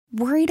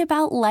Worried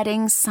about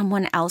letting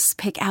someone else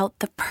pick out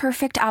the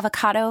perfect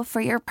avocado for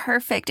your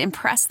perfect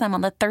impress them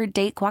on the third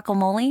date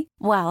guacamole?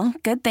 Well,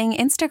 good thing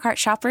Instacart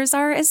shoppers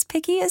are as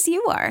picky as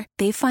you are.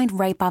 They find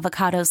ripe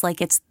avocados like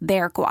it's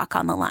their guac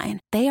on the line.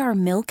 They are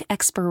milk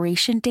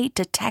expiration date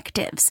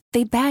detectives.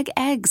 They bag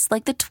eggs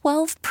like the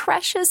 12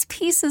 precious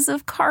pieces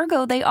of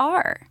cargo they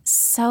are.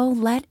 So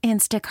let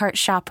Instacart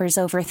shoppers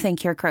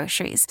overthink your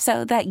groceries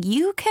so that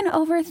you can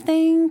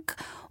overthink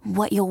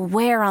what you'll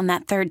wear on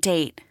that third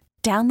date.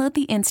 Download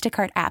the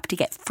Instacart app to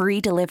get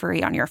free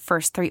delivery on your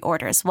first 3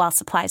 orders while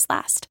supplies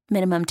last.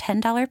 Minimum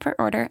 $10 per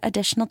order.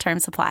 Additional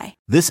terms apply.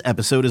 This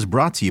episode is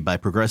brought to you by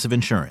Progressive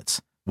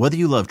Insurance. Whether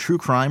you love true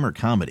crime or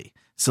comedy,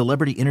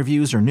 celebrity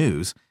interviews or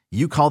news,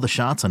 you call the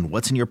shots on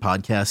what's in your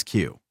podcast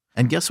queue.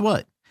 And guess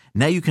what?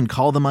 Now you can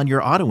call them on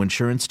your auto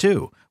insurance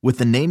too with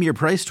the Name Your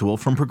Price tool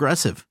from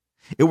Progressive.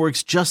 It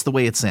works just the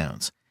way it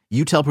sounds.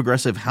 You tell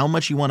Progressive how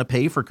much you want to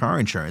pay for car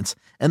insurance,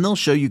 and they'll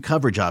show you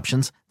coverage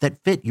options that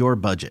fit your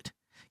budget.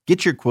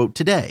 Get your quote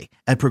today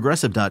at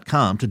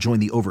Progressive.com to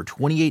join the over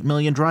 28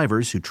 million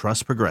drivers who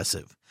trust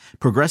Progressive.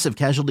 Progressive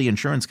Casualty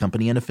Insurance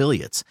Company and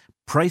Affiliates.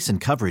 Price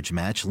and coverage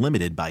match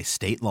limited by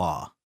state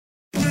law.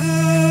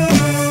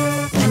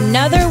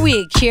 Another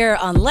week here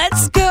on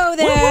Let's Go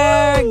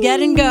There. Woo-hoo!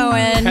 Getting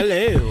going.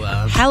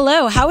 Hello.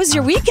 Hello. How was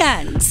your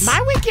weekend?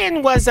 My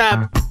weekend was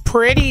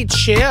pretty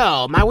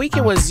chill. My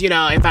weekend was,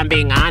 if I'm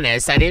being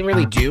honest, I didn't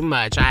really do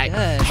much. I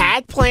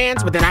had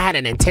plans, but then I had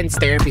an intense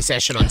therapy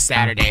session on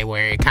Saturday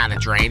where it kind of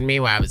drained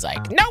me, where I was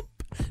like, nope,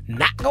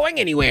 not going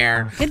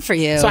anywhere. Good for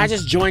you. So I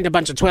just joined a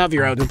bunch of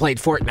 12-year-olds and played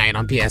Fortnite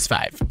on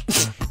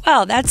PS5.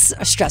 Well, that's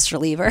a stress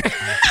reliever.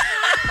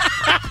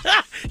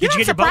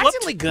 I'm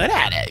surprisingly good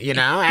at it,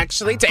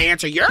 actually, to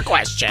answer your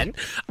question.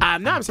 No,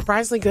 I'm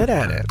surprisingly good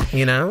at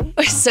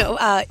it, So,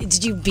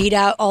 did you beat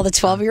out all the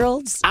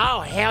 12-year-olds?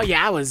 Oh, hell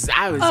yeah. I was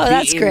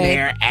that's beating great.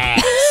 their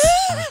ass.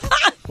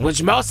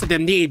 Which most of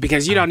them need,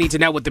 because you don't need to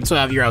know what them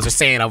 12-year-olds are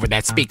saying over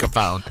that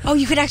speakerphone. Oh,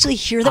 you could actually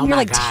hear them? Oh You're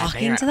my like God,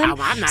 talking to them?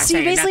 I'm not so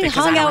you saying basically nothing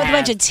 'cause hung I out don't with a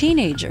bunch have- of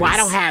teenagers. Well, I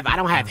don't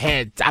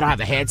have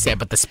the headset,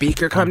 but the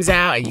speaker comes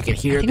out and you can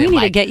hear I think them. we need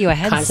to like, get you a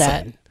headset.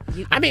 cussing.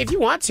 I mean, if you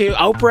want to,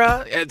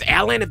 Oprah,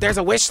 Ellen, if there's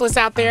a wish list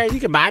out there, you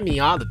can buy me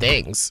all the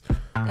things.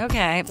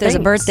 Okay, if there's a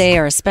Thanks. birthday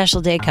or a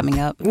special day coming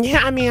up. Yeah,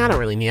 I mean, I don't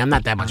really need. I'm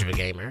not that much of a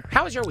gamer.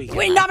 How was your weekend?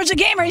 Wait, not much of a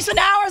gamer. You spent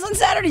hours on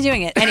Saturday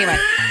doing it. Anyway,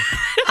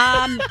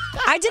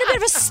 I did a bit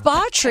of a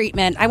spa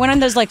treatment. I went on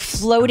those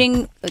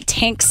floating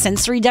tank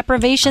sensory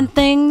deprivation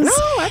things.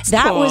 Oh, that's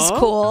that cool. was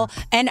cool.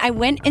 And I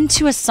went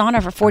into a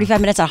sauna for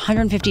 45 minutes at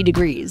 150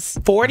 degrees.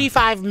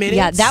 45 minutes?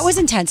 Yeah, that was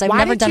intense. I've Why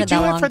never did done you it that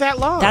do long. it for that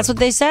long? That's what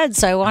they said.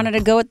 So I wanted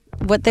to go with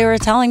what they were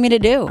telling me to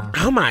do.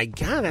 Oh my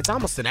God, that's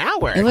almost an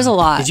hour. It was a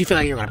lot. Did you feel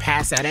like you were going to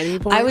pass out at any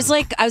point? I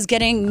was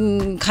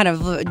getting kind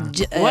of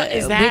What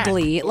is that?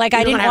 wiggly. Like You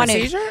I were didn't gonna have want a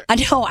to. seizure? I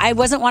know I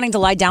wasn't wanting to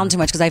lie down too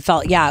much because I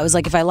felt it was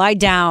like if I lie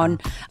down,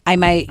 I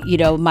might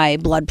my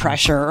blood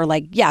pressure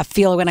or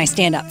feel when I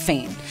stand up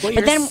faint. Well,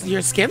 but then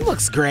your skin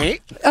looks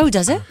great. oh,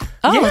 does it?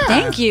 Oh, Yeah.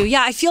 thank you.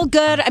 Yeah, I feel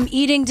good. I'm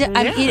eating.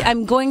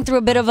 I'm going through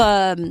a bit of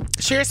a.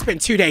 She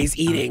spent 2 days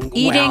eating well,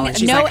 Eating and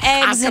she's no like,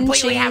 eggs I and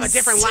completely have a cheese.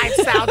 different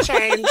lifestyle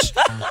change.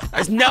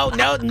 There's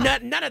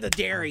none of the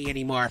dairy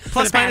anymore.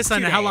 Plus minus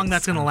on how long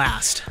that's going to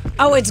last.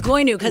 Oh, it's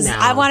going to because No.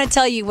 I want to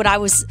tell you what I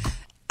was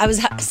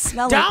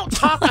smelling. Don't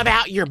talk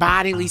about your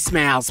bodily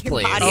smells,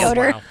 please. body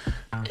odor. Wow.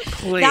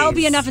 Please. That would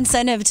be enough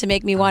incentive to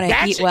make me want to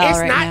eat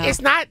well now. It's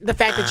not the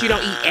fact that you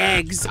don't eat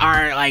eggs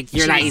or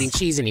you're not eating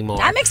cheese anymore.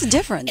 That makes a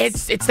difference.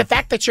 It's the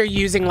fact that you're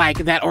using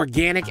that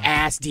organic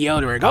ass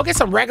deodorant. Go get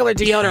some regular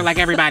deodorant like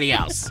everybody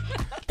else.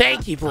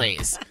 Thank you,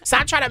 please.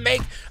 Stop trying to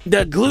make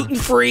the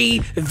gluten-free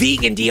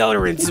vegan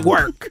deodorants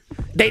work.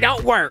 They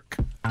don't work.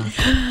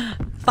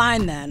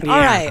 Fine then. Yeah. All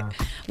right.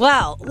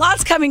 Well,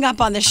 lots coming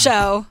up on the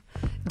show.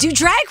 Do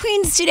drag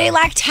queens today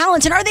lack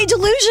talent, and are they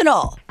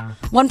delusional?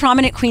 One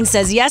prominent queen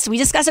says yes. We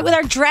discuss it with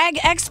our drag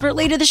expert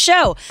later in the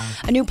show.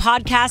 A new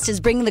podcast is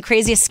bringing the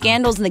craziest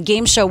scandals in the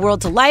game show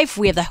world to life.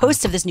 We have the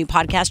host of this new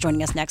podcast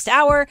joining us next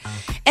hour.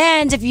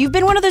 And if you've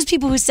been one of those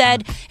people who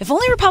said, if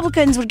only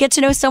Republicans would get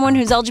to know someone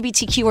who's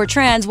LGBTQ or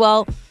trans,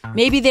 well,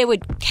 maybe they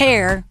would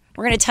care.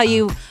 We're going to tell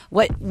you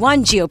what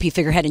one GOP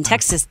figurehead in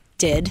Texas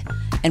did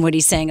and what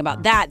he's saying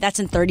about that. That's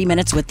in 30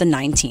 minutes with the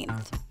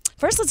 19th.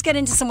 First, let's get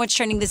into some what's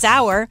trending this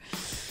hour.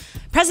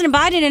 President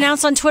Biden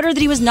announced on Twitter that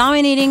he was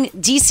nominating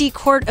D.C.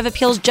 Court of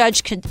Appeals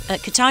Judge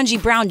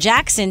Ketanji Brown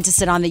Jackson to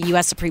sit on the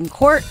U.S. Supreme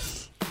Court.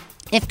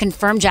 If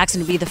confirmed,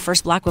 Jackson would be the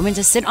first black woman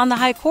to sit on the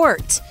high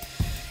court.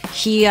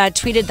 He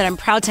tweeted that I'm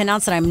proud to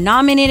announce that I'm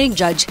nominating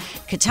Judge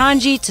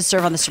Ketanji to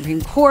serve on the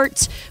Supreme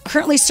Court.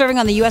 Currently serving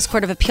on the U.S.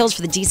 Court of Appeals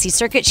for the D.C.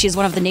 Circuit, she is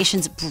one of the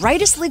nation's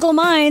brightest legal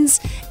minds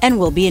and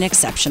will be an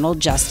exceptional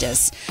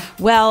justice.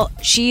 Well,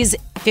 she's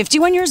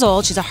 51 years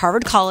old. She's a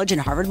Harvard College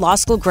and Harvard Law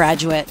School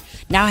graduate.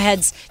 Now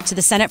heads to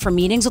the Senate for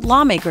meetings with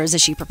lawmakers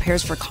as she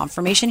prepares for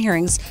confirmation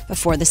hearings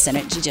before the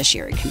Senate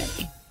Judiciary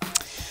Committee.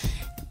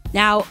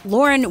 Now,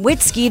 Lauren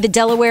Witzke, the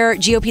Delaware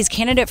GOP's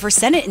candidate for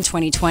Senate in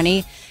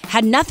 2020,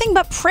 had nothing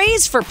but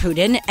praise for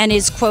Putin and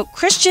his, quote,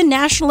 Christian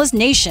nationalist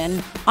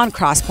nation on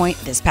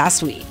Crosspoint this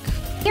past week.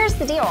 Here's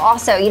the deal.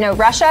 Also,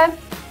 Russia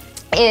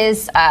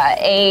is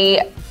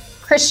a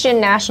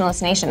Christian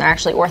nationalist nation. They're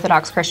actually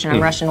Orthodox Christian.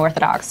 I'm Russian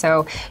Orthodox.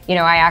 So,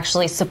 I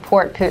actually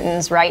support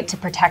Putin's right to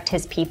protect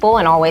his people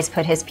and always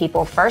put his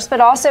people first,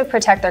 but also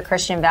protect their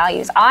Christian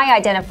values. I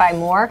identify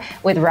more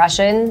with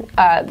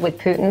with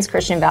Putin's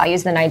Christian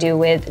values than I do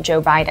with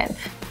Joe Biden.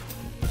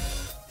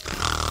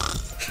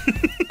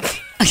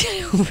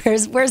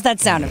 Where's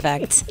that sound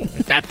effect?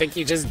 I think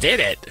you just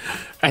did it.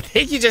 I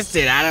think you just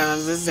did. I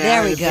don't know.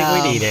 There we go. I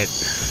think we need it.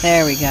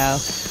 There we go.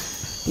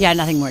 Yeah,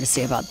 nothing more to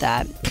say about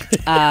that.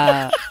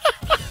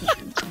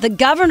 The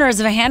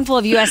governors of a handful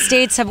of U.S.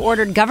 states have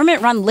ordered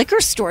government-run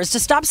liquor stores to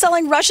stop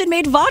selling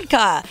Russian-made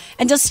vodka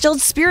and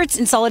distilled spirits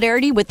in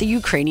solidarity with the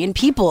Ukrainian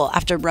people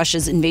after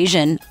Russia's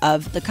invasion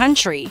of the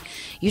country.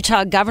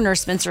 Utah Governor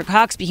Spencer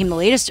Cox became the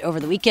latest over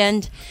the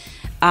weekend,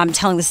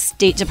 telling the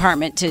State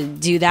Department to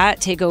do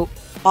that, take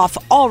off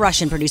all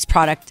Russian-produced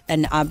product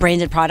and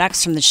branded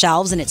products from the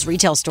shelves in its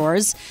retail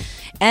stores.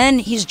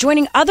 And he's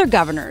joining other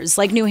governors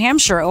like New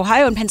Hampshire,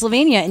 Ohio, and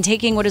Pennsylvania in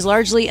taking what is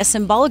largely a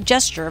symbolic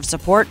gesture of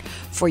support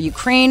for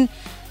Ukraine.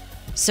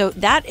 So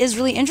that is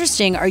really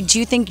interesting. Do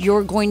you think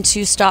you're going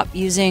to stop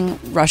using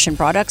Russian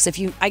products?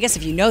 I guess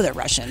if you know they're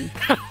Russian.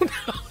 I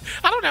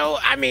don't know.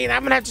 I mean,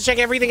 I'm going to have to check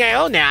everything I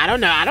own now. I don't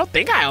know. I don't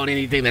think I own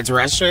anything that's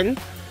Russian.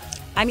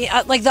 I mean,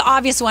 like the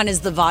obvious one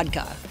is the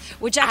vodka.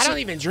 Which actually, I don't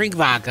even drink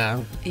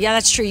vodka. Yeah,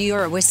 that's true.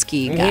 You're a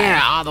whiskey guy.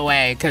 Yeah, all the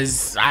way,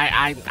 because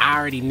I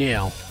already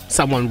knew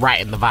someone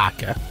writing the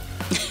vodka.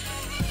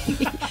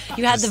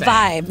 You had the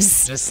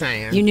vibes. Just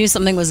saying. You knew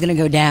something was going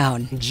to go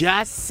down.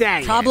 Just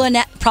saying.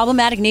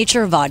 Problematic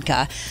nature of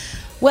vodka.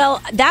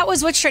 Well, that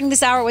was what's trending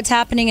this hour. What's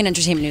happening in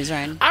entertainment news,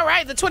 Ryan? All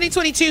right, the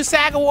 2022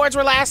 SAG Awards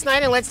were last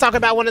night, and let's talk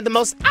about one of the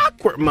most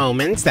awkward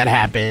moments that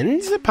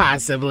happened,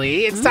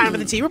 possibly. It's time for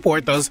the T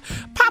Report, those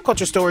pop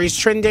culture stories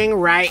trending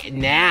right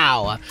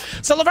now.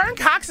 So Laverne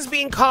Cox is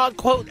being called,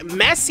 quote,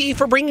 messy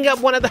for bringing up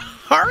one of the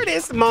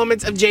hardest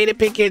moments of Jada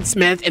Pinkett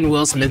Smith and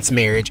Will Smith's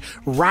marriage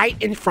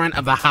right in front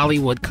of the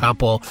Hollywood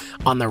couple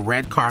on the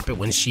red carpet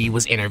when she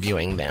was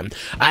interviewing them.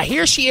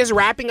 Here she is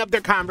wrapping up their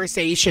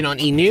conversation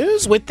on E!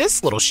 News with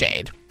this little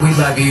shade. We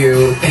love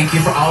you. Thank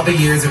you for all the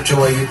years of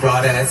joy you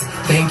brought us.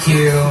 Thank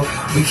you.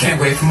 We can't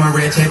wait for more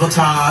red table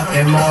talk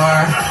and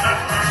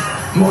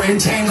more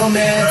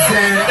entanglements.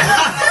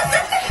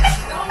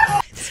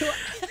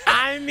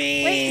 I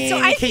mean, wait, so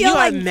I can feel you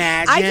like,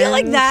 imagine? I feel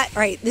like that,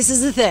 right, this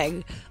is the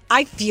thing.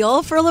 I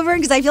feel for Laverne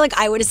because I feel like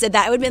I would have said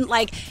that. It would have been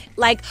like,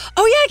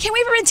 oh yeah, I can't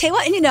wait for red table,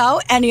 and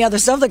any other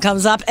stuff that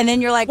comes up, and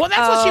then you're like, well, that's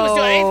what she was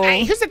doing.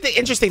 And here's the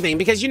interesting thing,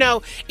 because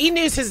E!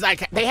 News is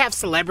like, they have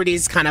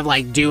celebrities kind of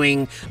like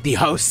doing the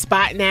host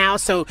spot now.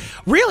 So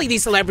really,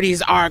 these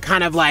celebrities are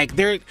kind of like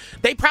they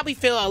probably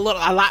feel a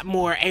lot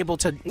more able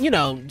to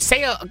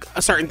say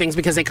certain things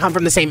because they come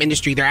from the same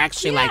industry. They're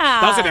actually like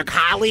those are their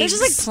colleagues. They're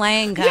just like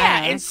playing guys.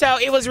 Yeah, and so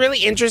it was really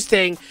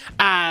interesting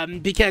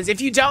because if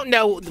you don't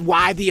know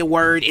why the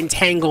word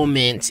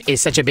entanglement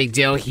is such a big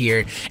deal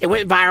here, it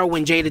went viral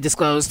when Jada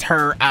disclosed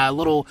her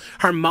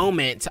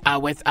moment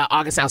with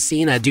August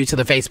Alsina due to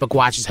the Facebook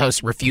Watch's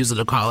host refusal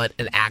to call it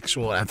an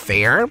actual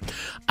affair.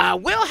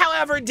 Will,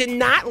 however, did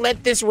not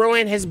let this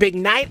ruin his big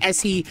night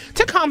as he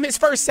took home his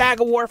first SAG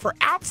Award for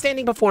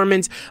Outstanding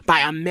Performance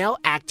by a male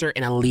actor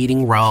in a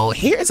leading role.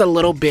 Here's a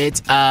little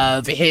bit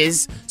of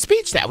his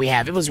speech that we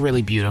have. It was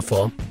really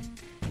beautiful.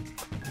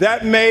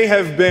 That may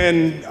have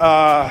been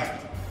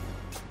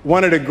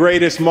one of the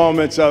greatest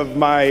moments of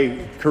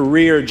my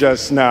career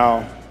just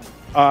now.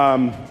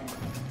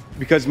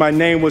 Because my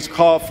name was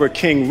called for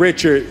King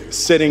Richard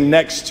sitting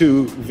next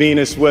to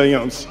Venus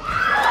Williams.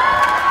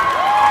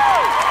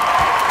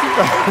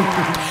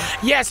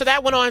 Yeah, so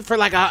that went on for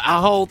like a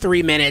whole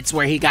 3 minutes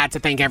where he got to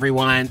thank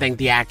everyone, thank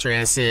the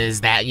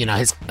actresses, that,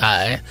 his,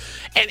 and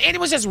it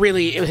was just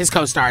really, his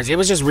co-stars, it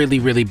was just really,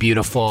 really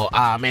beautiful.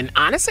 And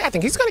honestly, I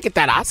think he's going to get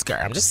that Oscar.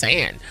 I'm just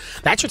saying.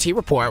 That's your T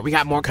Report. We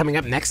got more coming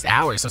up next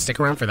hour, so stick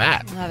around for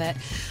that. Love it.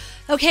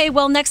 Okay,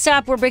 well, next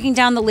up, we're breaking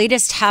down the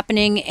latest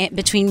happening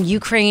between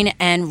Ukraine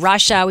and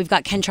Russia. We've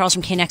got Ken Charles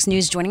from KNX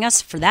News joining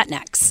us for that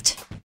next.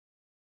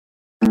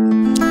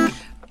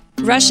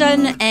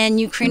 Russian and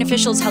Ukraine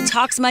officials held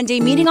talks Monday,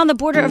 meeting on the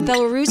border of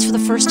Belarus for the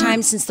first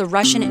time since the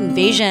Russian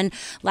invasion.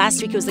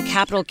 Last week, it was the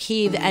capital,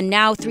 Kyiv, and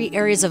now 3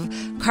 areas of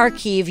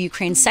Kharkiv,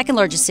 Ukraine's second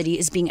largest city,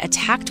 is being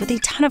attacked with a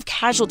ton of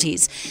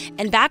casualties.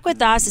 And back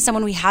with us is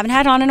someone we haven't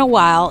had on in a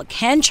while,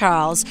 Ken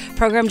Charles,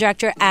 program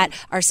director at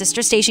our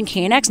sister station,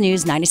 KNX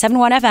News,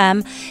 97.1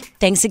 FM.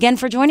 Thanks again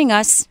for joining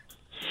us.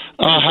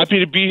 Happy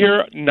to be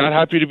here. Not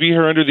happy to be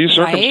here under these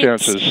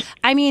circumstances. Right?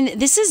 I mean,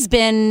 this has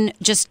been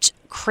just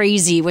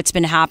crazy what's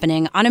been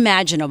happening,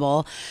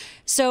 unimaginable.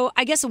 So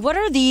I guess what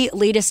are the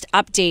latest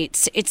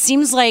updates? It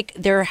seems like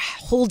they're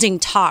holding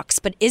talks,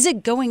 but is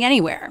it going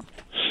anywhere?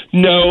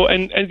 No,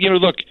 and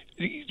look,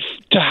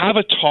 to have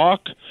a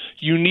talk,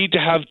 you need to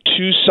have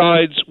two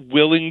sides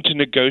willing to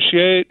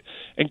negotiate.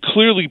 And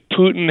clearly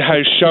Putin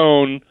has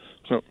shown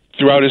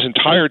throughout his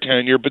entire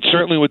tenure, but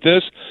certainly with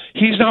this,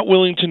 he's not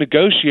willing to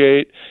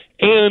negotiate.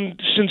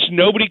 And since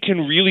nobody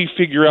can really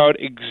figure out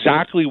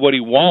exactly what he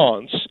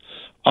wants,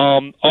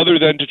 other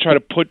than to try to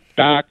put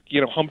back,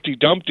 Humpty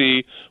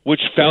Dumpty,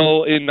 which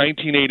fell in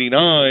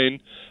 1989,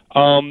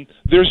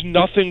 there's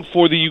nothing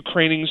for the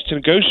Ukrainians to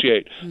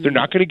negotiate. They're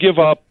not going to give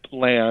up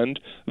land.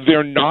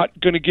 They're not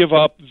going to give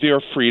up their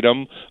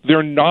freedom.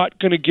 They're not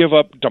going to give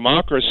up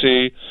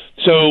democracy.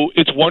 So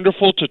it's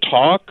wonderful to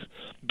talk,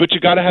 but you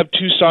got to have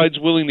two sides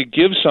willing to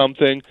give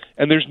something,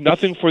 and there's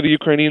nothing for the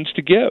Ukrainians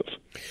to give.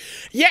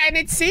 Yeah, and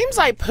it seems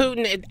like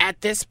Putin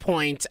at this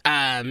point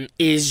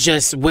is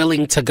just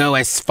willing to go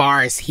as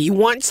far as he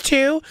wants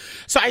to.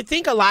 So I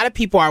think a lot of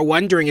people are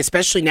wondering,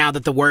 especially now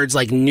that the words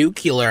like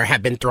nuclear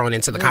have been thrown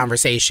into the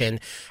conversation,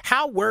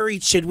 how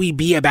worried should we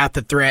be about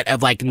the threat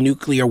of like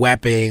nuclear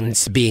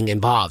weapons being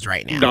involved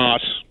right now?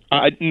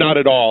 Not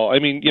at all. I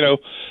mean,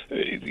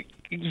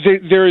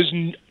 there is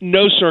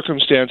no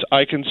circumstance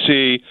I can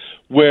see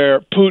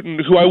where Putin,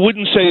 who I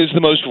wouldn't say is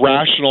the most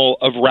rational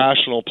of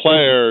rational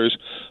players,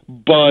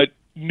 but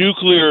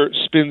nuclear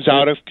spins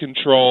out of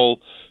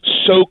control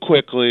so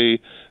quickly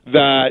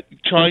that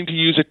trying to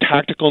use a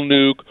tactical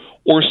nuke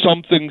or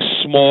something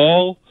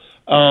small,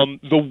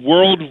 the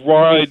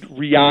worldwide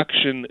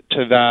reaction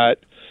to that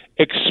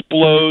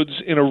explodes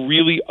in a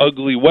really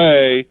ugly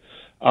way.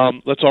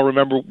 Let's all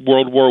remember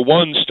World War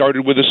I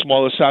started with a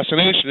small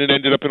assassination and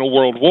ended up in a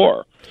world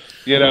war,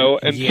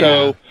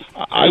 So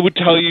I would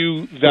tell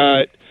you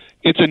that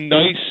it's a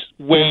nice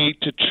way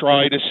to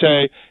try to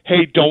say,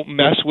 hey, don't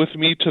mess with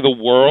me to the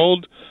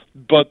world,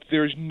 but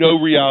there's no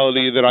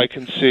reality that I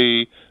can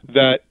see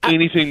that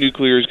anything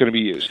nuclear is going to be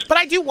used. But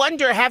I do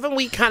wonder, haven't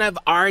we kind of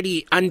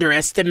already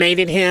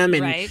underestimated him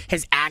and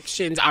his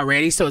actions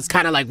already? So it's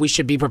kind of like we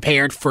should be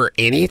prepared for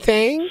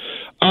anything?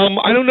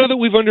 I don't know that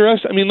we've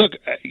underestimated. I mean, look,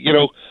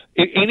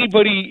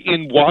 anybody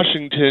in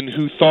Washington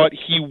who thought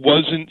he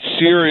wasn't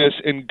serious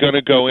and going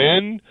to go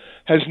in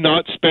has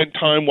not spent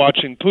time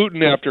watching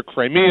Putin after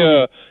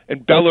Crimea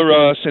and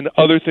Belarus and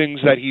other things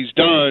that he's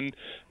done.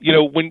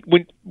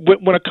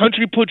 When a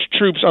country puts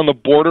troops on the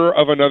border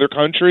of another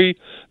country,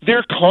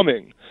 they're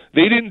coming.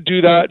 They didn't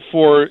do that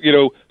for,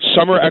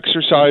 summer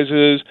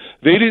exercises.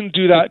 They didn't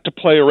do that to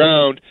play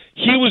around.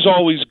 He was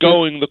always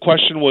going. The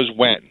question was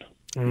when.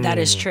 That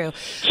is true.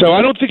 So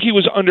I don't think he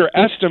was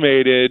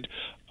underestimated.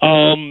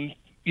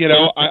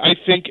 I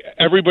think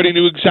everybody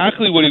knew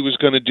exactly what he was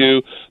going to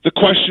do. The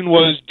question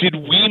was, did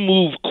we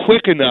move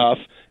quick enough?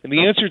 And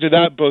the answer to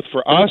that, both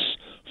for us,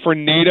 for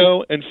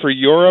NATO, and for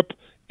Europe,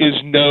 is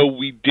no,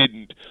 we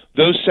didn't.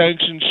 Those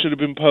sanctions should have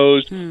been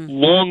imposed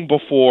long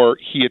before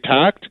he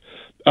attacked.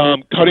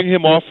 Cutting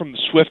him off from the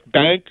SWIFT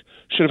bank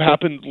should have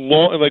happened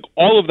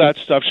all of that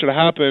stuff should have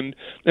happened.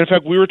 And in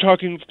fact, we were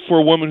talking for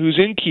a woman who's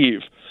in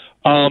Kyiv.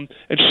 And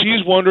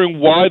she's wondering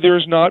why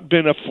there's not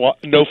been a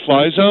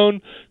no-fly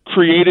zone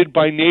created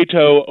by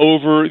NATO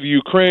over the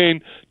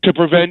Ukraine to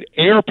prevent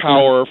air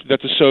power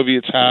that the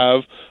Soviets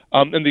have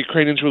and the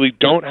Ukrainians really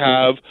don't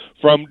have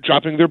from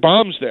dropping their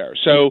bombs there.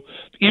 So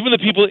even the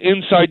people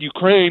inside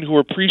Ukraine who are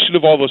appreciative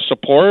of all the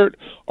support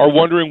are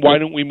wondering, why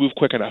don't we move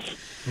quick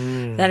enough?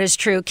 That is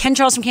true. Ken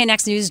Charles from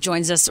KNX News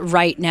joins us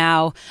right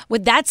now.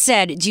 With that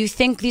said, do you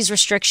think these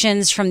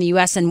restrictions from the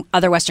U.S. and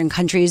other Western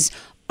countries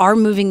are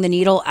moving the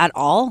needle at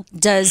all?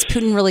 Does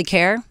Putin really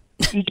care?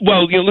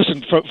 Well,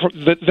 listen,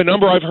 the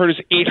number I've heard is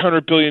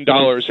 $800 billion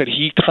that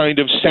he kind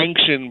of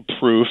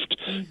sanction-proofed,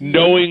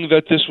 knowing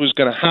that this was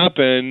going to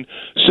happen.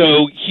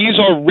 So he's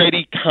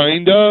already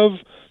kind of,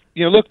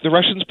 look, the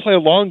Russians play a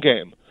long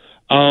game.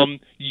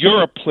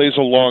 Europe plays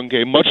a long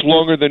game, much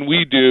longer than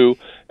we do.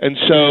 And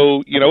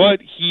so, you know what?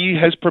 He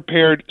has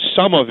prepared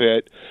some of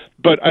it,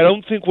 but I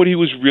don't think what he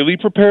was really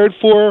prepared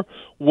for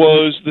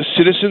was the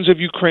citizens of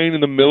Ukraine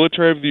and the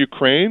military of the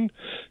Ukraine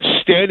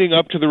standing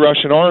up to the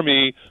Russian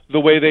army the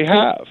way they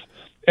have.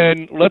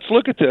 And let's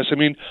look at this. I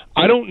mean,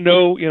 I don't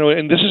know,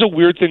 and this is a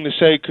weird thing to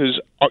say because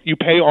you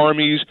pay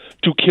armies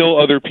to kill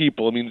other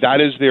people. I mean,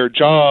 that is their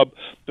job.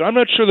 But I'm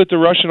not sure that the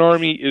Russian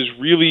army is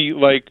really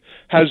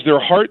has their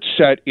heart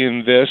set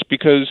in this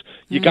because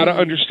you got to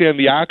understand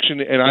the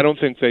action, and I don't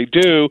think they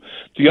do.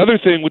 The other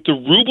thing, with the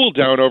ruble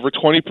down over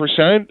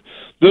 20%,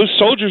 those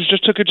soldiers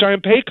just took a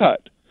giant pay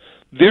cut.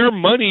 Their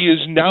money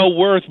is now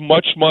worth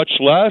much, much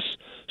less.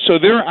 So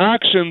their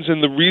actions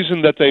and the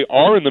reason that they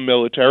are in the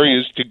military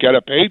is to get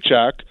a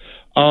paycheck,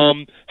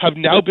 have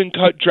now been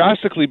cut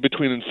drastically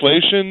between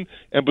inflation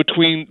and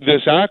between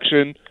this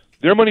action.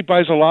 Their money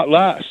buys a lot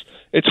less.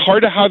 It's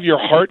hard to have your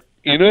heart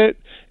in it,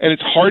 and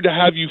it's hard to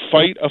have you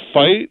fight a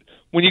fight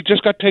when you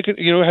just got taken,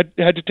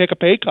 had to take a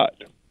pay cut.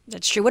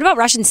 That's true. What about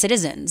Russian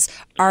citizens?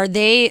 Are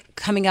they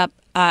coming up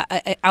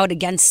out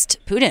against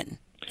Putin?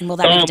 And will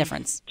that make a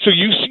difference? So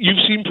you've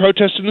seen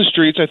protests in the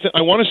streets.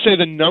 I want to say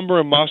the number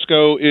in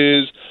Moscow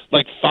is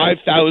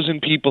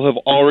 5,000 people have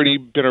already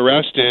been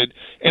arrested,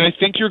 and I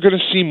think you're going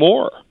to see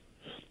more.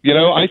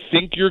 I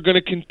think you're going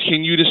to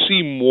continue to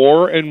see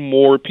more and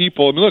more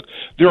people. I mean, look,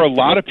 there are a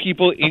lot of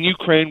people in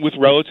Ukraine with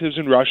relatives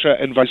in Russia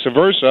and vice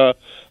versa.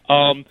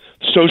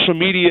 Social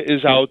media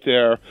is out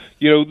there.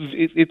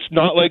 It's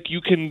not like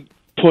you can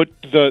put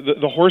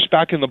the horse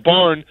back in the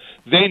barn.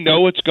 They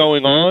know what's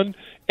going on,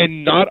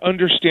 and not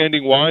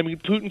understanding why. I mean,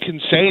 Putin can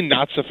say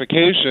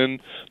Nazification,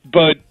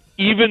 but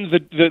even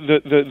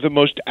the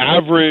most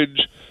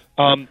average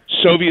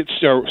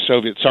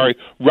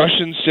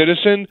Russian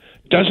citizen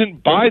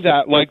doesn't buy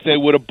that like they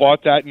would have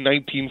bought that in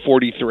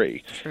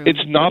 1943. True.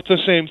 It's not the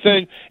same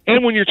thing.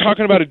 And when you're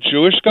talking about a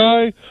Jewish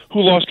guy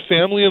who lost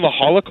family in the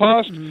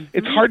Holocaust,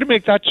 it's hard to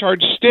make that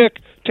charge stick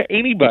to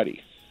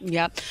anybody.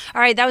 Yep.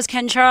 All right. That was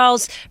Ken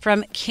Charles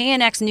from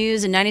KNX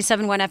News and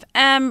 97.1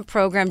 FM,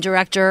 program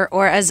director,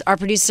 or as our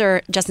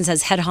producer Justin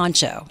says, head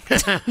honcho.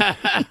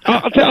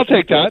 I'll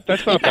take that.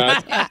 That's not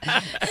bad.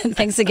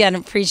 Thanks again.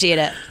 Appreciate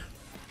it.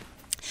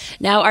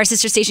 Now, our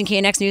sister station,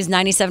 KNX News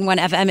 97.1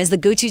 FM, is the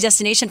go-to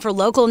destination for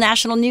local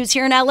national news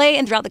here in LA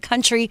and throughout the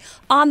country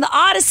on the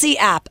Odyssey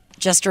app.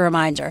 Just a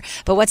reminder.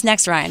 But what's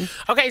next, Ryan?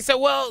 Okay,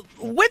 so,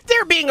 with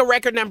there being a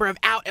record number of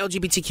out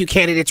LGBTQ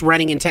candidates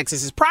running in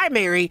Texas's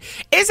primary,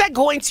 is that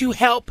going to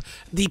help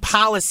the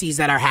policies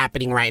that are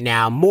happening right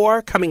now?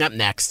 More coming up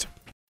next.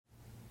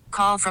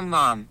 Call from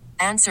mom.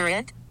 Answer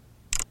it.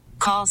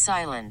 Call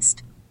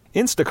silenced.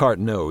 Instacart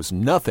knows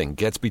nothing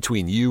gets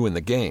between you and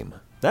the game.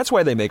 That's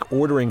why they make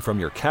ordering from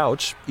your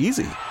couch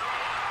easy.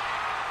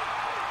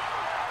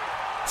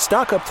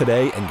 Stock up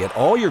today and get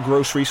all your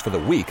groceries for the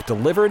week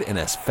delivered in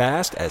as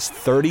fast as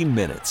 30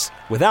 minutes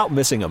without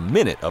missing a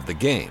minute of the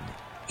game.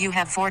 You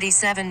have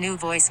 47 new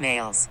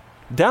voicemails.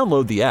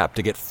 Download the app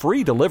to get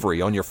free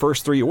delivery on your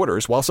first 3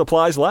 orders while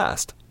supplies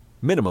last.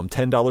 Minimum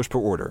 $10 per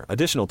order.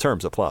 Additional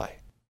terms apply.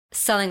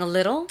 Selling a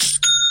little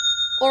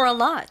or a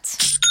lot?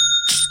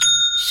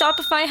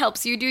 Shopify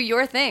helps you do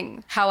your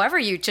thing, however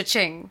you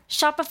cha-ching.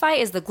 Shopify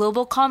is the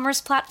global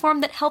commerce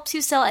platform that helps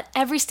you sell at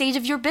every stage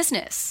of your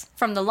business.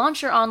 From the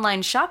launch your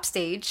online shop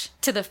stage,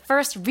 to the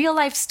first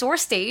real-life store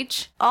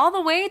stage, all the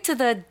way to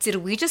the did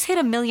we just hit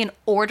 1 million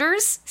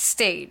orders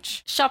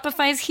stage.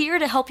 Shopify is here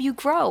to help you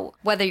grow.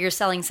 Whether you're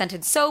selling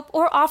scented soap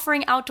or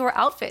offering outdoor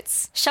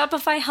outfits,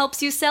 Shopify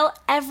helps you sell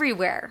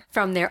everywhere.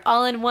 From their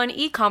all-in-one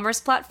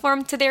e-commerce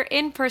platform to their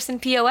in-person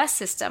POS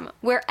system,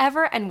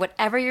 wherever and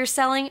whatever you're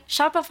selling,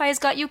 Shopify's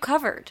got you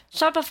covered.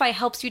 Shopify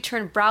helps you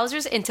turn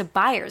browsers into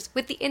buyers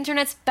with the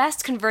internet's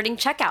best converting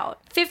checkout.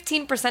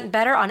 15%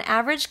 better on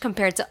average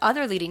compared to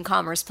other leading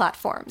commerce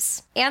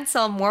platforms. And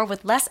sell more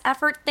with less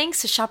effort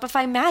thanks to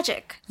Shopify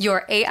Magic,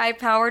 your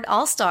AI-powered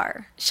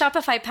all-star.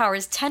 Shopify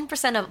powers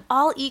 10% of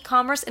all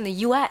e-commerce in the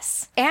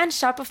U.S. And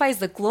Shopify is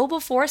the global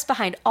force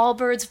behind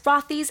Allbirds,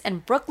 Rothy's,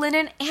 and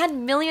Brooklinen,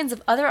 and millions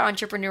of other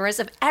entrepreneurs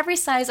of every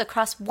size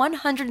across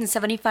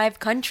 175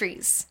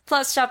 countries.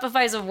 Plus,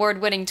 Shopify's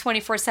award-winning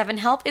 24/7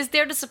 help is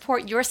there to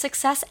support your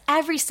success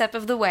every step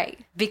of the way.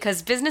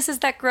 Because businesses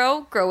that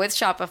grow with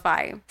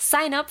Shopify.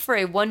 Sign up for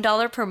a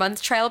 $1 per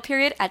month trial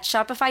period at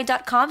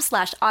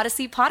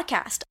shopify.com/Odyssey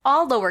Podcast,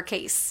 all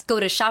lowercase. Go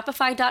to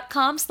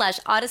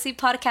shopify.com/Odyssey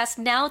Podcast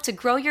now to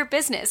grow your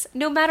business,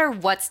 no matter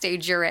what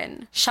stage you're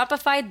in.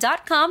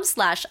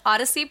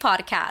 Shopify.com/Odyssey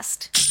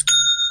Podcast.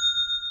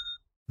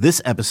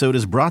 This episode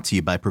is brought to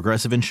you by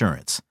Progressive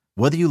Insurance.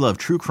 Whether you love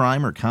true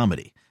crime or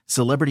comedy,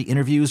 celebrity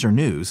interviews or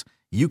news,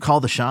 you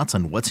call the shots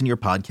on what's in your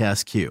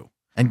podcast queue.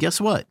 And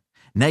guess what?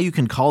 Now you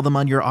can call them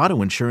on your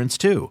auto insurance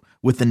too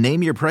with the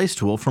Name Your Price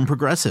tool from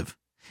Progressive.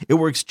 It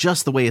works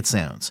just the way it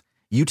sounds.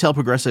 You tell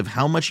Progressive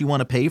how much you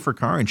want to pay for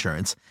car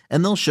insurance,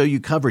 and they'll show you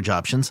coverage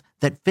options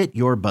that fit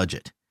your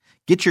budget.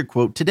 Get your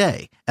quote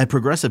today at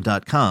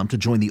Progressive.com to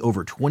join the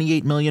over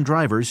 28 million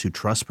drivers who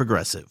trust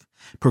Progressive.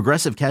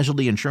 Progressive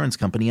Casualty Insurance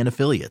Company and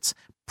Affiliates.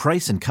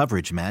 Price and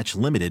coverage match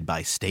limited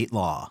by state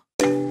law.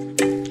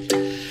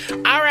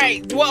 All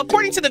right. Well,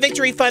 according to the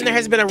Victory Fund, there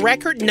has been a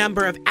record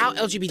number of out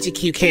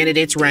LGBTQ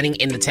candidates running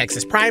in the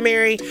Texas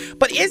primary.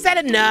 But is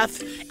that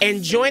enough?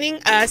 And joining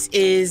us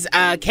is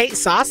Kate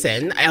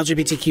Sawson,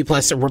 LGBTQ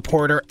plus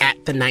reporter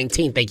at The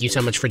 19th. Thank you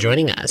so much for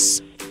joining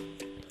us.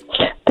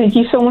 Thank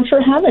you so much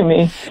for having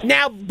me.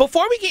 Now,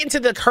 before we get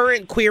into the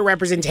current queer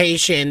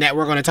representation that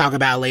we're going to talk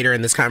about later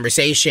in this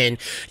conversation,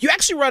 you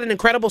actually wrote an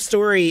incredible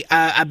story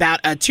about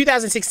a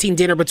 2016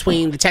 dinner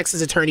between the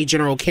Texas Attorney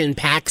General Ken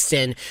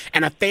Paxton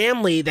and a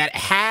family that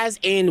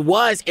has and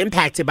was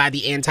impacted by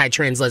the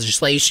anti-trans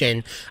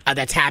legislation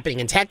that's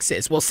happening in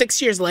Texas. Well,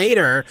 6 years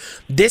later,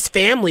 this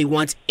family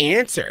wants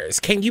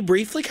answers. Can you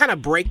briefly kind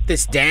of break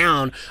this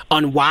down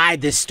on why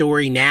this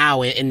story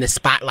now and the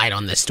spotlight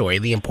on this story,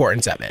 the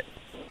importance of it?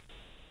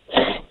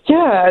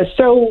 Yeah,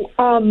 so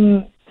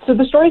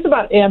the story's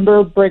about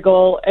Amber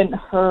Briggle and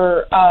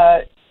her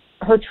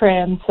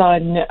trans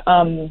son,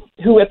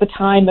 who at the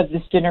time of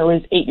this dinner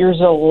was 8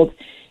 years old.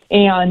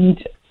 And,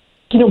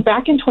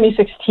 back in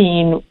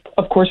 2016,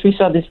 of course, we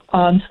saw this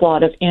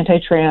onslaught of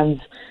anti-trans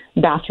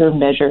bathroom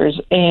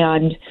measures.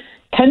 And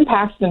Ken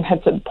Paxton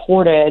had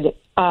supported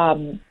a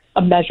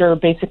measure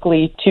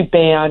basically to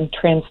ban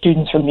trans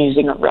students from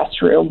using a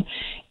restroom.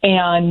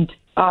 And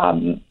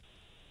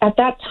at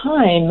that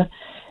time,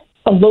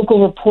 a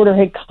local reporter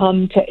had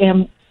come to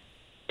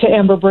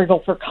Amber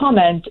Briggle for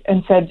comment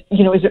and said,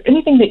 is there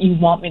anything that you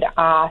want me to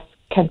ask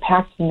Ken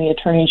Paxton, the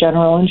Attorney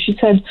General? And she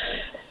said,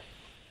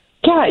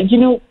 yeah,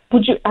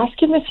 would you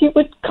ask him if he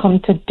would come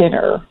to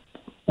dinner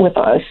with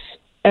us?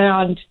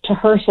 And to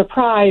her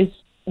surprise,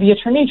 the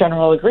Attorney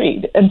General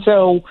agreed. And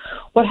so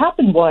what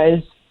happened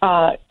was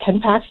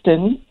Ken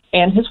Paxton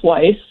and his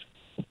wife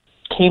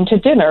came to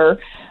dinner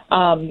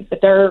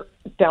at their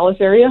Dallas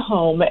area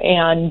home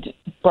and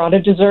brought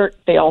a dessert.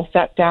 They all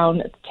sat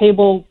down at the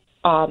table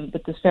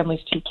with this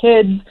family's 2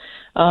 kids.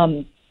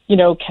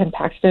 Ken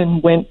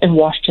Paxton went and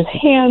washed his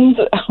hands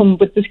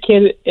with this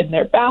kid in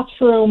their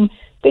bathroom.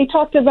 They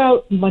talked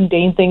about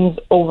mundane things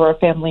over a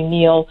family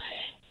meal.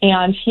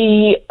 And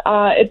he,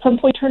 at some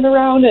point, turned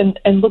around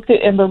and looked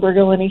at Amber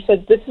Briggle and he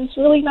said, this is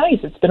really nice.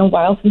 It's been a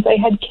while since I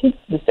had kids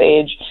this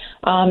age.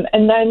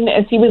 And then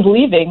as he was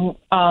leaving,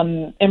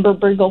 Amber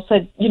Briggle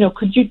said,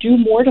 could you do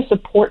more to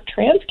support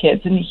trans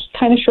kids? And he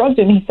kind of shrugged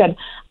and he said,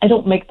 I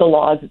don't make the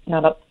laws.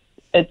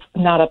 It's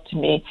not up to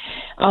me.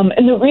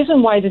 And the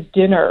reason why this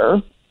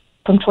dinner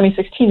from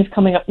 2016 is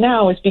coming up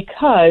now is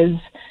because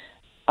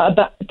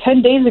about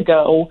 10 days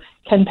ago,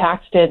 Ken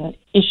Paxton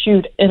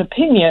issued an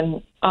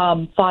opinion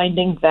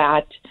finding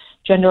that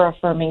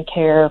gender-affirming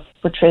care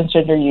for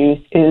transgender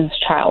youth is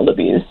child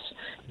abuse.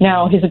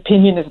 Now, his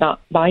opinion is not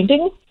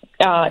binding.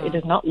 It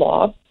is not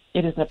law.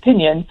 It is an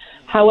opinion.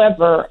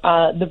 However,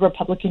 the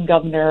Republican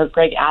governor,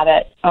 Greg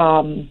Abbott,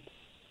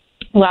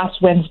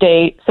 last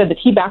Wednesday said that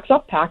he backs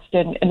up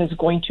Paxton and is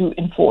going to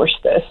enforce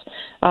this,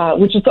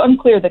 which is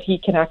unclear that he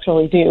can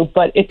actually do,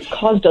 but it's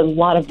caused a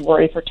lot of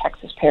worry for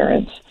Texas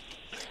parents.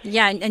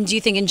 Yeah, and do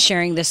you think in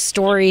sharing this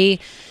story,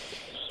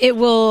 it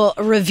will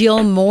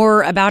reveal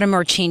more about him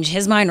or change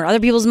his mind or other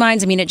people's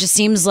minds? I mean, it just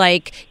seems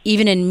like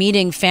even in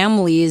meeting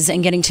families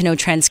and getting to know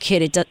trans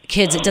kids,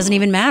 it doesn't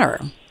even matter.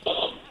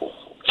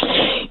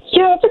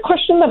 Yeah, that's a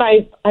question that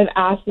I've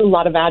asked a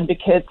lot of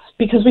advocates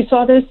because we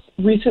saw this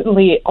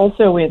recently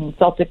also in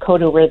South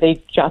Dakota where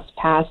they just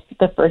passed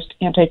the first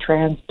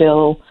anti-trans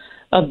bill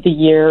of the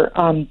year.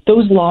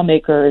 Those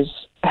lawmakers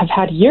have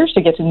had years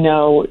to get to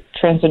know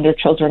transgender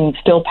children and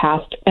still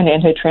passed an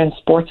anti-trans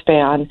sports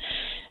ban.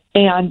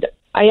 And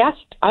I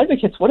asked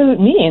advocates, what does it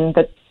mean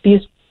that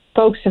these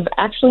folks have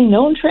actually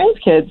known trans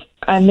kids?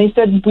 And they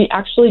said, we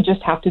actually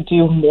just have to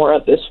do more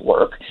of this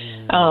work.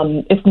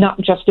 It's not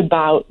just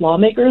about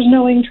lawmakers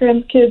knowing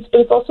trans kids,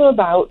 but it's also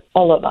about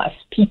all of us,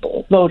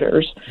 people,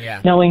 voters,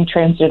 knowing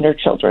transgender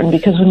children.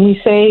 Because when we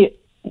say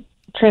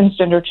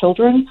transgender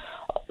children,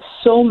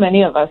 so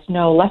many of us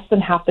know less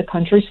than half the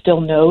country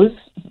still knows.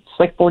 It's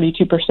like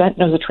 42%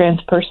 knows a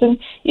trans person.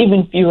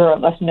 Even fewer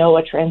of us know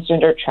a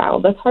transgender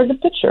child. That's hard to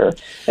picture.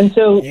 And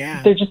so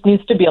there just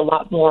needs to be a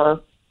lot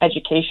more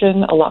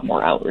education, a lot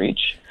more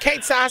outreach.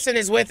 Kate Sossin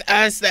is with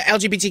us, the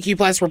LGBTQ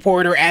plus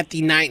reporter at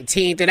the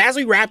 19th. And as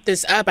we wrap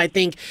this up, I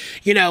think,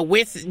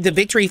 with the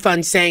Victory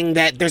Fund saying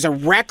that there's a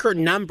record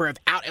number of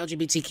out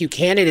LGBTQ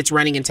candidates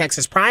running in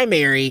Texas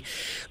primary,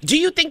 do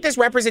you think this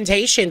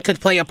representation could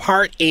play a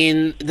part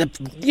in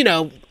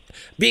the,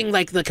 being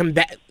like the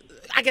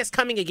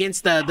coming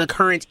against the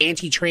current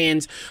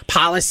anti-trans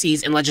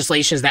policies and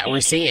legislations that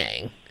we're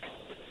seeing?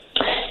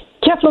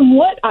 Yeah, from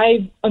what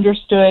I've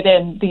understood,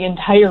 and the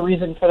entire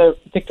reason for the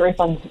Victory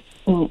Fund's,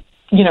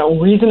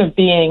 reason of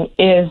being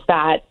is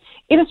that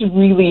it is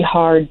really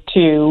hard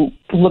to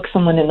look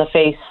someone in the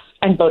face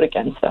and vote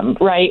against them,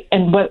 right?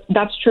 And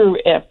that's true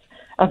if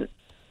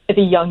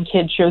a young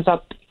kid shows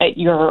up at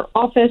your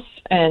office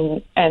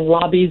and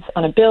lobbies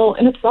on a bill,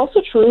 and it's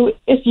also true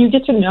if you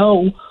get to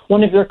know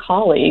one of your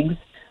colleagues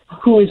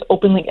who is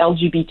openly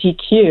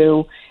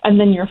LGBTQ, and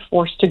then you're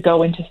forced to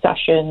go into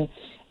session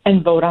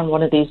and vote on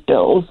one of these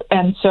bills.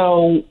 And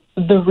so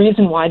the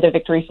reason why the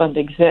Victory Fund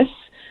exists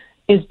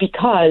is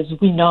because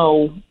we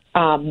know,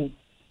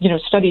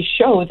 studies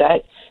show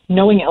that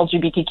knowing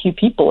LGBTQ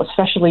people,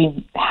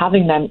 especially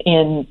having them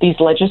in these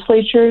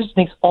legislatures,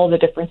 makes all the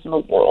difference in the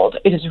world.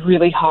 It is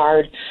really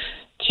hard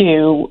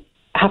to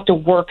have to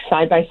work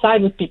side by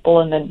side with people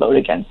and then vote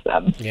against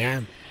them.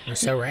 Yeah. You're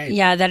so right.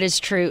 Yeah, that is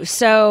true.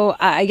 So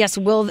I guess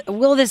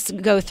will this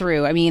go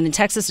through? I mean, the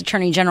Texas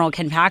Attorney General,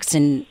 Ken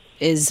Paxton,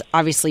 is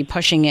obviously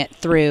pushing it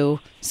through.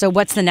 So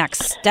what's the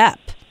next step?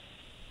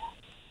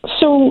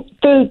 So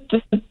the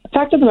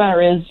fact of the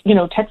matter is,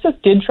 Texas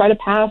did try to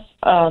pass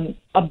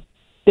a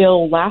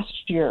bill last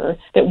year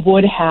that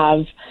would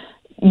have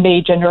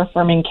made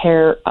gender-affirming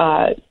care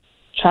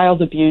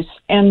child abuse,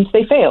 and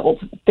they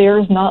failed.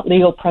 There's not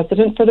legal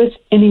precedent for this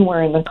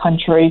anywhere in the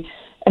country,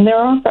 and there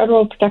are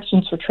federal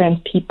protections for trans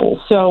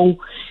people. So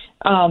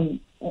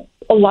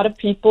a lot of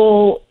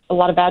people, a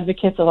lot of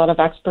advocates, a lot of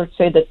experts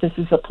say that this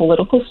is a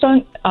political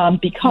stunt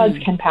because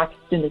Ken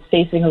Paxton is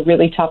facing a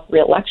really tough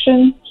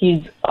re-election.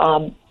 He's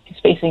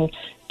facing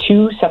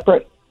 2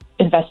 separate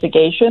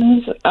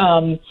investigations.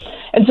 And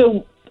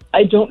so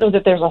I don't know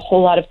that there's a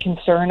whole lot of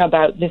concern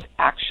about this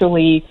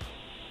actually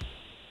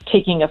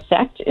taking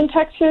effect in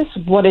Texas.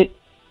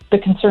 The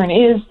concern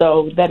is,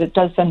 though, that it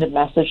does send a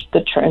message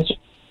that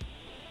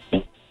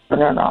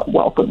are not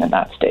welcome in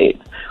that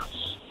state.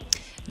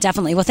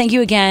 Definitely. Well, thank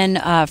you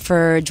again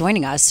for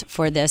joining us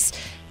for this.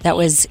 That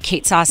was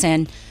Kate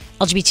Sossin,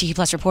 LGBTQ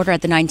plus reporter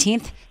at the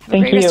 19th. Have a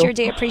great rest of your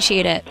day.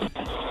 Appreciate it.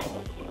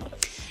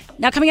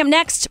 Now, coming up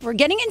next, we're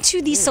getting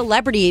into the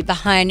celebrity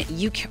behind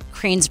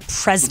Ukraine's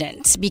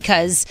president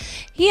because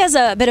he has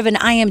a bit of an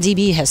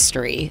IMDb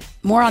history.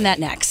 More on that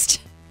next.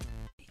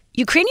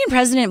 Ukrainian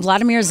President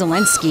Vladimir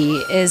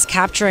Zelensky is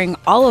capturing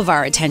all of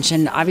our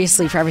attention,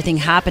 obviously, for everything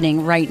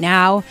happening right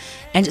now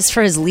and just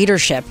for his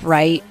leadership,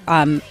 right?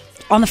 On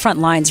the front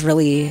lines,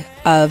 really,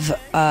 of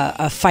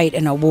a fight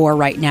and a war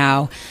right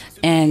now.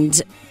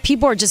 And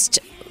people are just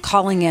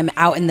calling him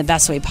out in the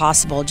best way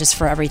possible just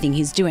for everything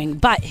he's doing.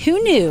 But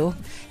who knew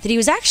that he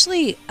was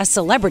actually a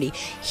celebrity?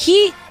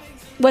 He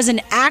was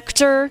an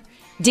actor,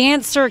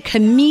 dancer,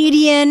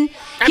 comedian.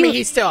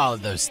 He's still all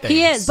of those things.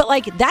 He is,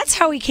 but that's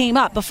how he came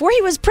up. Before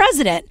he was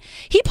president,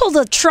 he pulled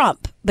a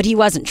Trump, but he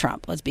wasn't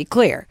Trump, let's be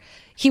clear.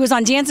 He was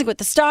on Dancing with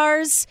the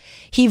Stars.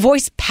 He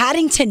voiced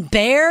Paddington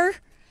Bear.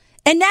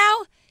 And now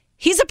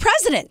he's a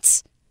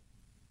president.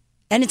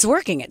 And it's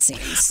working, it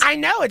seems. I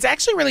know. It's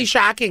actually really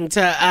shocking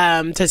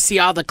to see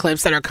all the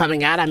clips that are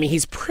coming out. I mean,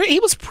 he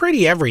was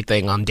pretty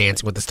everything on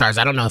Dancing with the Stars.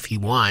 I don't know if he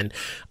won.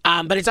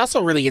 But it's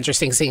also really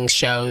interesting seeing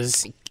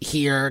shows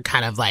here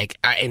kind of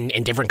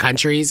in different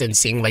countries and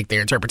seeing their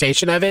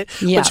interpretation of it,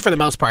 which for the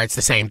most part, it's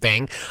the same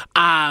thing.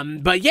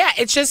 But yeah,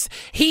 it's just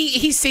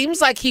he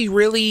seems like he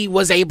really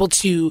was able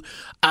to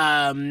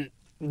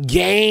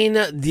gain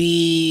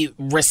the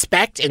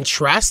respect and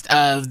trust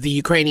of the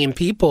Ukrainian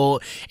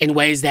people in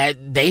ways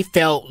that they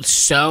felt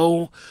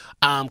so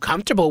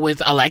comfortable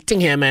with electing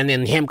him and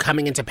him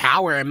coming into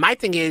power. And my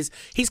thing is,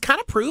 he's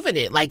kind of proven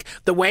it.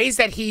 The ways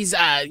that he's,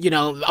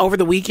 over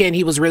the weekend,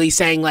 he was really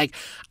saying,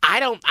 I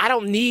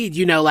don't need,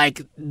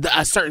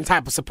 a certain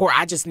type of support.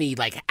 I just need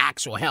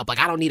actual help.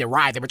 I don't need a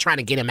ride. They were trying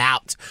to get him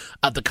out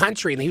of the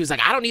country. And he was like,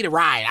 I don't need a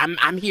ride.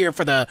 I'm here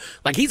for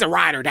he's a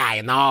ride or die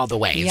in all the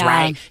ways,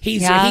 right?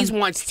 He's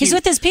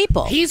with his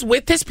people. He's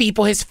with his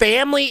people. His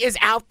family is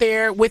out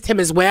there with him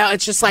as well.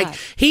 It's just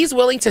he's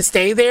willing to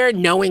stay there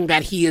knowing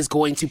that he is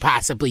going to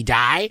possibly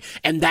die.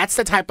 And that's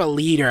the type of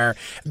leader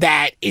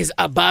that is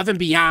above and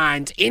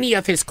beyond any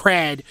of his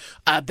cred,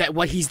 that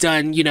what he's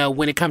done,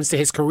 when it comes to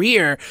his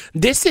career.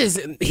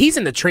 He's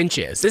in the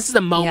trenches. This is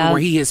the moment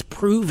where he has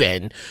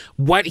proven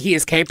what he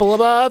is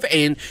capable of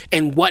and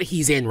what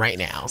he's in right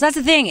now. So that's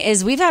the thing,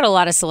 is we've had a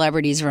lot of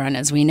celebrities run,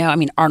 as we know. I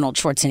mean, Arnold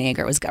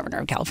Schwarzenegger was governor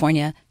of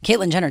California.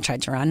 Caitlyn Jenner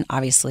tried to run,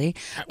 obviously.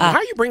 Why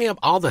are you bringing up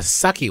all the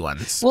sucky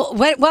ones? Well,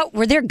 what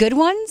were there good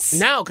ones?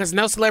 No, because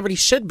no celebrity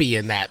should be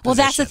in that position. Well,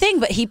 that's the thing,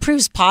 but he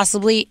proves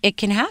possibly it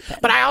can happen.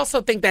 But I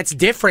also think that's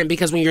different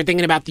because when you're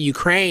thinking about the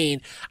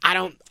Ukraine,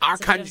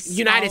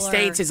 United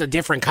States is a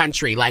different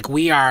country.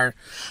 We are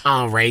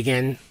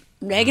Reagan.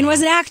 Reagan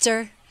was an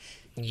actor.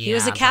 Yeah, he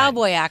was a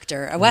cowboy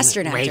actor, a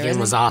Western actor. Reagan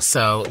was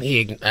also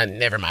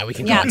never mind. We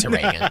can go into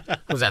Reagan.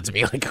 Was that to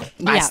be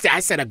I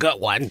said a good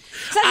one.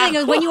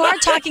 So when you are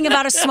talking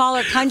about a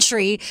smaller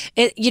country,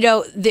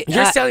 you're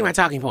stealing my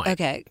talking point.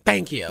 Okay,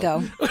 thank you. Go.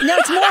 No,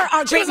 it's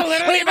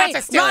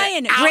more.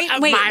 Ryan.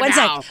 One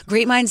sec.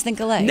 Great minds think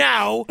alike.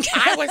 No,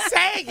 I was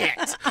saying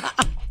it.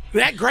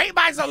 That great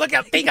minds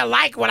don't think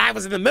alike when I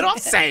was in the middle of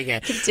saying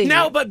it. Continue.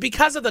 No, but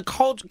because of the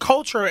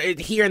culture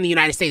here in the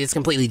United States, it's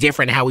completely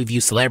different how we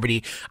view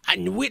celebrity.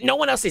 No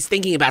one else is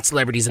thinking about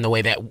celebrities in the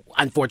way that,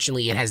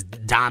 unfortunately, it has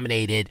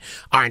dominated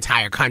our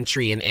entire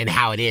country and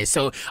how it is.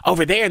 So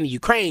over there in the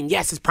Ukraine,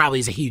 yes, it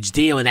probably is a huge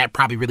deal, and that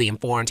probably really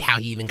informed how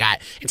he even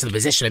got into the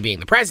position of being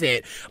the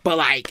president. But,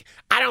 I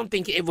don't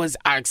think it was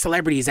our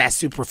celebrities as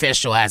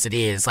superficial as it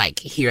is,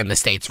 here in the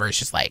States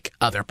versus,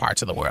 other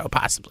parts of the world,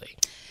 possibly.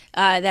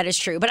 That is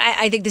true. But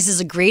I think this is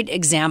a great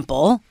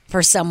example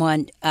for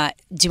someone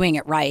doing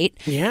it right.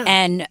 Yeah.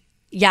 And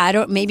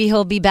maybe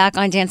he'll be back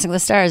on Dancing with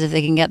the Stars if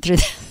they can get through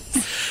this.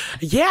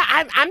 Yeah,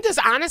 I'm just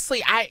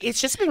honestly,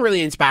 it's just been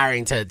really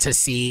inspiring to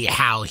see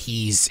how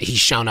he's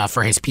shown up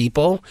for his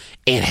people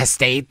and has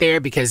stayed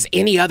there, because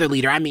any other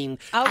leader, I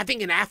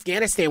think in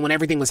Afghanistan when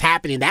everything was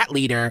happening, that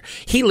leader,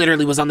 he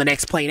literally was on the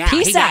next plane out.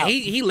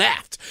 He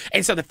left.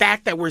 And so the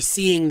fact that we're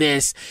seeing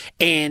this,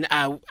 and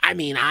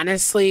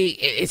honestly,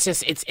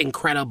 it's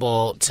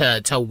incredible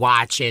to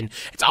watch, and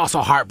it's also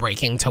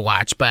heartbreaking to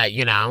watch, but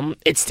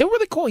it's still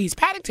really cool. He's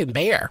Paddington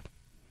Bear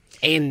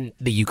in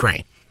the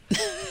Ukraine.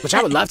 Which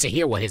I would love to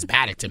hear what his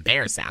Paddington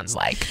Bear sounds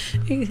like.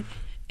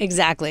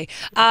 Exactly.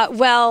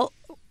 Well,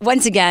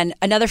 once again,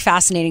 another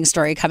fascinating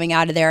story coming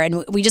out of there.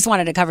 And we just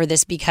wanted to cover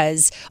this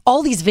because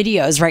all these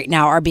videos right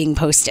now are being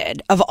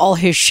posted of all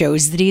his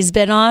shows that he's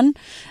been on.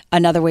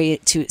 Another way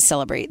to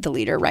celebrate the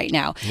leader right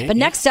now. Yeah, but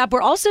next up,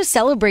 we're also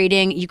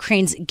celebrating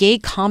Ukraine's gay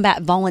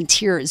combat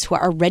volunteers who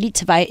are ready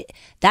to fight.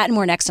 That and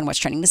more next on What's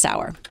Trending this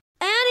hour.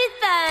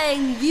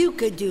 Anything you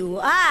could do,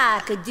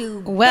 I could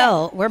do.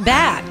 Well, we're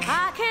back.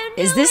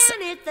 Is this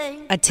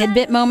a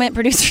tidbit moment,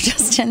 producer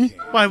Justin?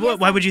 Why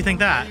would you think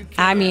that?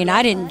 I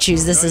didn't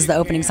choose this as the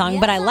opening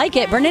song, but I like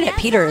it. Bernadette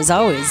Peters is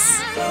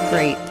always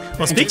great.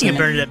 Well, speaking of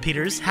Bernadette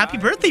Peters, happy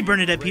birthday,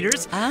 Bernadette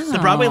Peters. The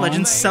Broadway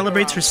legend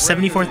celebrates her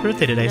 74th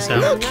birthday today. So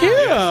Oh, cute.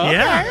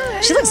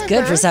 Yeah. She looks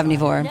good for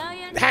 74.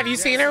 Have you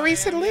seen her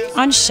recently?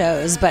 On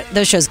shows, but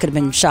those shows could have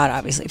been shot,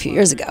 obviously, a few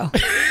years ago.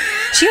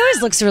 She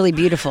always looks really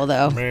beautiful,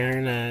 though.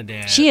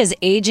 Bernadette. She is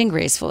aging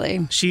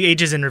gracefully. She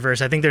ages in reverse.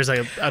 I think there's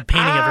like a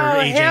painting of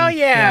her aging. Hell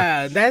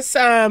yeah. That's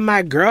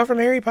my girl from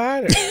Harry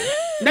Potter.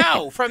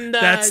 No, from the...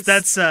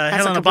 That's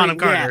Helena Bonham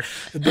Carter.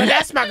 Yeah. But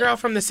that's my girl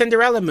from the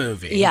Cinderella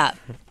movie. Yeah.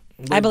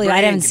 I believe I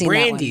haven't seen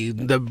Brandy, that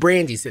one. the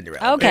Brandy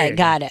Cinderella. Okay,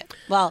 got it.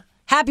 Well,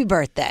 happy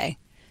birthday,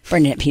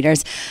 Bernadette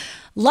Peters.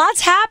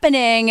 Lots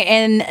happening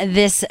in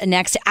this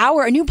next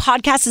hour. A new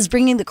podcast is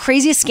bringing the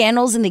craziest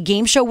scandals in the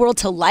game show world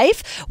to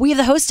life. We have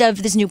the host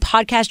of this new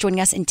podcast joining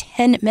us in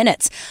 10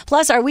 minutes.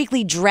 Plus, our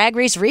weekly Drag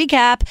Race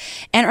recap.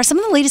 And are some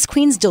of the latest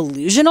queens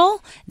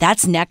delusional?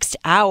 That's next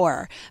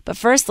hour. But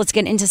first, let's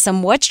get into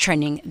some what's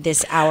trending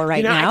this hour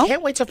right now. I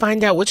can't wait to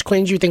find out which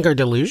queens you think are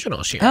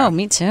delusional, Shira. Oh,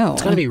 me too.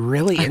 It's going to be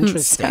really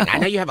interesting. I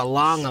know you have a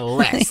long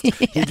list.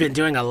 You've been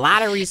doing a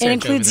lot of research. It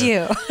includes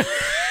you.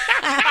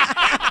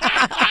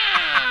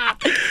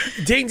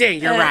 Ding,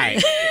 ding. You're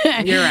right.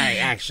 You're right,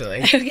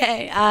 actually.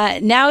 Okay.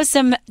 Now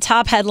some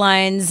top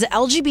headlines.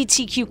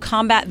 LGBTQ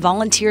combat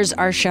volunteers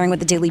are sharing with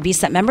the Daily Beast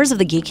that members of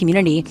the gay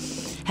community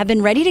have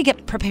been ready to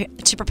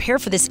prepare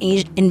for this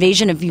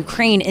invasion of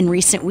Ukraine in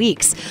recent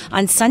weeks.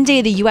 On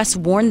Sunday, the U.S.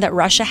 warned that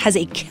Russia has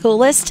a kill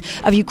list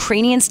of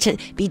Ukrainians to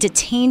be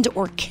detained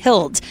or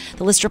killed.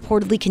 The list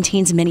reportedly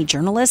contains many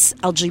journalists,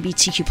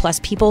 LGBTQ plus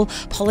people,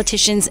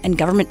 politicians, and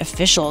government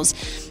officials.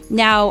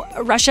 Now,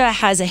 Russia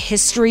has a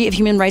history of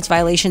human rights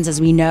violations, as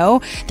we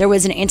know. There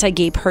was an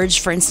anti-gay purge,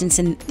 for instance,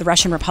 in the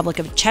Russian Republic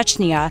of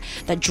Chechnya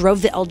that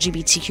drove the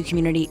LGBTQ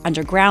community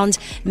underground.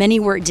 Many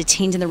were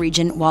detained in the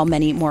region while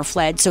many more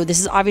fled. So this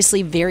is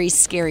obviously very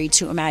scary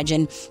to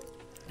imagine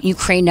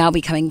Ukraine now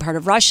becoming part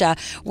of Russia,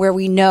 where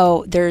we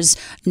know there's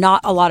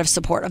not a lot of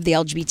support of the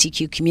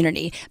LGBTQ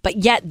community, but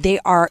yet they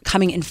are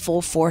coming in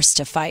full force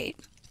to fight.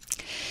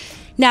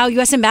 Now,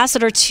 U.S.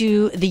 Ambassador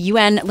to the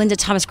UN, Linda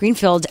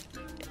Thomas-Greenfield,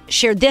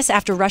 shared this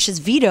after Russia's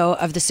veto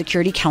of the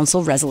Security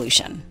Council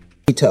resolution.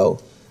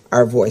 Veto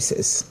our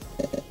voices.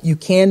 You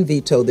can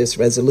veto this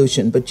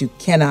resolution, but you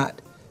cannot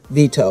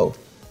veto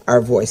our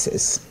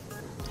voices.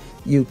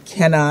 You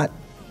cannot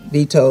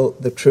veto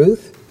the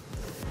truth.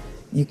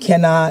 You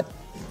cannot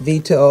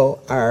veto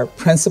our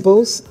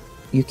principles.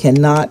 You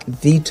cannot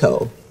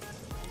veto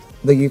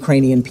the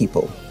Ukrainian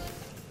people.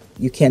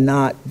 You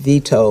cannot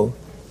veto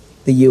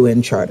the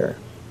UN Charter.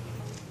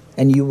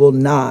 And you will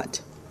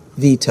not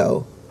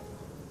veto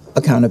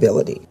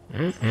accountability.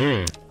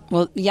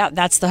 Well, yeah,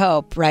 that's the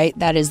hope, right?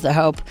 That is the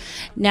hope.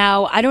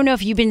 Now, I don't know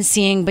if you've been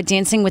seeing, but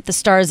Dancing with the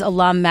Stars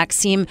alum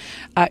Maxim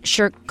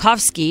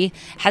Shirkovsky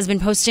has been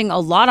posting a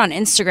lot on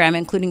Instagram,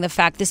 including the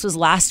fact this was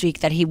last week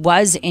that he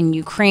was in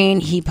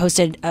Ukraine. He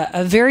posted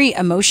a very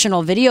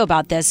emotional video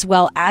about this.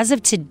 Well, as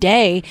of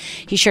today,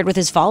 he shared with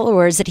his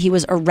followers that he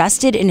was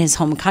arrested in his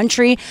home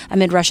country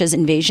amid Russia's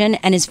invasion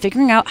and is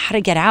figuring out how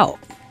to get out.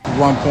 At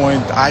one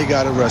point, I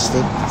got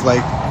arrested,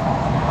 like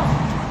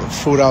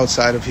food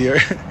outside of here,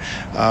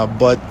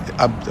 but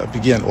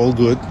again, all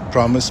good,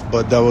 promise.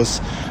 But that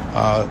was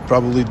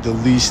probably the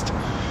least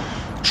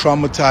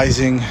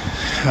traumatizing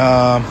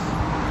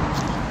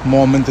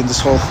moment in this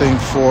whole thing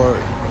for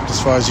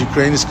as far as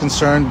Ukraine is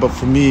concerned. But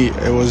for me,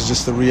 it was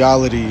just a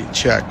reality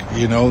check,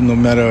 you know, no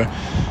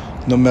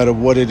matter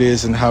what it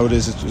is and how it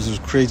is, it was a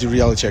crazy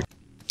reality check.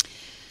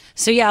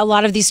 So, yeah, a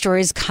lot of these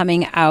stories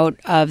coming out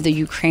of the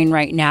Ukraine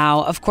right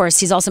now. Of course,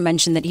 he's also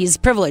mentioned that he's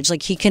privileged.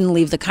 Like, he can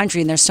leave the country,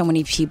 and there's so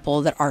many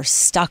people that are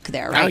stuck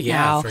there right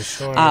now. For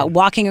sure.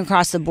 Walking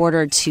across the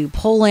border to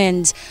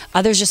Poland,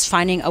 others just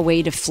finding a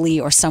way to flee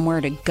or somewhere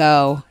to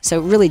go.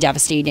 So, really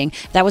devastating.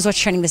 That was what's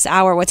trending this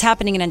hour. What's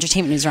happening in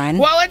entertainment news, Ryan?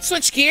 Well, let's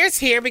switch gears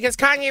here because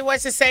Kanye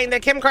West is saying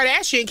that Kim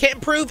Kardashian can't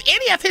prove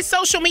any of his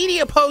social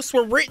media posts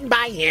were written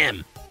by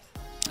him.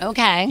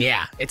 Okay.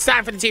 Yeah, it's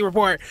time for the T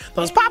Report.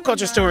 Those pop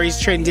culture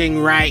stories trending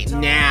right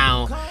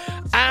now.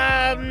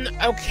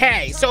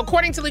 Okay, so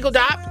according to legal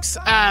docs,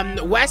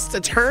 West's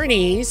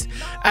attorneys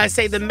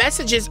say the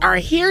messages are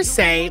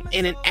hearsay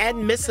and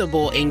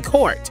inadmissible in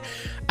court.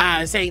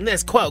 Saying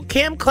this, quote,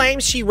 Kim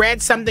claims she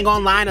read something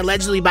online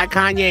allegedly by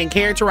Kanye and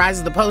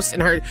characterizes the post in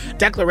her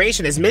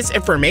declaration as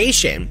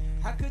misinformation.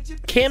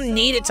 Kim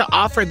needed to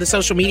offer the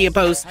social media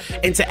posts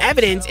into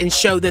evidence and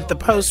show that the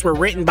posts were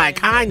written by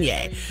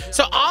Kanye.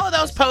 So all of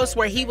those posts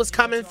where he was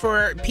coming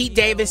for Pete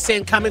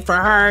Davidson, coming for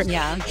her,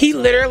 he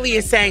literally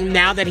is saying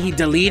now that he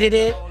deleted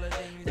it,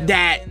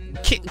 that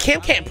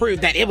Kim can't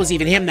prove that it was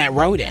even him that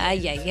wrote it.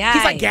 He's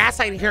like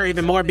gaslighting her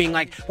even more, being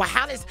like, well,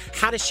 how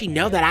does she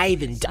know that I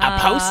even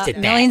posted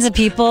that? Millions of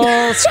people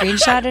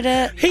screenshotted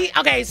it.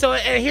 Okay, so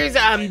here's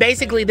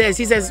basically this.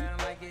 He says,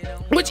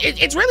 Which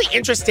it's really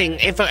interesting,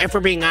 if we're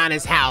being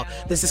honest, how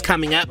this is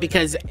coming up,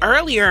 because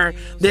earlier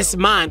this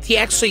month, he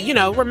actually,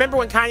 remember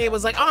when Kanye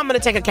was like, I'm going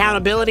to take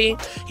accountability?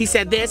 He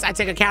said this, I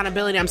take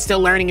accountability, I'm still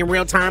learning in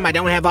real time, I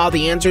don't have all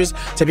the answers.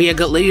 To be a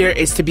good leader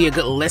is to be a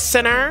good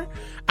listener.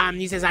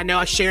 He says, I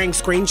know sharing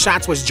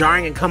screenshots was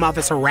jarring and come off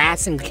as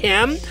harassing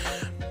Kim.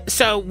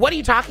 So what are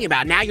you talking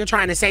about? Now you're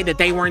trying to say that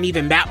they weren't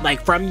even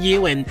from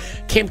you, and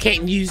Kim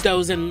can't use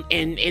those in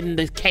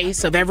the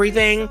case of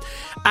everything?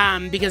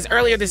 Because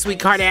earlier this week,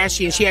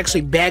 Kardashian, she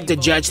actually begged a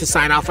judge to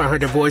sign off on her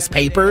divorce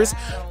papers,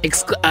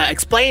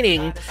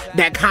 explaining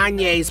that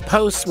Kanye's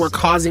posts were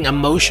causing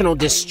emotional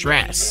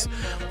distress.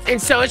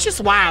 And so it's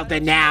just wild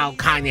that now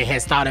Kanye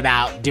has thought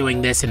about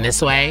doing this in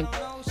this way.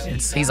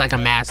 He's like a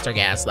master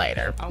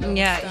gaslighter.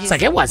 Yeah. It's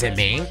like, it wasn't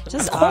me.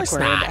 Just of course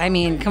awkward. not. I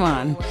mean, come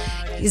on.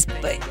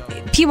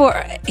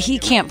 He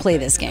can't play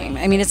this game.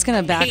 I mean, it's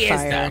going to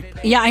backfire. He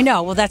is, yeah, I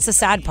know. Well, that's the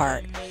sad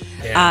part.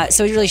 Yeah.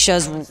 So it really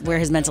shows where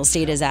his mental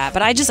state is at.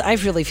 But I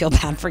really feel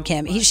bad for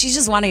Kim. She's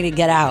just wanting to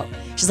get out.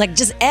 She's like,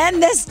 just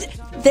end this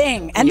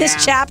thing. End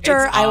this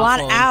chapter. I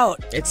want out.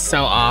 It's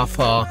so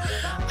awful.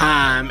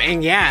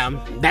 And yeah,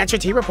 that's your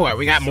Tea Report.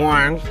 We got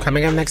more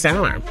coming up next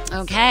hour.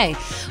 Okay.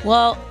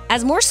 Well,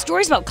 as more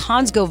stories about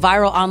cons go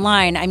viral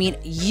online, I mean,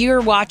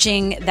 you're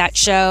watching that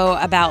show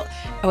about,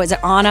 is it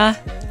Anna?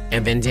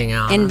 Inventing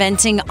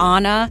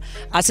Anna.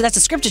 So that's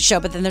a scripted show,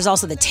 but then there's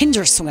also the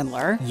Tinder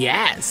Swindler.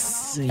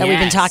 Yes. That we've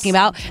been talking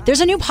about.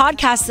 There's a new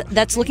podcast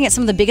that's looking at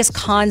some of the biggest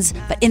cons,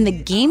 but in the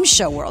game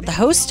show world. The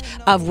host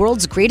of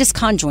World's Greatest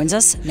Con joins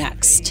us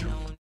next.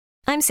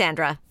 I'm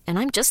Sandra, and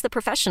I'm just the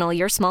professional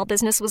your small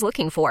business was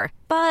looking for.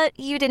 But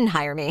you didn't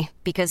hire me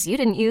because you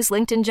didn't use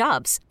LinkedIn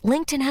Jobs.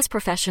 LinkedIn has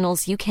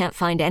professionals you can't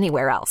find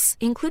anywhere else,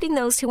 including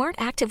those who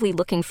aren't actively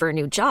looking for a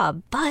new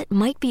job, but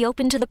might be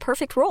open to the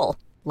perfect role,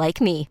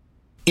 like me.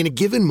 In a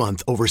given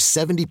month, over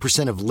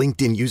 70% of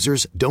LinkedIn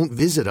users don't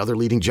visit other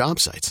leading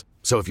job sites.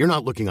 So if you're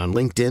not looking on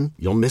LinkedIn,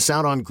 you'll miss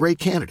out on great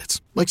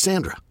candidates like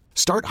Sandra.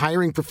 Start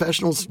hiring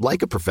professionals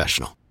like a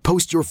professional.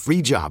 Post your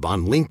free job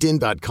on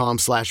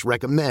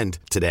linkedin.com/recommend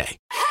today.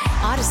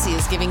 Odyssey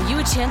is giving you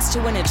a chance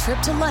to win a trip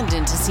to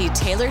London to see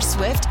Taylor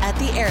Swift at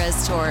the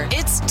Eras Tour.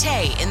 It's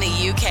Tay in the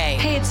UK.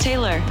 Hey, it's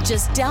Taylor.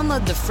 Just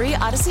download the free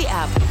Odyssey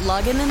app,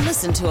 log in and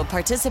listen to a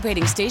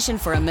participating station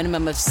for a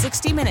minimum of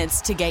 60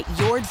 minutes to get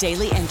your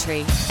daily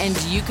entry. And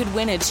you could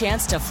win a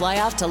chance to fly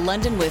off to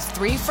London with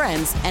 3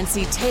 friends and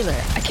see Taylor.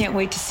 I can't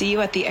wait to see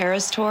you at the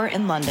Eras Tour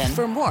in London.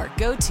 For more,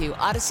 go to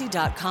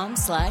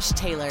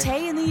odyssey.com/Taylor.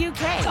 Tay in the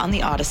UK. It's on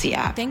the Odyssey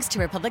app. Thanks to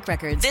Republic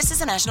Records. This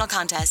is a national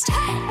contest.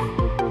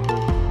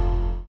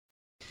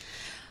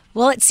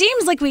 Well, it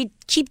seems like we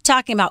keep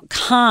talking about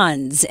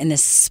cons in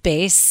this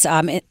space,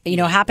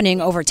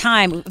 happening over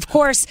time. Of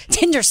course,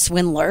 Tinder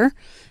Swindler,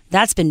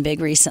 that's been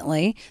big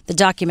recently. The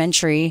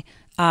documentary,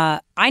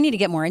 I need to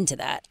get more into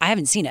that. I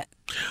haven't seen it.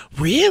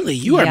 Really?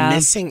 You are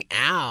missing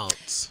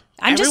out.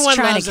 Everyone just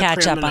trying loves to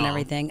catch up on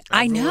everything.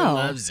 Everyone I know.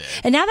 Loves it.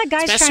 And now that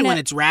guy's Especially when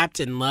it's wrapped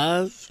in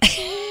love.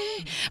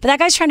 But that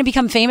guy's trying to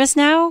become famous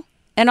now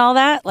and all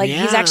that. Like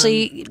he's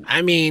actually.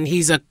 I mean,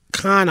 he's a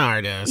con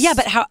artist. Yeah,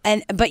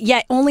 but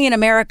yet only in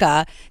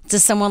America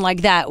does someone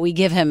like that we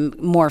give him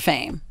more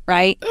fame,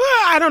 right?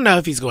 I don't know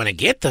if he's going to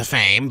get the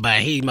fame,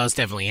 but he most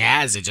definitely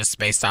has it just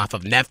based off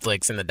of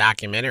Netflix and the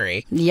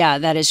documentary. Yeah,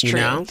 that is true. You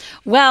know?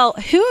 Well,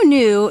 who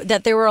knew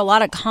that there were a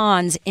lot of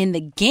cons in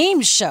the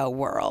game show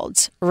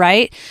world,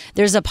 right?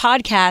 There's a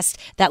podcast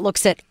that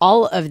looks at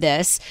all of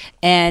this,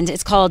 and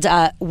it's called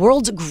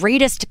World's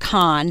Greatest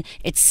Con.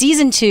 It's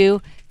season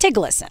 2. Take a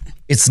listen.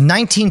 It's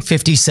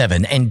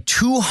 1957 and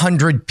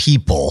 200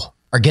 people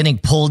are getting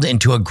pulled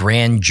into a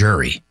grand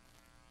jury.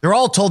 They're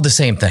all told the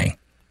same thing.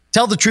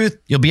 Tell the truth,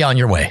 you'll be on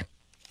your way.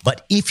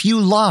 But if you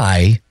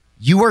lie,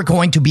 you are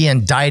going to be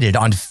indicted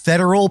on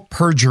federal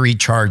perjury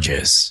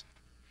charges.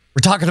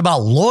 We're talking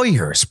about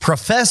lawyers,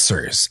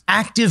 professors,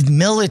 active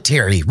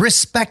military,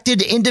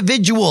 respected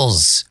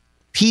individuals,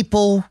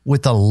 people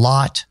with a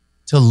lot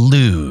to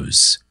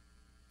lose.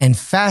 And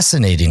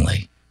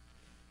fascinatingly,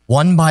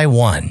 one by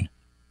one,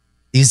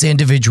 these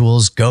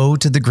individuals go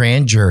to the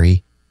grand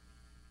jury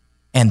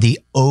and the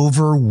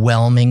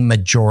overwhelming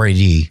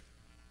majority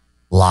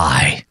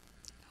lie.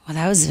 Well,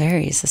 that was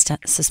very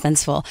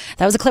suspenseful.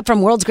 That was a clip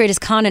from World's Greatest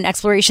Con, an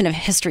exploration of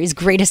history's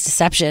greatest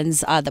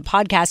deceptions, the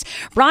podcast.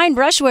 Brian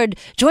Brushwood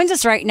joins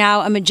us right now,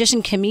 a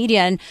magician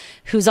comedian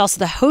who's also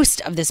the host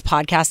of this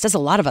podcast, does a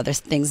lot of other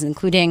things,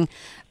 including...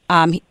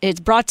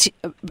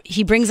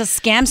 he brings us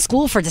Scam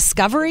School for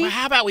Discovery. Well,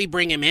 how about we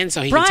bring him in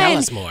so he Brian, can tell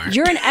us more?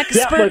 You're an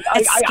expert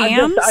at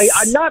scams.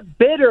 I'm not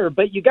bitter,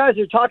 but you guys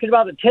are talking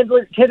about the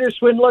Tinder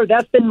Swindler.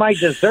 That's been my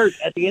dessert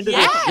at the end of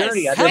this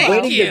journey. I've been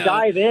waiting to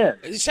dive in.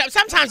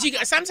 Sometimes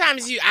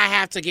I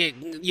have to get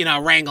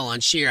wrangle on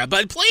Shira,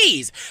 but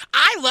please,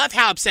 I love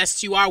how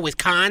obsessed you are with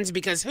cons,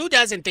 because who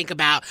doesn't think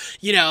about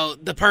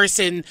the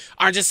person,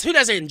 or just who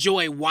doesn't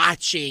enjoy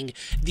watching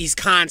these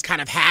cons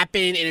kind of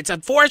happen, and it's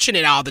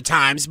unfortunate all the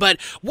times. But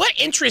what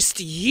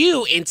interests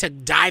you into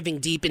diving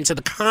deep into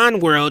the con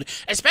world,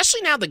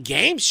 especially now the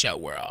game show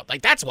world?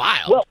 Like, that's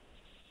wild.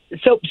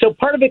 So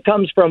part of it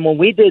comes from when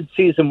we did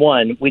season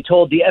 1, we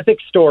told the epic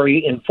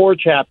story in 4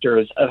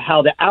 chapters of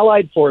how the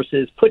Allied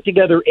forces put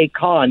together a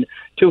con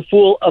to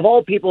fool, of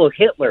all people,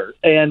 Hitler.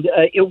 And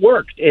it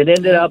worked. It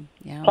ended up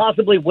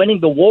possibly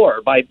winning the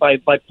war by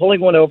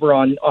pulling one over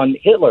on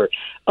Hitler.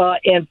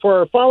 And for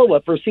our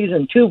follow-up for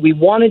season 2, we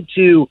wanted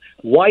to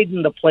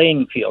widen the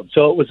playing field.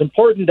 So it was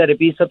important that it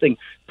be something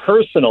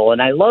personal.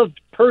 And I love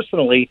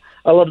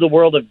the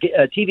world of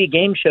TV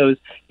game shows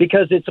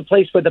because it's a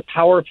place where the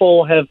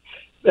powerful have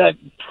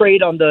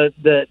preyed on the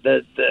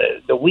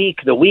weak.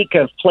 The weak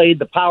have played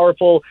the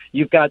powerful.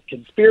 You've got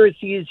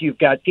conspiracies. You've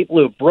got people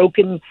who have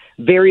broken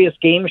various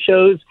game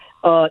shows.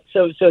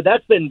 So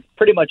that's been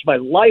pretty much my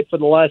life for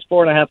the last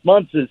 4.5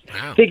 months is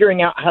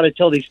figuring out how to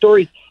tell these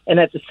stories. And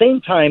at the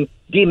same time,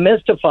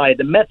 demystify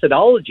the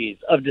methodologies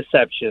of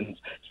deceptions,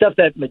 stuff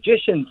that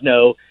magicians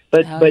know,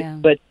 but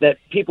that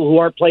people who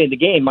aren't playing the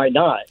game might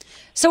not.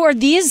 So are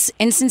these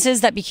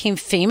instances that became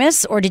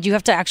famous, or did you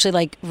have to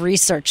actually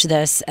research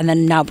this and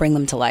then now bring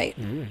them to light?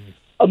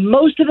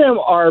 Most of them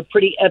are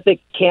pretty epic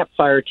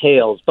campfire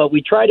tales, but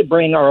we try to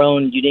bring our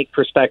own unique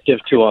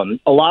perspective to them.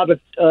 A lot of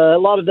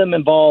them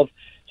involve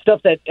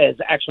stuff that has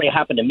actually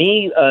happened to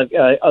me.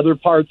 Other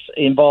parts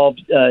involve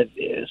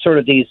sort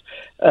of these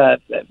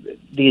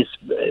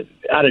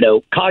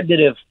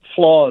cognitive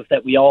flaws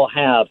that we all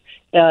have.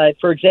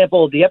 For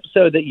example, the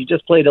episode that you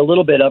just played a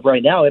little bit of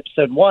right now,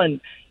 episode 1,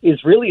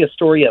 is really a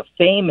story of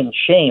fame and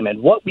shame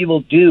and what we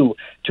will do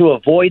to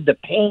avoid the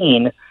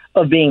pain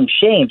of being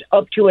shamed,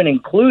 up to and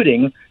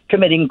including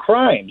committing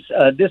crimes.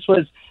 This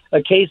was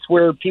a case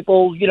where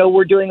people,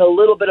 were doing a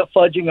little bit of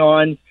fudging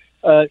on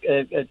a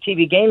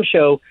TV game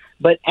show,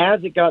 but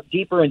as it got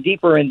deeper and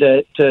deeper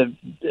into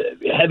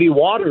heavy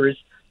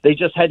waters, they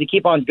just had to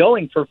keep on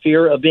going for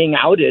fear of being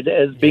outed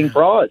as being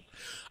frauds.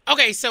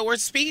 Okay, so we're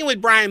speaking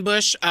with Brian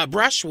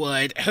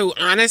Brushwood, who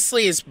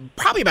honestly is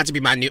probably about to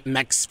be my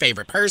next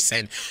favorite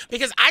person,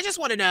 because I just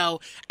want to know,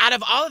 out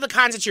of all of the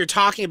cons that you're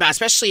talking about,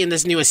 especially in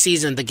this newest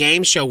season, the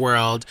game show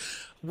world,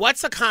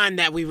 what's a con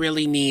that we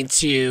really need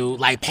to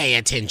pay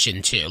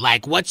attention to?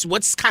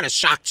 What's kind of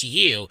shocked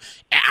you?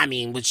 I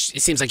mean, which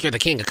it seems like you're the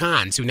king of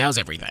cons, who knows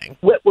everything.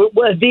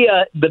 Well,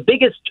 the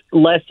biggest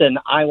lesson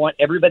I want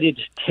everybody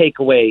to take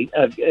away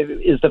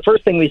is the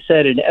first thing we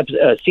said in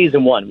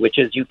season 1, which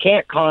is you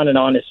can't con an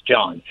honest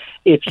John.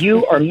 If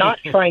you are not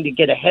trying to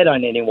get ahead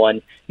on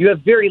anyone, you have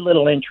very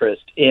little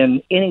interest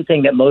in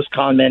anything that most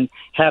con men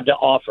have to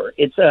offer.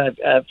 It's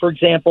for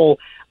example,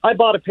 I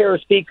bought a pair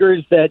of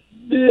speakers that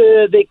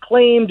they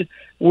claimed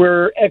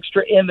were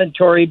extra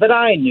inventory, but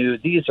I knew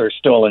these are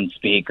stolen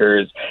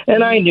speakers,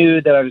 and I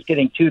knew that I was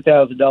getting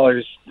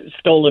 $2,000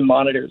 stolen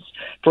monitors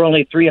for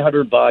only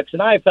 $300,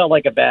 and I felt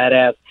like a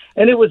badass.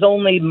 And it was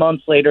only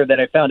months later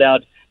that I found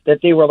out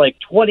that they were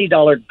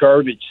 $20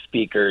 garbage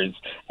speakers,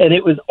 and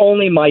it was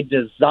only my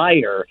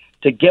desire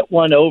to get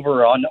one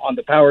over on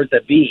the powers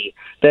that be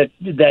that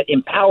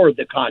empowered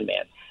the con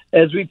man.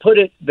 As we put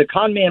it, the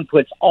con man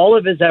puts all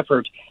of his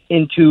effort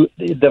into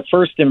the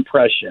first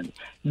impression.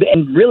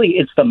 And really,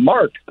 it's the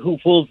mark who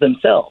fools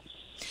themselves.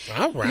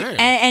 All right.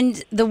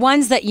 And the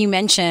ones that you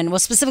mentioned, well,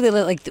 specifically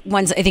the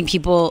ones I think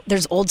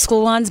there's old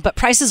school ones, but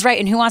Price is Right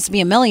and Who Wants to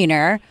Be a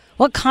Millionaire,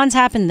 what cons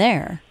happened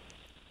there?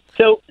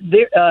 So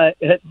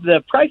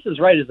the Price is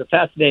Right is a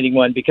fascinating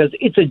one because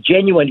it's a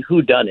genuine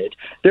whodunit.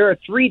 There are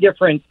 3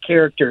 different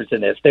characters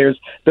in this. There's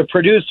the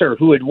producer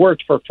who had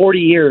worked for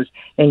 40 years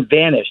and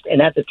vanished.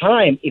 And at the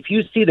time, if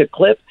you see the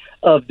clip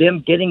of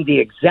them getting the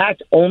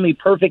exact only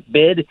perfect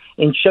bid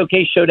in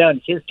Showcase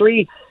Showdown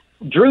history,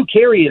 Drew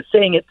Carey is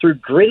saying it through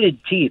gritted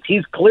teeth.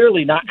 He's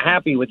clearly not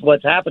happy with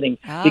what's happening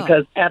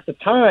because at the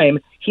time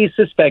he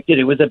suspected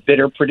it was a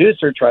bitter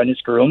producer trying to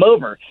screw him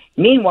over.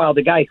 Meanwhile,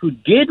 the guy who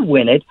did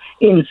win it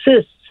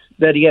insists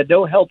that he had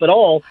no help at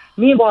all.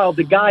 Meanwhile,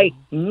 the guy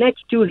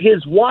next to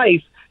his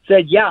wife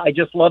said, yeah, I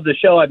just love the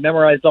show. I've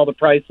memorized all the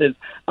prices.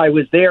 I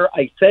was there.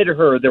 I fed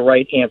her the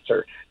right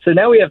answer. So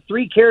now we have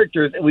 3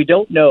 characters and we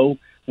don't know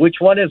which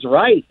one is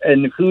right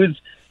and who's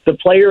the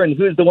player and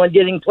who's the one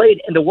getting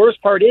played. And the worst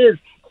part is,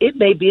 it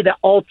may be that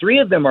all 3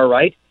 of them are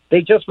right.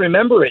 They just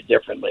remember it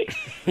differently.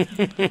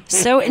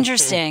 So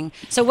interesting.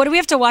 So what do we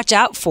have to watch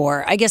out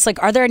for? I guess,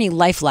 are there any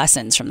life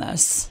lessons from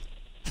this?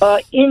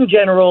 In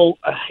general,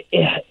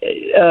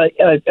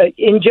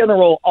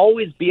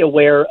 always be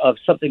aware of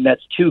something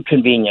that's too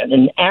convenient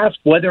and ask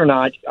whether or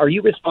not, are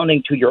you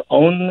responding to your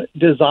own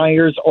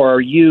desires or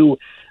are you,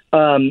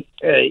 or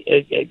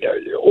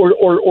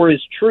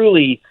is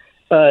truly,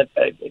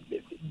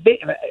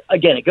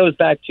 again, it goes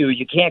back to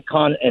you can't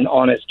con an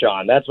honest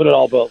John. That's what it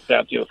all boils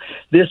down to.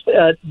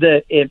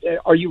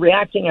 Are you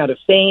reacting out of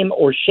fame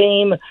or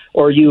shame,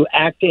 or are you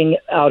acting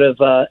out of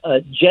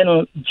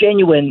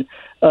genuine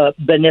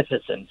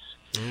beneficence?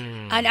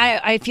 And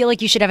I feel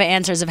like you should have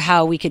answers of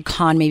how we could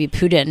con maybe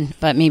Putin,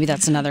 but maybe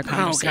that's another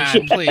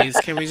conversation. Oh God, please,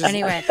 can we just...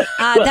 Anyway.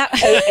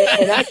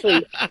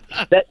 Actually,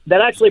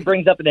 that actually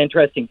brings up an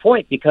interesting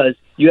point because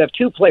you have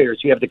 2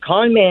 players. You have the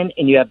con man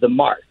and you have the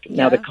mark.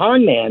 Now, the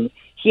con man,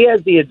 he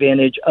has the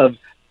advantage of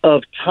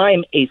of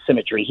time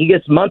asymmetry. He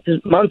gets months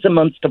and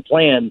months to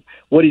plan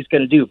what he's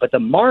going to do. But the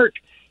Mark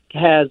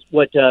has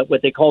what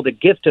they call the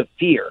gift of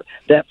fear,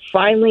 that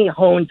finely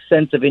honed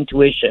sense of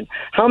intuition.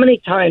 How many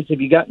times have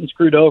you gotten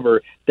screwed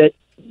over that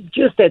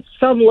just at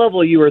some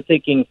level you were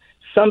thinking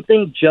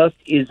something just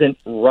isn't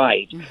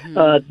right?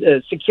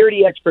 The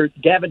security expert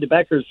Gavin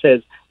DeBecker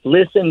says,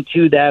 listen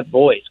to that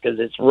voice because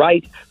it's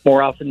right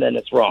more often than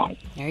it's wrong.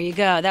 There you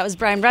go. That was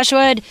Brian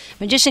Brushwood,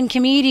 magician,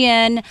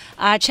 comedian.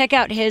 Check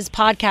out his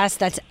podcast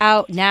that's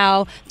out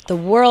now, The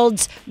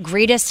World's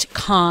Greatest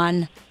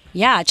Con.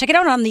 Yeah, check it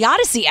out on the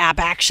Odyssey app,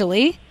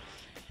 actually.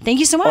 Thank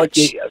you so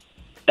much.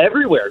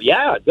 Everywhere.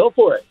 Yeah, go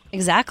for it.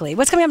 Exactly.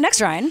 What's coming up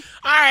next, Ryan?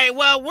 All right,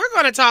 well, we're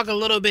going to talk a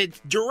little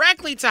bit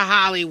directly to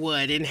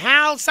Hollywood and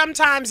how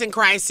sometimes in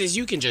crisis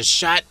you can just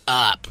shut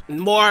up.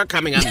 More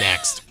coming up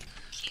next.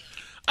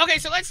 Okay,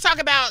 so let's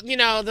talk about,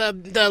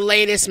 the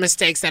latest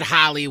mistakes that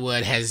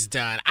Hollywood has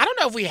done. I don't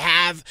know if we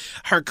have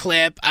her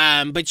clip,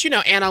 but,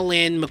 Anna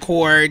Lynn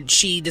McCord,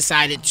 she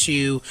decided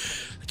to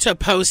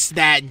post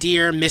that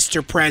Dear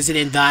Mr.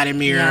 President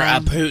Vladimir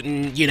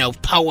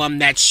Putin, poem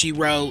that she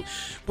wrote,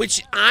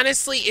 which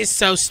honestly is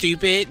so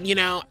stupid.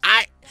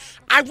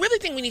 I really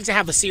think we need to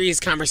have a serious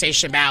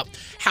conversation about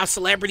how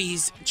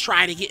celebrities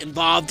try to get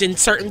involved in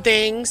certain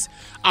things.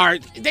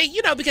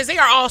 Because they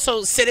are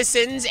also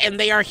citizens and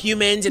they are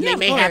humans and they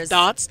may have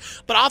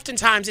thoughts, but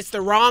oftentimes it's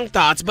the wrong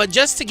thoughts. But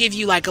just to give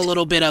you like a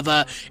little bit of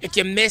if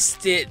you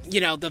missed it,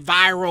 the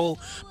viral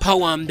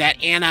poem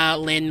that Anna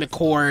Lynn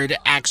McCord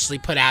actually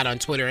put out on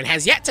Twitter and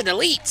has yet to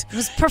delete. It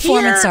was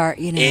performance art,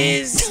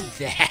 Is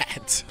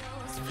that?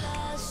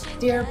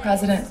 Dear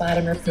President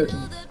Vladimir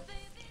Putin,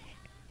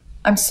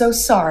 I'm so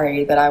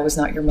sorry that I was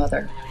not your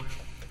mother.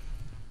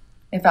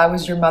 If I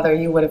was your mother,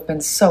 you would have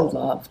been so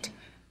loved,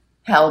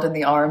 held in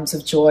the arms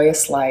of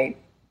joyous light.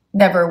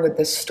 Never would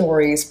the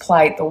stories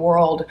plight the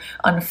world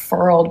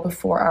unfurled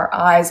before our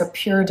eyes, a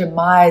pure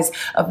demise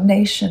of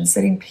nations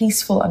sitting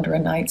peaceful under a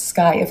night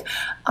sky. If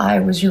I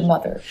was your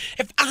mother.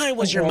 If I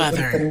was your mother.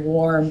 mother. It would have been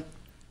warm.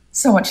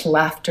 So much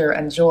laughter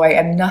and joy,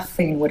 and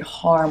nothing would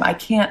harm. I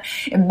can't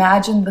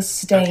imagine the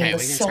stain.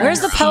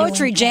 Where's the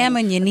poetry jam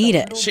when you need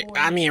it?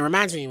 It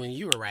reminds me when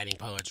you were writing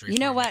poetry. You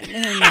know what?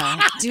 No.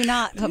 Do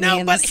not put me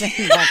in the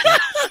same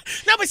bucket.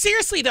 No, but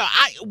seriously though,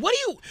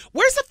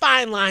 where's the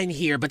fine line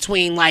here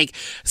between like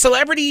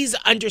celebrities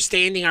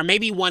understanding or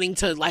maybe wanting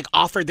to like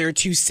offer their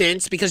 2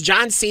 cents? Because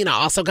John Cena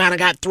also kind of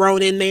got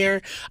thrown in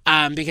there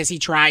because he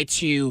tried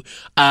to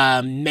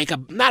make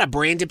not a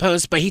branded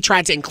post, but he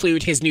tried to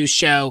include his new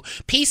show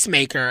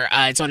Peacemaker.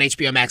 It's on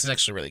HBO Max. It's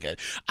actually really good.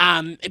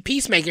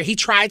 Peacemaker. He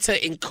tried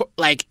to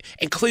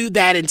include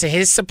that into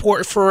his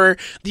support for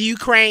the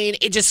Ukraine.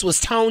 It just was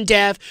tone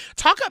deaf.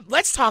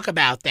 Let's talk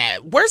about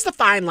that. Where's the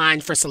fine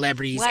line for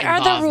celebrities? What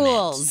are the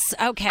rules?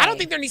 Okay. I don't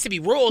think there needs to be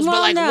rules,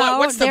 well, but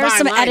what's the there's fine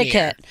some line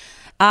etiquette.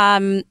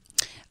 Here?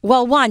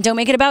 Well, one, don't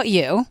make it about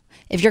you.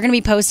 If you're going to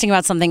be posting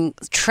about something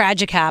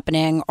tragic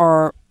happening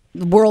or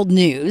world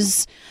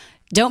news,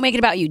 don't make it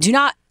about you. Do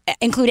not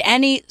include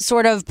any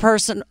sort of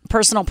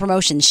personal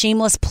promotion,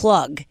 shameless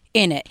plug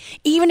in it,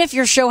 even if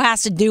your show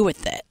has to do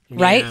with it,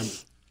 right? Yeah.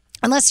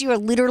 Unless you are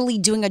literally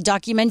doing a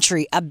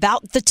documentary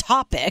about the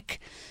topic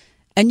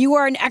and you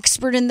are an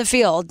expert in the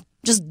field,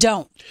 just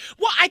don't.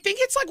 Well, I think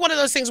it's like one of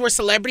those things where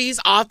celebrities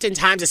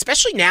oftentimes,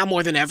 especially now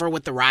more than ever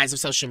with the rise of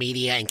social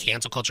media and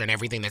cancel culture and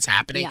everything that's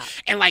happening,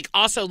 and like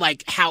also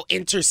like how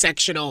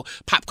intersectional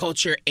pop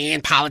culture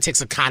and politics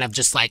have kind of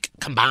just like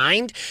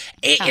combined.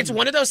 It's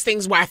one of those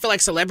things where I feel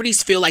like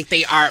celebrities feel like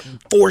they are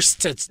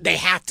they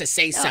have to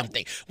say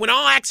something. When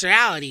all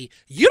actuality,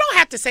 you don't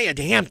have to say a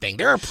damn thing.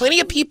 There are plenty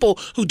of people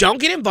who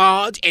don't get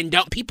involved and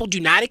people do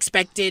not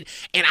expect it.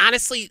 And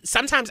honestly,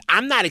 sometimes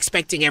I'm not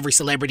expecting every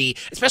celebrity,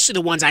 especially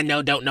the ones I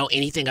know don't know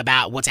anything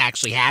about what's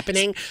actually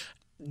happening.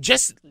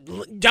 Just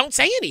don't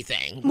say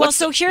anything. Well,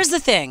 so here's the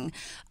thing.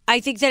 I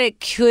think that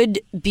it could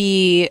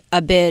be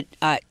a bit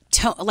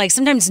like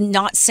sometimes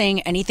not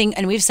saying anything,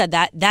 and we've said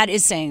that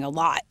is saying a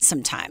lot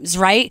sometimes,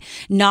 right?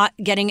 Not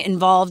getting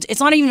involved. It's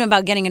not even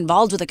about getting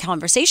involved with a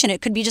conversation.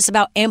 It could be just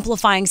about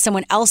amplifying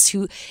someone else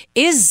who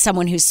is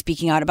someone who's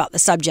speaking out about the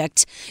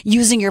subject,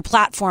 using your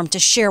platform to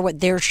share what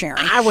they're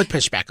sharing. I would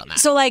push back on that.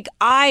 So like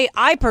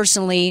I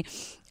personally,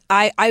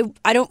 I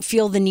don't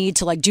feel the need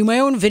to like do my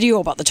own video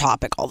about the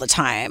topic all the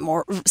time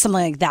or something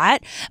like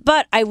that.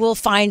 But I will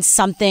find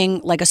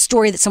something like a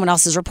story that someone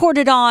else has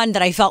reported on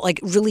that I felt like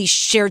really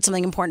shared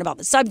something important about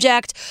the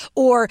subject.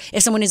 Or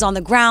if someone is on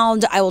the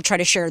ground, I will try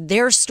to share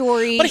their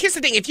story. But here's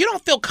the thing. If you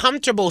don't feel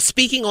comfortable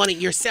speaking on it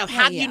yourself,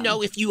 how do you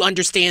know if you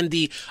understand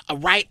the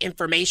right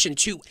information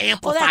to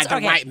amplify the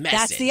right message?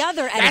 That's the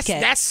other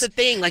etiquette. That's the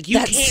thing. Like you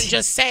can't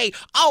just say,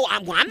 oh,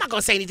 I'm not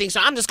going to say anything,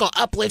 so I'm just going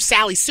to uplift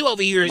Sally Sue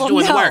over here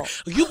doing the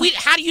work.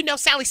 How do you know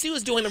Sally Sue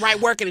is doing the right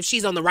work and if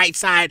she's on the right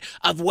side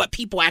of what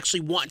people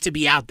actually want to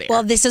be out there?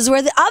 Well, this is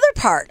where the other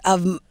part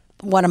of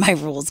one of my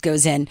rules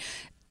goes in.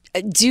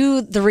 Do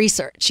the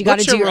research. You got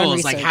to do your own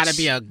research. Like how to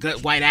be a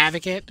good white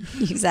advocate?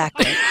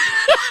 Exactly.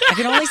 I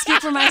can only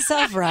speak for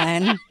myself,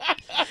 Ryan.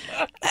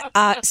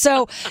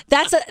 So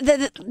that's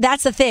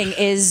the thing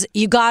is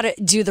you got to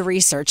do the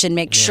research and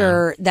make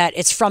sure that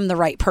it's from the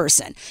right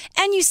person.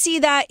 And you see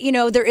that,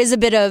 there is a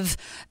bit of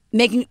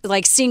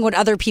seeing what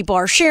other people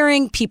are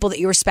sharing, people that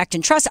you respect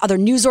and trust, other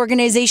news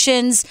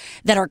organizations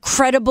that are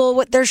credible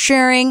what they're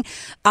sharing.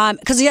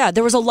 Because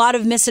there was a lot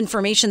of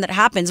misinformation that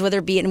happens, whether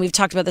it be, and we've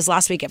talked about this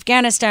last week,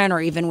 Afghanistan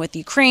or even with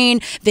Ukraine,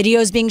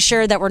 videos being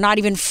shared that were not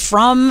even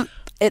from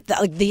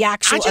the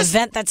actual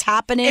event that's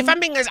happening. If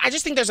I'm being honest, I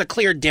just think there's a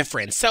clear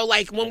difference. So,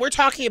 when we're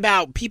talking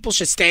about people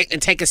should stand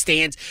and take a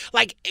stance,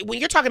 when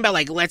you're talking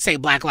about, let's say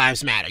Black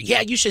Lives Matter,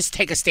 you should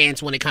take a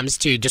stance when it comes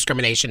to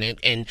discrimination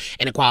and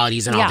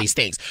inequalities and all these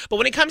things. But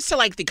when it comes to,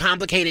 the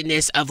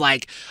complicatedness of,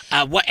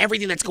 what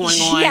everything that's going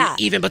on,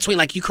 even between,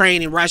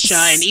 Ukraine and Russia,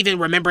 and even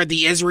remember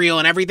the Israel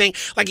and everything,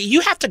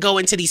 you have to go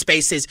into these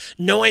spaces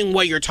knowing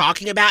what you're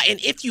talking about. And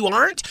if you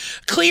aren't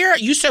clear,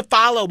 you should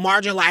follow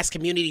marginalized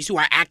communities who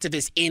are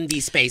activists in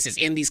these spaces,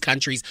 in these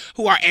countries,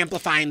 who are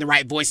amplifying the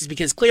right voices,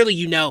 because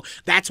clearly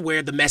that's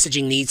where the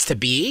messaging needs to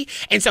be.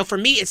 And so for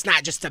me, it's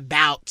not just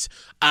about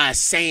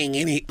saying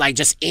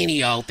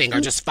any old thing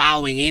or just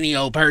following any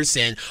old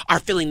person or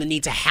feeling the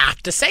need to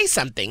have to say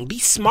something. Be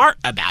smart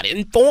about it,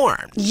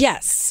 informed.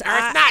 Yes. Or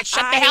if not,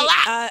 shut the hell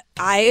up.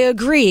 I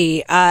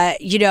agree. I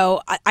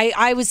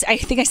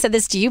think I said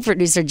this to you,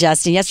 producer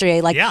Justin, yesterday,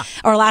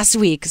 or last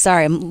week.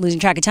 Sorry, I'm losing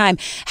track of time.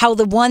 How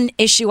the one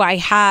issue I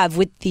have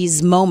with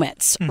these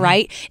moments,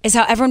 right, is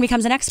how everyone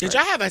becomes an expert. Did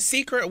y'all have a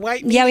secret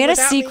white meeting? Yeah, we had a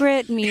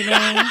secret meeting.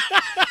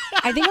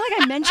 I think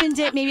I mentioned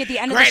it maybe at the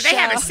end of the show. Right, they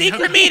have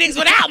secret meetings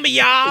without me,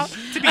 y'all.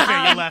 To be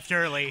fair, you left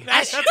early.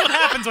 That's what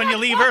happens when you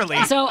leave early.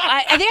 So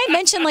I think I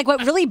mentioned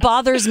what really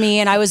bothers me,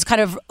 and I was kind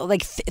of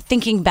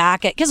thinking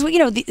back at, because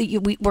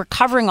we're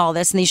covering all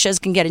this and these shows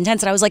can get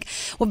intense, and I was like,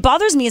 what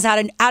bothers me is out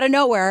of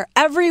nowhere,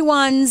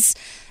 everyone's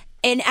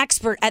an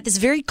expert at this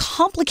very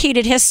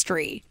complicated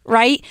history,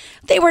 right?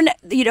 They were,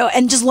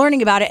 and just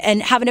learning about it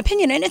and have an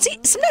opinion. And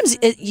sometimes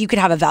you could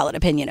have a valid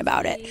opinion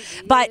about it.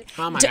 But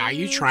oh my God, are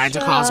you trying to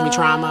cause me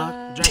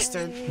trauma,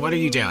 Justin? What are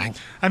you doing?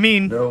 I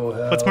mean,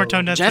 what's more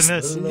tone deaf than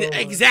this?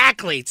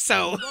 Exactly.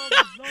 So,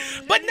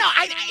 but no,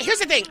 here's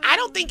the thing. I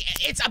don't think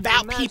it's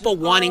about people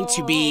wanting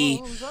to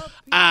be,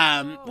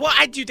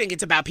 I do think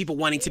it's about people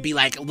wanting to be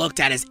looked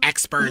at as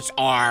experts,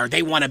 or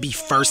they want to be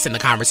first in the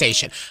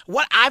conversation.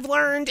 What I've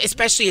learned,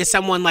 especially as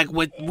someone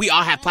we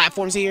all have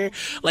platforms here,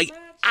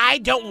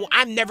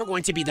 I'm never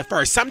going to be the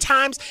first.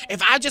 Sometimes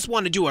if I just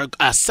want to do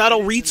a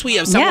subtle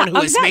retweet of someone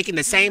who is making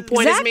the same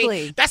point as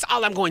me, that's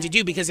all I'm going to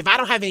do, because if I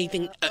don't have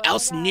anything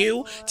else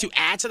new to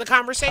add to the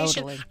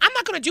conversation, I'm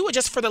not going to do it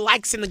just for the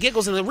likes and the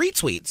giggles and the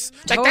retweets.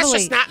 That's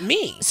just not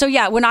me. So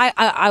when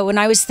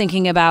I was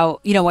thinking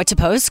about, what to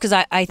post, because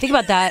I think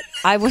about that,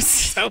 I was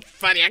so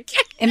funny. I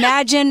can't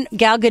imagine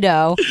Gal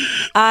Gadot.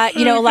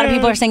 A lot of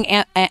people are saying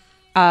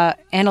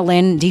Anna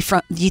Lynn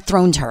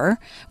dethroned her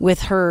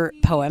with her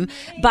poem,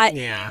 but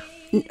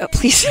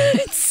please,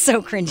 it's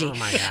so cringy. Oh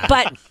my God.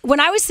 But when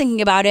I was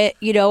thinking about it,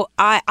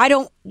 I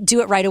don't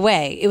do it right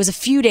away. It was a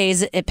few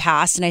days it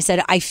passed, and I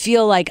said I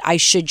feel like I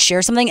should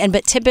share something,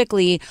 but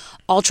typically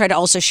I'll try to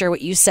also share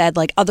what you said,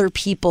 other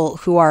people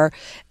who are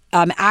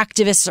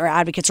activists or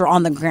advocates are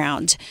on the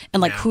ground,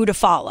 and who to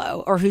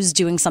follow or who's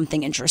doing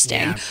something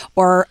interesting,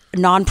 or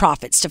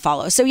nonprofits to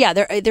follow. So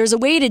there's a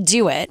way to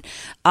do it.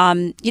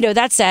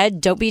 That said,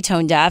 don't be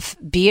tone deaf,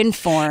 be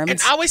informed. And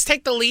always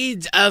take the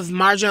lead of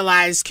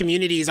marginalized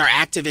communities or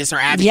activists or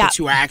advocates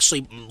who are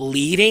actually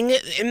leading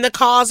in the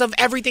cause of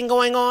everything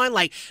going on.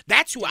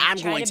 That's who I'm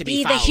going to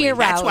be following. The hero.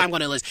 That's who I'm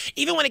going to listen.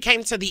 Even when it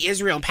came to the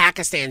Israel and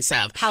Pakistan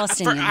stuff.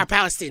 Our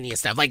Palestinian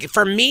stuff.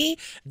 For me,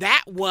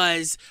 that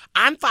was,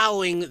 I'm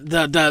following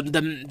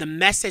the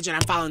message, and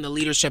I'm following the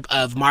leadership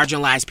of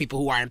marginalized people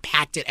who are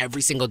impacted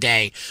every single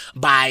day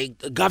by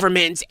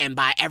governments and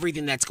by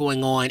everything that's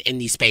going on in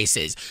these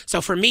spaces. So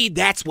for me,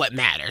 that's what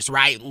matters,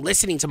 right?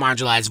 Listening to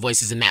marginalized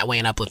voices in that way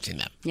and uplifting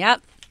them.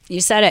 Yep,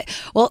 you said it.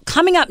 Well,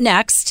 coming up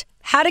next,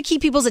 how to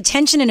keep people's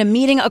attention in a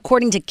meeting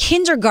according to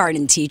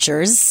kindergarten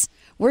teachers.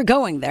 We're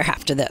going there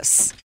after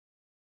this.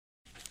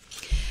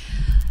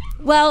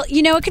 Well,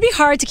 it can be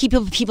hard to keep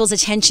people's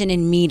attention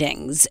in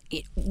meetings.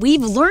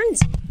 We've learned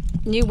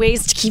new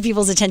ways to keep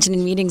people's attention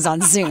in meetings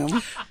on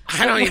Zoom.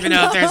 I don't even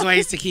know if there's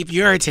ways to keep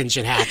your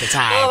attention half the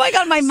time. Oh my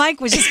God, my mic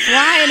was just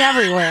flying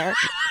everywhere.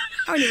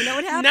 I don't even know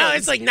what happened. No,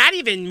 it's not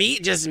even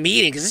just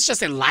meetings. It's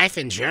just in life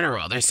in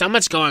general. There's so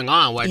much going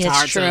on where it's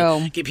hard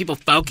to get people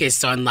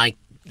focused on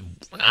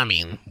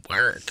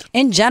work.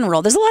 In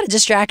general, there's a lot of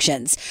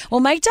distractions. Well,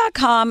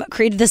 Mike.com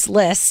created this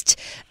list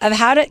of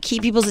how to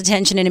keep people's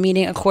attention in a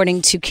meeting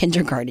according to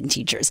kindergarten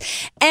teachers.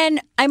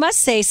 And I must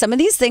say, some of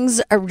these things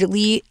are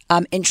really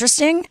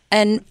interesting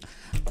and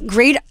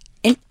great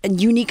and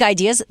unique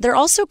ideas. They're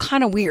also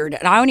kind of weird,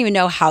 and I don't even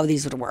know how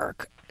these would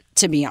work,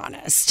 to be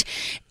honest.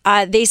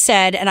 They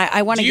said, and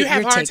I want to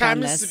get your take on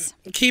this.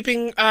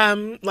 Keeping,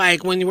 when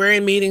we're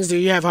in meetings, do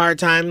you have a hard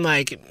time,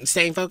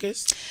 staying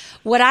focused?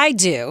 What I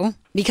do,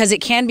 because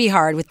it can be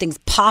hard with things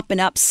popping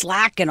up,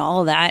 Slack and all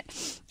of that,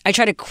 I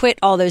try to quit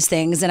all those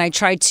things, and I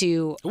try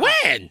to. When?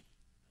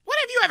 When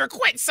have you ever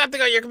quit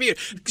something on your computer?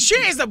 She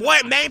is the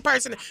main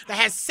person that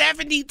has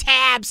 70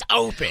 tabs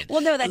open.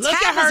 Well, no, that Look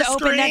tab at her is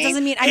open. That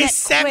doesn't mean I meant it's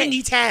 70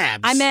 quit.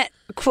 tabs. I meant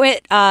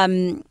quit.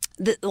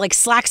 Like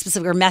Slack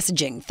specific or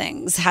messaging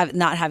things,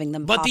 not having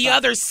them. But pop the up.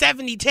 other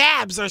 70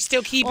 tabs are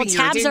still keeping your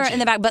tabs attention. are in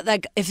the back, but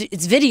like if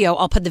it's video,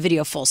 I'll put the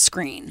video full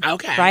screen.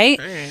 Okay. Right?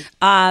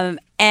 All right.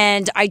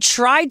 And I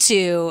try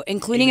to,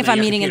 including Even if I'm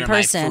your meeting in computer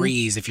might person.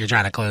 freeze if you're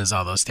trying to close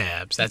all those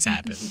tabs. That's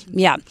happened.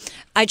 Yeah.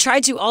 I try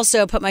to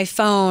also put my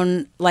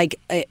phone like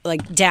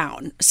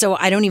down so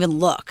I don't even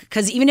look.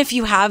 Because even if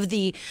you have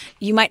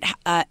you might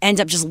end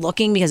up just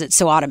looking because it's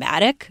so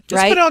automatic, Just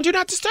right? put on Do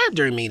Not Disturb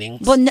during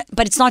meetings. Well,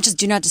 but it's not just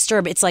Do Not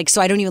Disturb. It's like so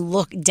I don't even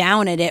look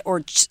down at it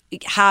or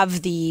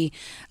have the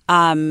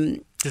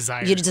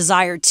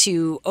desire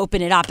to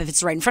open it up if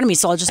it's right in front of me.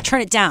 So I'll just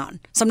turn it down.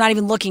 So I'm not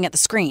even looking at the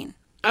screen.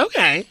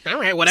 Okay. All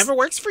right. Whatever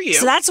works for you.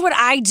 So that's what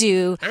I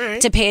do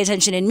to pay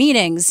attention in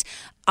meetings.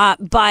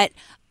 But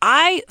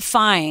I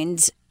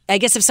find, I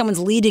guess if someone's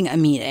leading a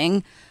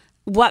meeting,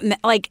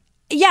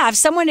 if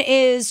someone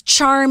is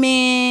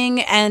charming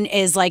and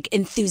is like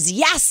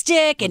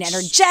enthusiastic and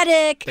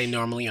energetic. They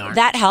normally aren't.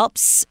 That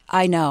helps.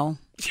 I know.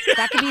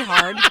 That can be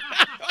hard.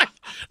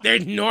 There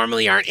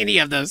normally aren't any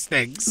of those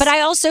things. But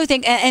I also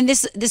think, and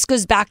this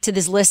goes back to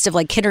this list of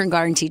like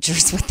kindergarten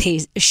teachers, what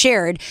they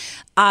shared,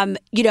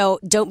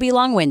 don't be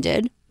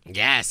long-winded.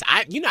 Yes.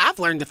 I've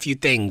learned a few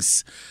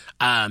things,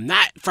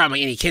 not from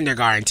any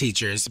kindergarten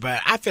teachers,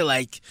 but I feel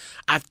like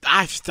I've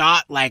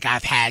thought like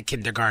I've had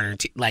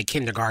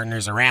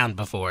kindergartners around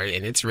before,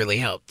 and it's really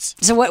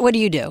helped. So what do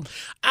you do?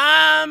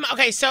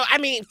 Okay, so I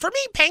mean, for me,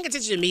 paying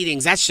attention to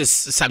meetings, that's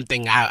just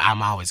something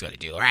I'm always going to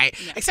do, right?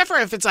 Yeah. Except for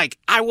if it's like,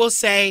 I will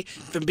say,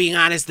 from being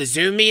honest, the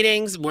Zoom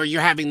meetings where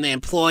you're having the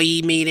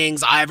employee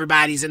meetings,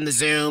 everybody's in the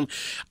Zoom,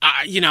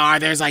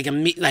 there's like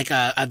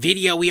a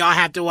video we all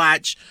have to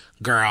watch,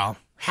 girl.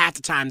 Half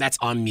the time that's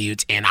on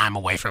mute and I'm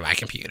away from my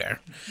computer.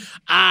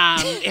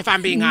 If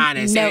I'm being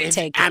honest.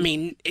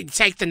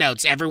 Take the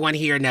notes. Everyone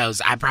here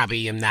knows I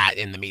probably am not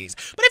in the meetings.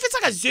 But if it's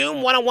like a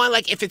Zoom one-on-one,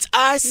 like if it's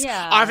us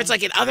or if it's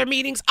like in other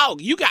meetings,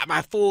 you got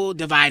my full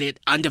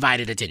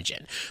undivided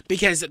attention.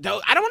 Because I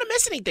don't want to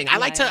miss anything. I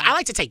like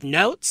to take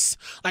notes.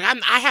 Like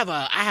I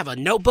have a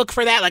notebook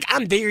for that. Like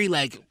I'm very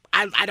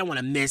I don't want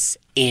to miss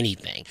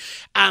anything.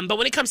 But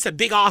when it comes to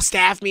big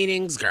all-staff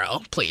meetings,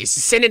 girl, please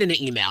send it in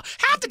an email.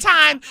 Half the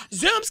time,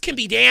 Zooms can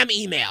be damn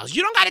emails.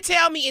 You don't got to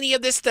tell me any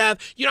of this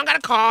stuff. You don't got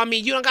to call me.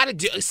 You don't got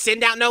to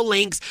send out no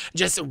links.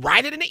 Just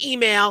write it in an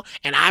email,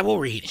 and I will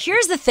read it.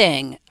 Here's the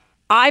thing.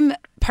 I'm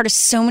part of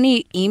so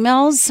many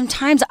emails.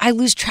 Sometimes I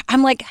lose track.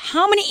 I'm like,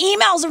 how many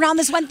emails around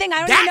this one thing?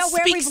 I don't even know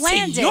where we've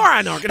landed. You're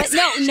unorganized.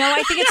 But no,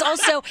 I think it's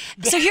also.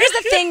 So here's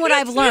the thing. What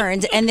I've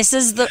learned, and this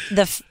is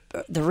the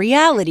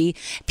reality,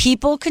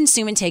 people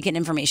consume and take in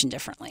information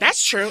differently.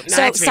 That's true. No,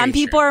 so some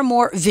people are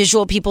more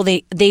visual people.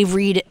 They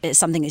read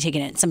something, they take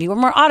it in. Some people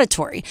are more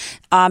auditory,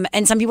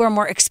 and some people are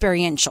more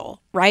experiential.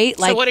 Right?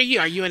 So what are you?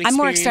 Are you an experiential? I'm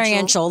more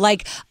experiential.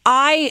 Like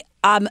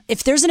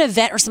if there's an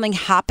event or something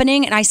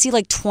happening and I see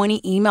like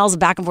 20 emails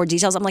back and forth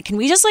details, I'm like, can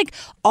we just like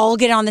all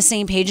get on the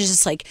same page and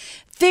just like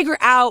figure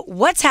out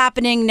what's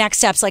happening, next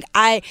steps? Like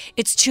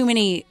it's too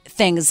many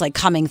things like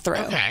coming through.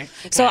 Okay.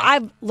 So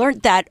I've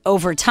learned that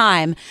over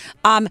time.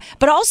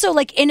 But also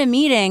like in a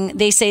meeting,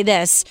 they say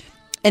this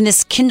in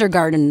this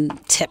kindergarten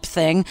tip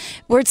thing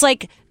where it's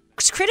like,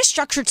 create a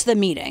structure to the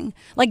meeting.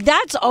 Like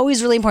that's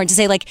always really important to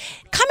say, like,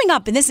 coming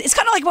up in this, it's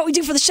kind of like what we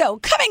do for the show.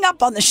 Coming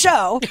up on the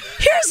show,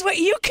 here's what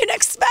you can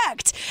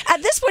expect.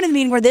 At this point in the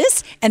meeting, we're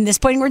this, and this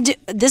point we're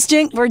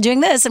doing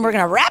this, and we're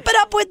gonna wrap it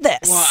up with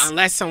this. Well,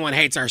 unless someone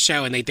hates our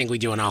show and they think we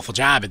do an awful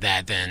job at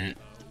that, then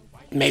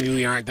maybe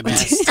we aren't the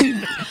best.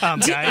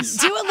 Guys.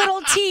 Do a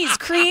little tease,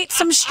 create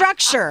some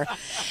structure.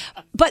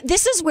 But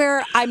this is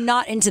where I'm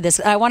not into this.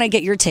 I want to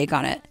get your take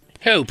on it.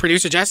 Who?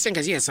 Producer Justin?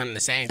 Because he has something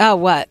to say. Oh,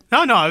 what?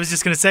 No, I was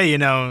just going to say,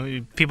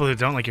 people who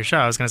don't like your show,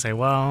 I was going to say,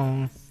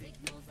 well,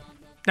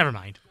 never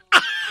mind.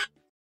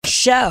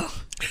 Show.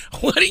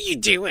 What are you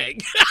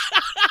doing?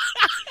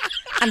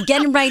 I'm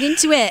getting right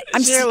into it.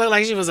 She looked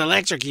like she was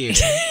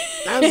electrocuted.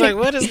 I was like,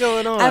 what is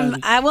going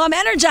on? I'm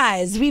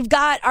energized. We've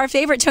got our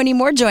favorite Tony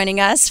Moore joining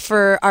us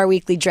for our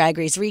weekly Drag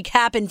Race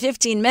recap in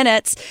 15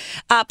 minutes.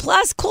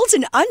 Plus,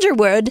 Colton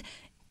Underwood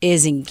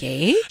is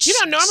engaged.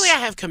 Normally I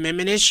have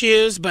commitment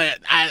issues, but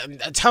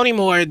Tony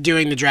Moore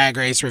doing the Drag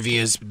Race review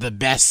is the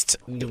best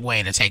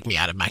way to take me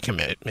out of my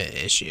commitment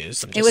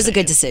issues. It was a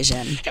good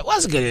decision. It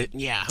was good.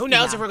 Yeah. Who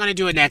knows if we're going to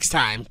do it next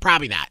time?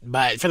 Probably not.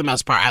 But for the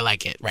most part, I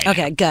like it right now.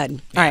 Okay,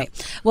 good. All right.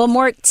 Well,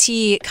 more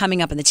tea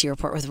coming up in the Tea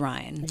Report with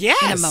Ryan.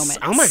 Yes. In a moment.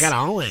 Oh my God,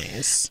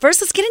 always.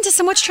 First, let's get into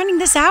some what's trending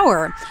this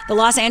hour. The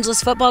Los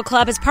Angeles Football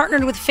Club has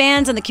partnered with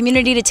fans and the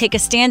community to take a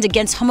stand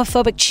against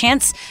homophobic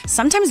chants,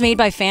 sometimes made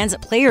by fans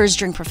at players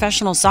during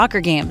professional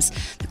soccer games.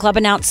 The club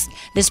announced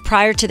this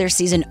prior to their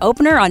season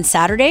opener on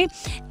Saturday,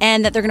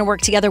 and that they're going to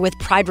work together with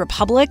Pride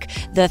Republic,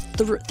 the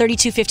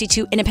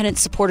 3252 Independent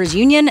Supporters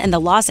Union, and the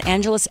Los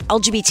Angeles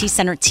LGBT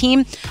Center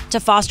team to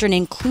foster an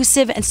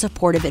inclusive and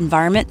supportive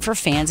environment for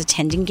fans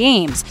attending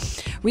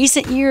games.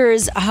 Recent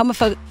years,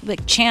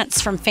 homophobic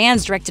chants from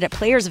fans directed at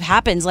players have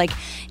happened. Like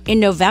in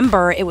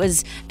November, it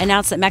was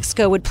announced that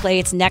Mexico would play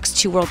its next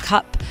 2 World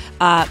Cup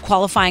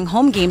qualifying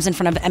home games in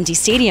front of empty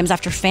stadiums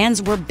after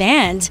fans were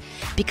banned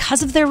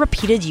because of their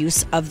repeated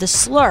use of the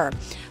slur.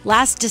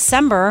 Last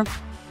December,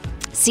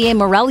 CA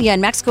Morelia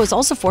in Mexico was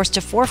also forced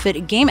to forfeit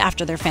a game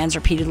after their fans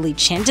repeatedly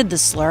chanted the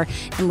slur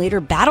and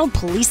later battled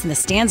police in the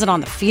stands and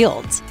on the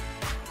field.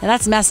 Now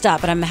that's messed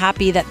up, but I'm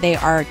happy that they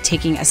are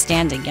taking a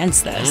stand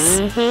against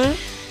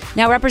this.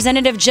 Now,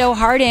 Representative Joe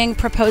Harding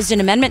proposed an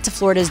amendment to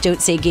Florida's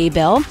Don't Say Gay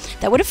bill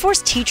that would have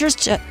forced teachers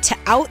to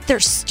out their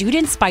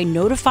students by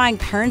notifying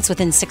parents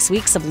within 6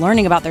 weeks of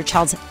learning about their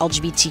child's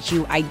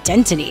LGBTQ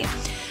identity.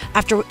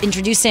 After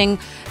introducing,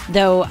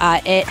 though,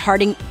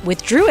 Harding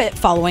withdrew it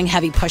following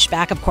heavy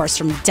pushback, of course,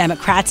 from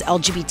Democrats,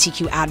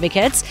 LGBTQ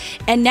advocates.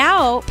 And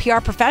now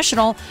PR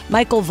professional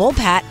Michael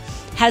Volpat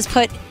has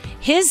put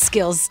his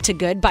skills to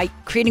good by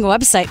creating a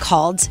website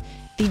called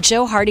the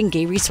Joe Harding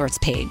Gay Resource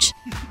Page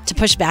to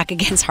push back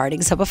against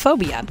Harding's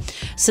homophobia.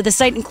 So the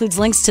site includes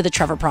links to the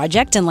Trevor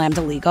Project and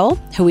Lambda Legal,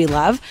 who we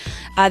love.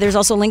 There's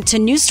also a link to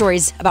news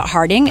stories about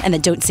Harding and the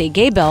Don't Say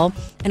Gay bill,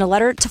 and a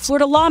letter to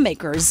Florida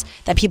lawmakers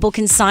that people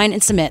can sign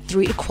and submit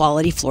through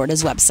Equality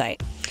Florida's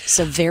website.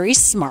 So very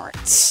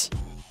smart.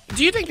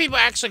 Do you think people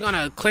are actually going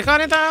to click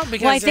on it, though?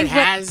 Because it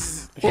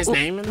has his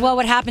name in it? Well,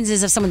 what happens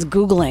is if someone's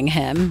Googling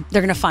him,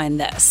 they're going to find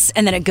this.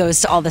 And then it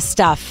goes to all the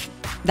stuff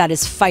that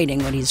is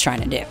fighting what he's trying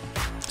to do.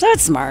 So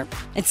it's smart.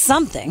 It's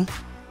something.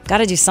 Got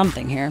to do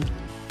something here.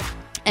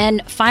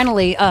 And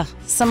finally,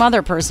 some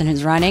other person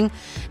who's running,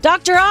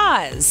 Dr.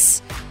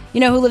 Oz,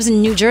 who lives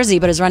in New Jersey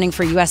but is running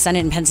for U.S. Senate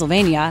in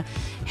Pennsylvania,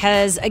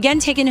 has again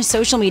taken to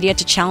social media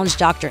to challenge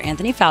Dr.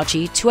 Anthony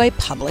Fauci to a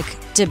public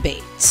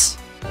debate.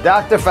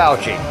 Dr.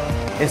 Fauci,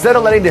 instead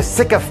of letting the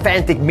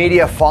sycophantic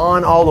media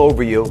fawn all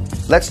over you,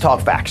 let's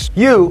talk facts.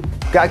 You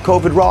got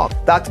COVID wrong.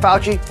 Dr.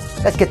 Fauci,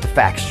 let's get the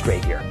facts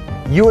straight here.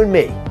 You and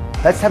me,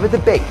 let's have a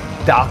debate,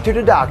 doctor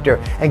to doctor,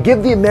 and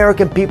give the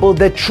American people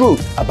the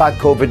truth about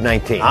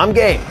COVID-19. I'm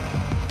game.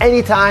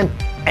 Anytime,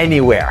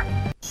 anywhere.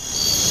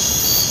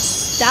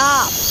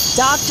 Stop.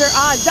 Dr.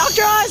 Oz.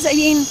 Dr. Oz, I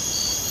mean,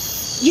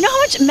 you know how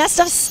much messed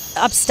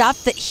up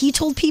stuff that he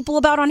told people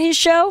about on his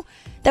show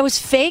that was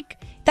fake?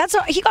 That's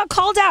what, he got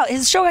called out.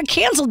 His show got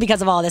canceled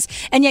because of all this.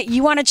 And yet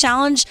you want to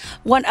challenge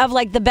one of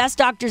the best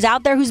doctors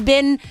out there who's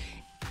been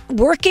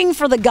working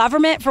for the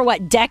government for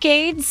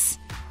decades?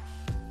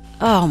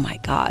 Oh my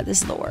God,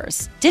 this is the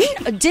worst.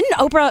 Didn't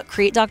Oprah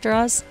create Dr.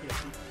 Oz?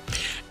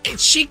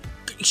 She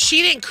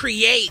didn't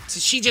create.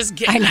 She just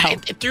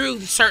through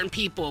certain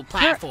people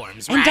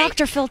platforms, right? And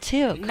Dr. Phil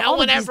too. No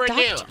one ever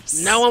knew.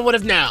 No one would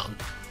have known.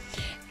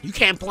 You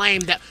can't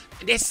blame that.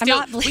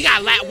 We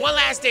got one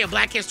last day of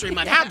Black History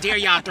Month. How dare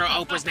y'all throw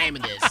Oprah's name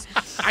in this?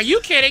 Are you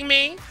kidding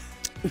me?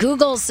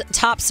 Google's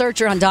top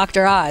searcher on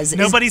Dr. Oz.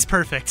 Nobody's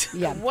perfect.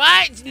 Yeah.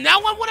 What? No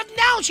one would have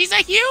known. She's a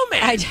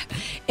human.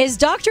 Is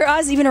Dr.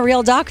 Oz even a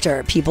real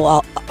doctor? People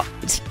all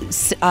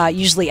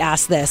usually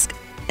ask this.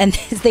 And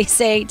they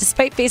say,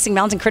 despite facing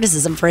mounting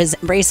criticism for his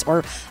embrace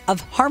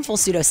of harmful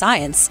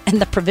pseudoscience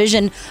and the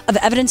provision of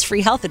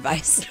evidence-free health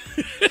advice,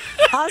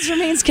 Oz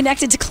remains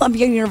connected to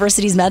Columbia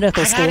University's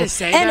medical school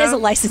and is a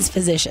licensed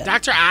physician.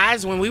 Dr.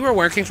 Oz, when we were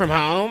working from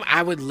home,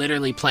 I would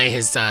literally play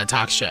his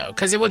talk show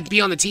because it would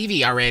be on the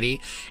TV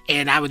already,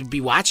 and I would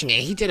be watching it.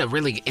 He did a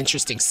really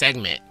interesting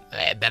segment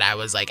that I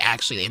was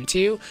actually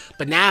into,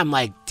 but now I'm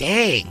like,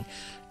 dang,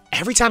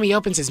 every time he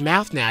opens his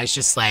mouth now, it's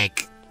just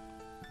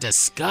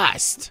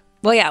disgust.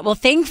 Well, yeah. Well,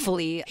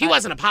 thankfully... He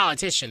wasn't a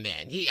politician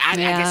then. I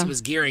guess he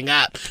was gearing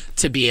up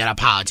to being a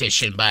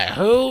politician, but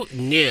who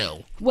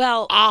knew?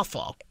 Well...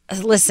 Awful.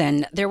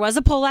 Listen, there was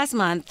a poll last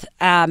month,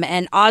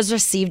 and Oz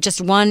received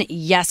just one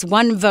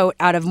vote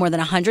out of more than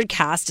 100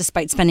 cast,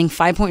 despite spending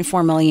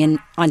 $5.4 million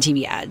on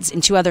TV ads.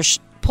 In two other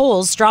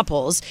polls, straw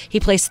polls,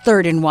 he placed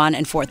third in one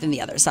and fourth in the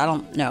other, so I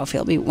don't know if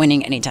he'll be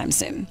winning anytime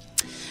soon.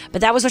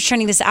 But that was what's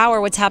trending this hour.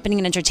 What's happening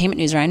in entertainment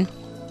news, Ryan?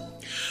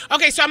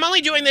 Okay, so I'm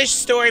only doing this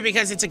story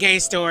because it's a gay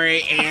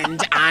story,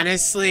 and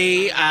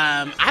honestly,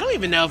 I don't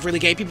even know if really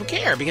gay people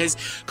care, because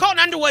Colton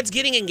Underwood's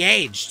getting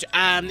engaged.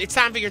 It's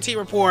time for your T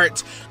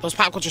Report, those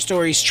pop culture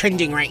stories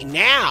trending right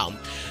now.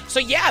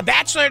 So yeah,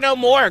 Bachelor No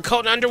More.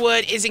 Colton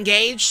Underwood is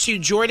engaged to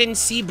Jordan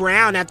C.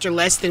 Brown after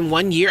less than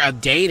 1 year of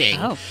dating.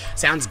 Oh.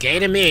 Sounds gay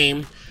to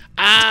me.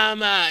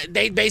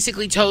 They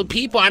basically told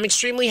people, I'm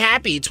extremely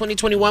happy.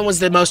 2021 was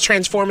the most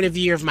transformative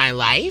year of my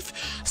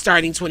life.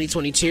 Starting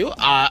 2022,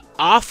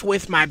 off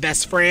with my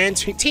best friend,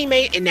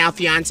 teammate, and now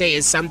fiance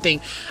is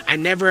something I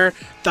never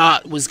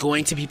thought was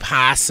going to be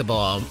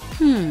possible.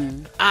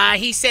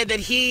 He said that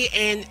he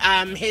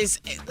and his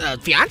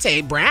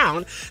fiance,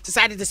 Brown,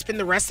 decided to spend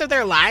the rest of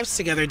their lives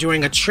together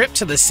during a trip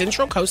to the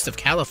Central Coast of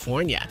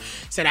California.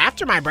 Said,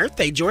 after my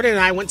birthday, Jordan and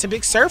I went to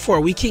Big Sur for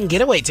a weekend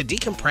getaway to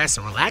decompress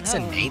and relax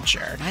in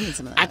nature. I need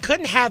some of that. I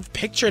couldn't have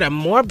pictured a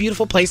more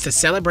beautiful place to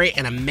celebrate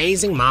an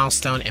amazing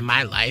milestone in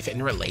my life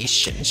and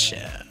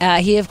relationship.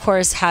 He, of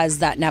course, has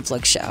that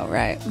Netflix show,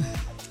 right?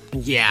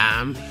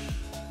 Yeah.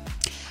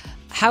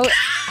 How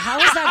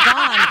is that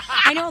gone?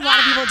 I know a lot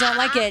of people don't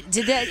like it.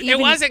 Did that even... It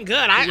wasn't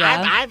good.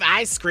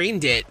 I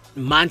screened it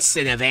months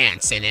in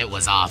advance, and it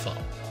was awful.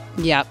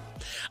 Yep.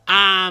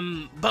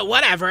 But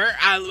whatever.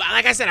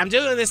 Like I said, I'm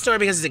doing this story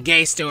because it's a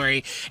gay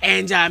story.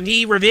 And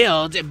he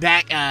revealed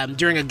back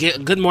during a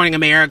Good Morning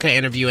America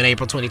interview in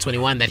April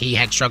 2021 that he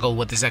had struggled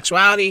with his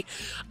sexuality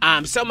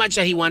so much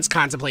that he once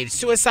contemplated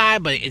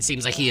suicide, but it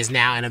seems like he is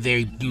now in a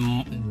very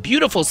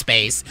beautiful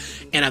space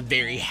in a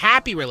very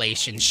happy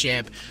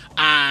relationship.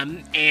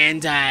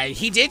 And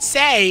he did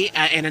say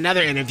in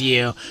another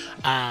interview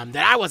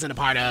that I wasn't a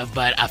part of,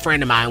 but a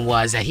friend of mine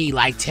was, that he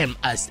liked him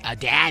as a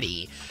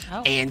daddy.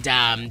 Oh.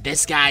 And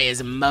this guy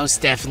is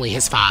most definitely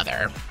his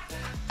father.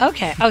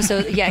 Okay. Oh, so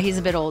yeah, he's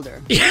a bit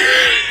older. Yeah,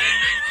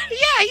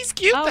 he's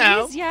cute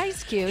though.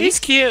 He's cute. He's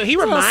cute. He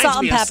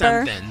reminds me of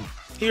pepper. something.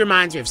 He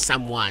reminds me of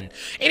someone.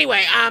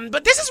 Anyway,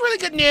 but this is really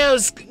good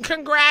news.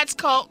 Congrats,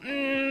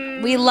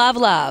 Colton. We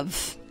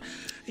love.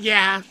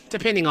 Yeah,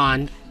 depending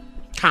on,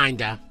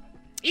 kinda.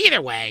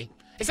 Either way,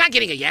 it's not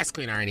getting a yes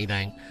queen or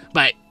anything,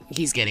 but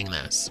he's getting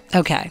this.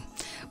 Okay.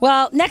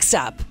 Well, next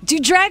up, do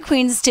drag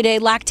queens today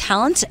lack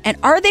talent, and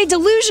are they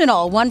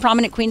delusional? One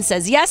prominent queen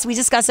says yes. We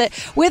discuss it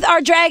with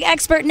our drag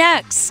expert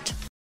next.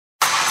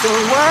 So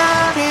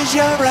what is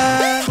your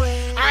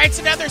runway? All right, it's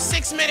another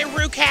 6-minute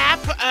recap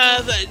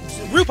of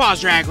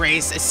RuPaul's Drag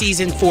Race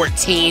season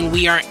 14.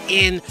 We are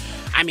 7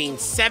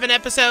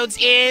 episodes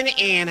in,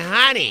 and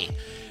honey,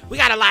 we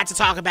got a lot to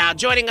talk about.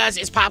 Joining us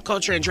is pop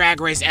culture and drag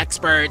race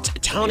expert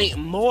Tony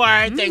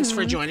Moore. Thanks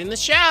for joining the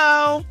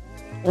show.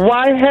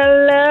 Why,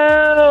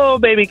 hello,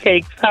 baby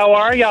cakes. How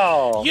are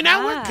y'all? You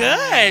know, we're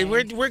good.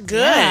 We're good.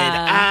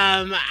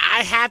 Yeah.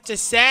 I have to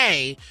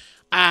say,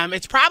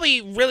 it's probably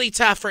really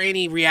tough for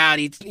any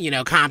reality,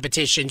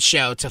 competition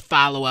show to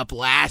follow up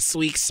last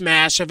week's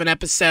smash of an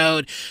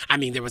episode. I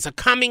mean, there was a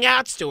coming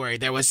out story.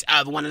 There was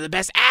one of the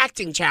best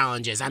acting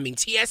challenges. I mean,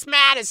 T.S.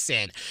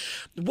 Madison.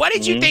 What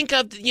did you think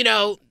of,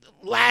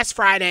 last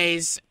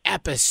Friday's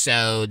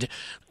episode?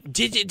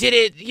 Did it,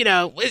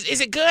 is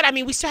it good? I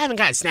mean, we still haven't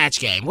got Snatch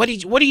Game. What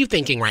are you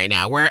thinking right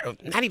now? We're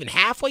not even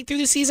halfway through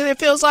the season, it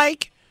feels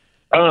like.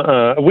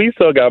 We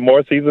still got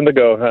more season to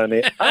go,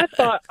 honey. I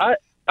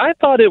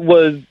thought it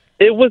was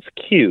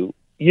cute,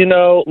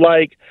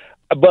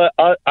 but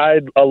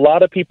a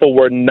lot of people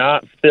were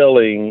not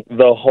feeling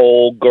the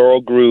whole girl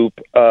group,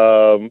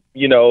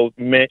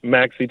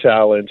 maxi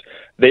challenge.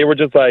 They were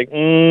just like,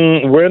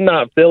 we're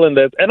not feeling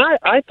this. And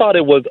I thought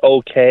it was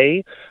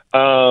okay.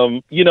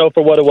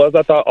 For what it was,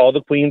 I thought all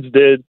the queens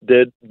did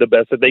the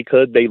best that they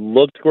could. They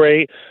looked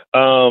great.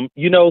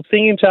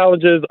 Singing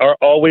challenges are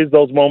always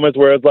those moments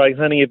where it's like,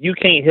 honey, if you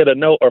can't hit a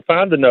note or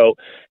find a note,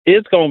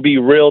 it's going to be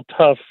real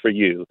tough for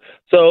you.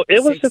 So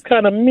it was just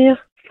kind of meh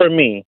for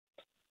me.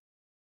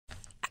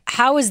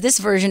 How is this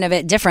version of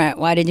it different?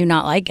 Why did you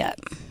not like it?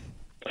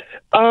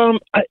 I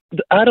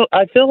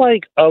feel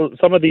like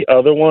some of the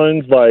other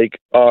ones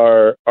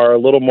are a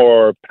little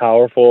more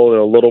powerful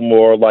and a little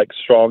more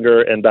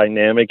stronger and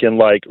dynamic,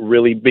 and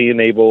really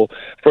being able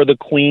for the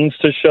queens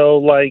to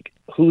show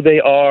who they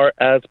are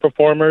as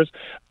performers.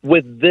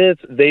 With this,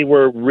 they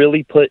were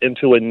really put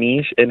into a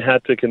niche and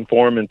had to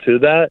conform into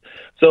that.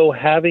 So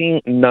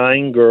having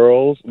 9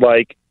 girls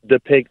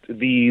depict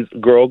these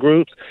girl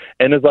groups,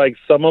 and it's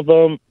some of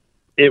them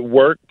it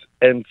worked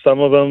and some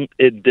of them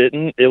it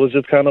didn't. It was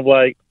just kind of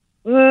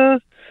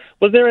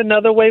was there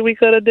another way we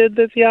could have did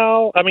this,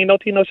 y'all? I mean, no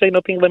tea, no shade,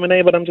 no pink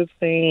lemonade, but I'm just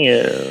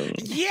saying.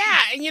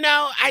 Yeah,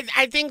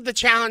 I think the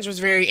challenge was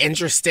very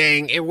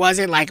interesting. It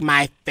wasn't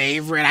my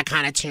favorite. I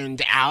kind of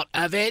tuned out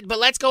of it. But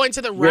let's go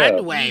into the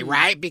runway,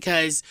 right?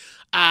 Because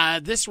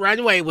this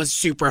runway was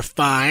super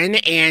fun,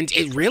 and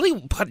it really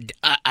put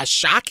a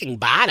shocking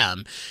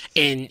bottom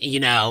in,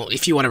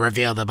 if you want to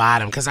reveal the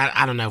bottom, because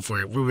I don't know if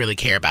we really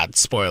care about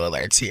spoiler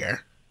alerts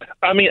here.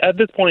 I mean, at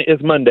this point,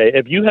 it's Monday.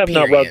 If you have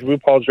not watched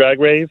RuPaul's Drag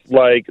Race,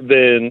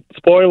 then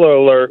spoiler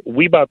alert,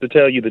 we about to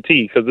tell you the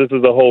tea, because this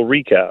is a whole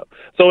recap.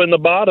 So in the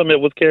bottom, it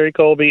was Carrie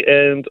Colby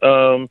and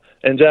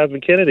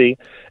Jasmine Kennedy,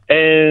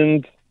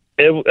 and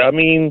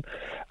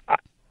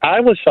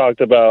I was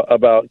shocked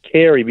about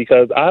Carrie,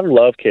 because I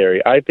love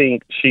Carrie. I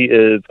think she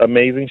is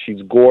amazing.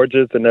 She's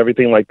gorgeous and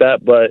everything like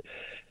that, but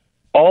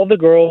all the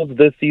girls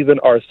this season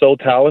are so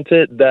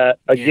talented that,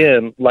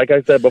 again, like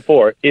I said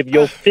before, if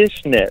your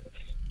fishnets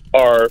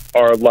are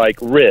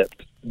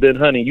ripped, then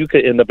honey, you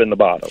could end up in the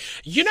bottom.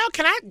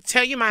 Can I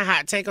tell you my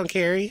hot take on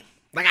Carrie?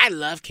 I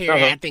love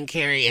Carrie. I think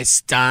Carrie is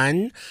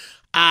stunned.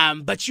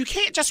 But you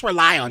can't just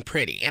rely on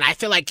pretty. And I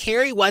feel like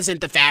Carrie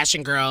wasn't the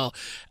fashion girl,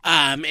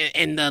 and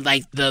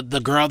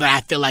the girl that I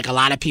feel like a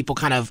lot of people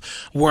kind of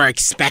were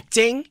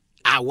expecting.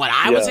 what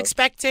I was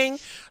expecting,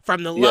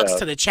 from the looks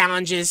to the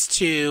challenges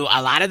to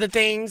a lot of the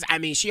things. I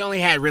mean, she only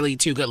had really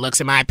 2 good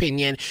looks in my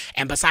opinion.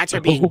 And besides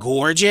her being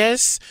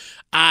gorgeous,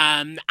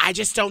 I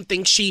just don't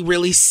think she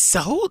really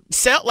sold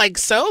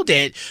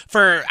it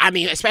for, I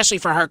mean, especially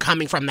for her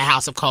coming from the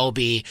House of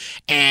Colby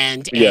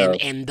and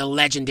the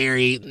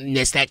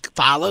legendariness that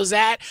follows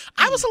that.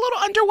 I was a little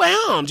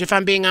underwhelmed, if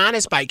I'm being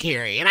honest, by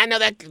Carrie. And I know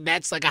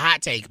that's like a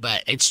hot take,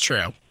 but it's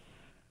true.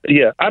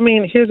 Yeah, I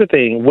mean, here's the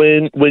thing.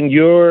 When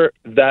you're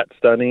that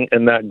stunning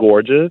and that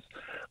gorgeous,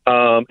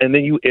 and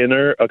then you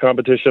enter a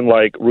competition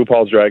like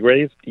RuPaul's Drag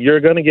Race,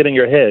 you're going to get in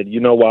your head. You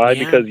know why?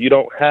 Yeah. Because you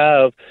don't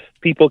have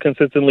people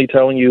consistently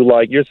telling you,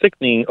 like, you're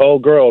sickening. Oh,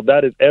 girl,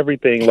 that is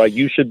everything. Like,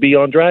 you should be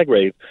on Drag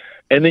Race.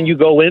 And then you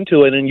go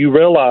into it and you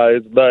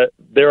realize that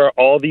there are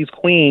all these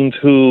queens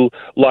who,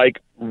 like,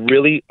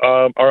 really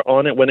are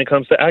on it when it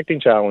comes to acting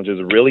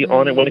challenges, really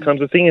on it when it comes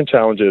to singing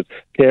challenges,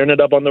 tearing it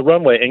up on the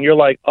runway. And you're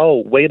like,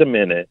 oh, wait a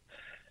minute.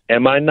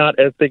 Am I not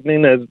as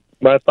sickening as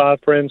my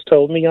 5 friends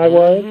told me I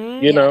was?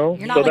 You know?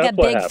 You're not like a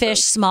big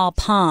fish, small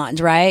pond,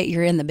 right?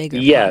 You're in the bigger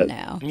pond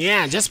now.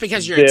 Yeah, just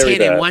because you're a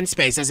 10 in one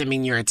space doesn't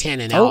mean you're a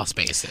 10 in all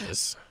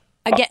spaces.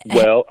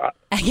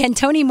 Again,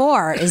 Tony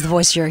Moore is the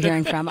voice you're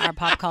hearing from, our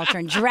pop culture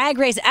and Drag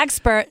Race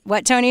expert.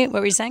 What, Tony? What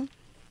were you saying?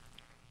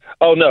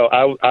 Oh, no,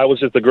 I was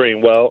just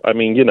agreeing. Well, I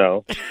mean, you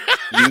know,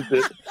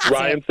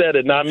 Ryan said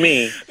it, not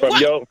me.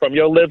 From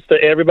your lips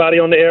to everybody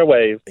on the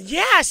airwaves.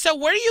 Yeah, so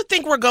where do you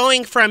think we're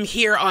going from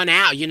here on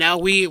out? You know,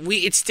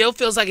 it still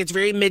feels like it's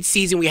very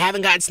mid-season. We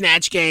haven't gotten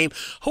Snatch Game.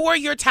 Who are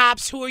your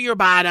tops? Who are your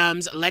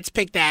bottoms? Let's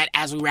pick that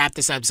as we wrap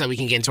this up so we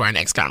can get into our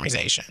next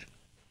conversation.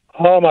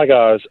 Oh, my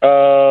gosh.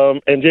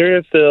 Angeria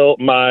is still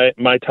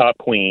my top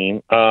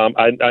queen.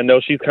 I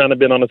know she's kind of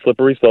been on a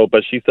slippery slope,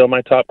 but she's still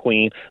my top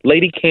queen.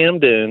 Lady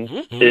Camden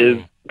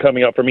is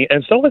coming up for me,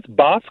 and so is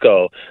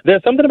Bosco.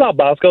 There's something about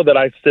Bosco that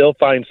I still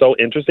find so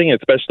interesting,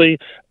 especially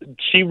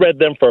she read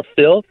them for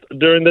filth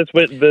during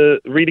the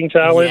reading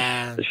challenge.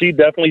 Yeah. She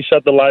definitely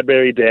shut the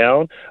library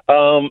down.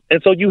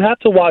 And so you have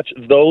to watch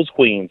those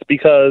queens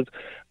because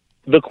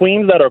the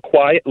queens that are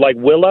quiet, like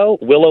Willow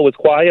is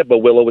quiet, but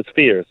Willow is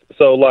fierce.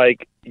 So,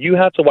 like, you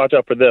have to watch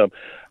out for them.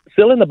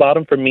 Still in the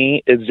bottom for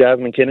me is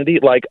Jasmine Kennedy.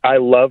 Like, I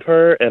love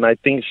her, and I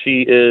think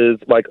she is,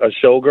 like, a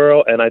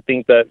showgirl, and I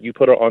think that you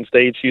put her on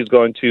stage, she's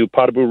going to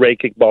pas de bourrée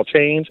kickball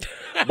change.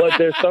 But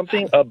there's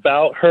something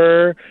about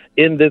her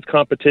in this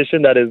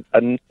competition that is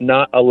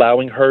not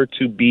allowing her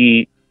to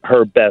be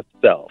her best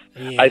self.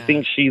 Yeah. I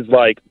think she's,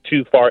 like,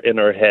 too far in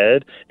her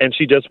head, and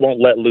she just won't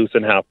let loose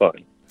and have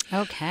fun.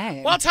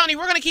 Okay. Well, Tony,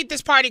 we're going to keep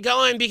this party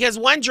going because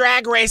one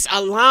Drag Race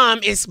alum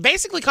is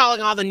basically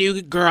calling all the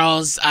new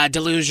girls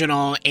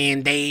delusional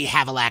and they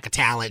have a lack of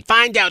talent.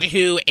 Find out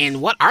who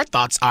and what our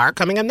thoughts are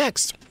coming up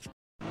next.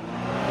 Show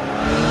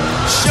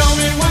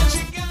me what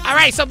you got. All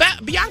right, so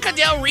Bianca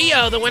Del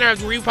Rio, the winner of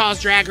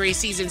RuPaul's Drag Race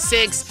Season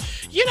 6,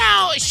 you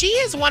know, she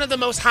is one of the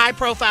most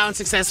high-profile and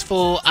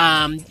successful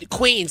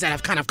queens that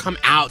have kind of come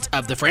out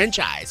of the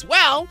franchise.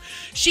 Well,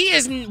 she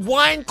is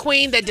one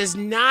queen that does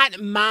not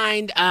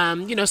mind,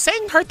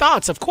 saying her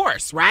thoughts, of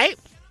course, right?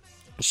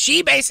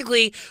 She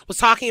basically was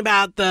talking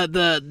about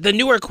the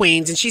newer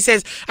queens, and she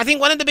says, I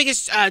think one of the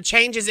biggest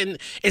changes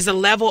is the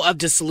level of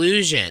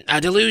delusion.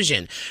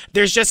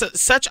 There's just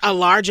such a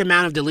large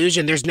amount of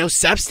delusion. There's no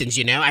substance,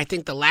 you know. I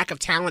think the lack of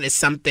talent is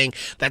something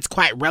that's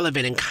quite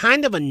relevant and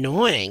kind of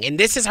annoying. And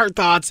this is her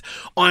thoughts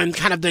on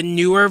kind of the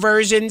newer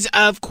versions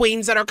of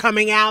queens that are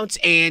coming out.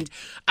 And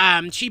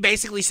she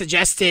basically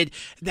suggested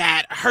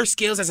that her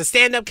skills as a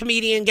stand-up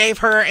comedian gave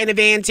her an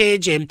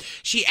advantage. And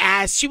she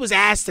was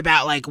asked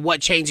about, like, what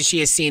changes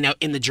she has seen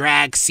in the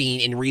drag scene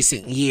in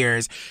recent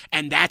years,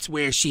 and that's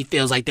where she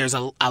feels like there's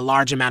a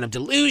large amount of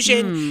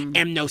delusion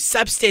and no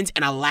substance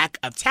and a lack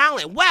of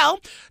talent. Well,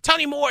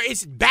 Tony Moore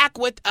is back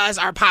with us,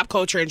 our pop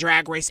culture and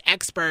drag race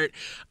expert.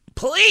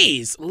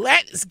 Please,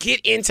 let's get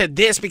into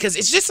this because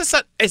is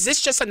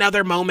this just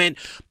another moment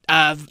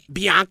of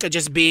Bianca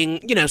just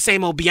being,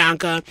 same old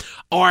Bianca,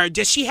 or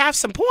does she have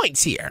some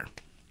points here?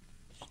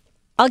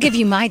 I'll give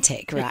you my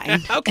take,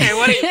 Ryan. Okay,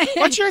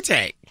 what's your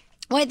take?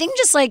 Well, I think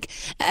just like,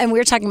 and we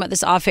were talking about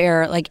this off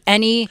air, like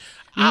any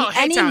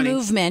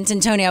movement,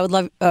 and Tony, I would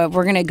love,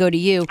 we're going to go to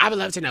you. I would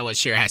love to know what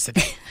Cher has to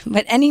think.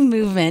 But any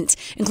movement,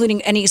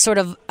 including any sort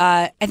of,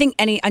 I think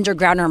any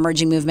underground or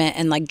emerging movement,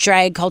 and like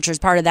drag culture is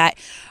part of that.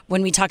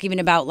 When we talk even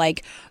about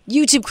like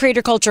YouTube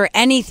creator culture,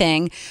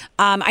 anything,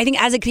 I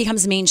think as it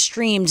becomes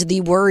mainstreamed,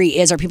 the worry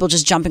is, are people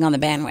just jumping on the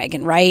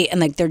bandwagon, right? And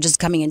like they're just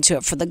coming into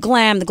it for the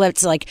glam, the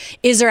glitz. Like,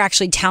 is there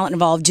actually talent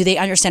involved? Do they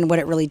understand what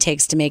it really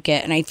takes to make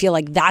it? And I feel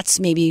like that's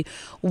maybe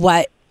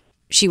what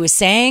she was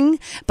saying,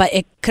 but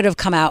it could have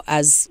come out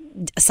as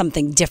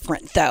something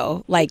different,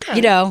 though. Like,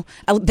 a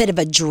bit of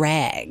a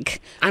drag.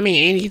 I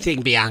mean,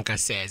 anything Bianca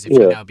says, if you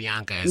know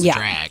Bianca is a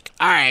drag.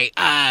 All right,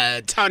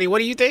 Tony, what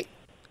do you think?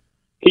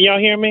 Can y'all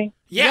hear me?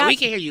 Yeah, we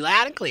can hear you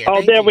loud and clear.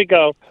 Oh, there we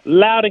go.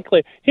 Loud and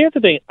clear. Here's the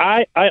thing.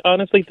 I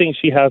honestly think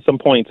she has some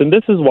points, and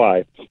this is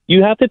why.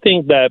 You have to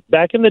think that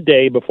back in the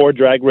day before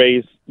Drag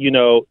Race,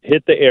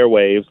 hit the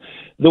airwaves,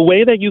 the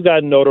way that you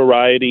got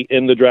notoriety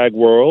in the drag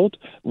world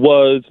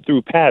was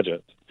through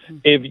pageants.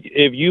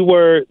 If you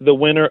were the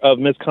winner of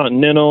Miss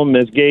Continental,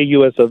 Miss Gay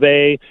US of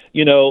A,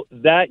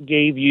 that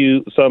gave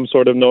you some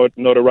sort of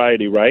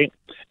notoriety, right?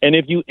 And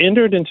if you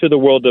entered into the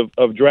world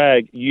of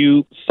drag,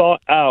 you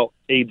sought out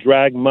a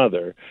drag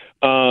mother.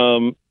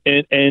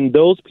 And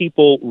those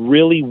people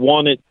really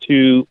wanted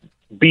to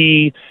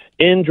be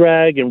in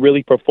drag and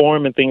really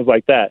perform and things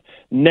like that.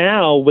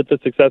 Now, with the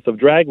success of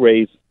Drag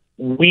Race,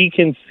 we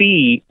can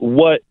see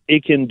what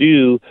it can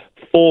do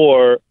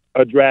for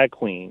a drag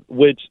queen,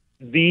 which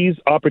these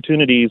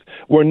opportunities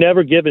were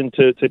never given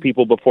to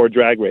people before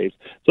Drag Race.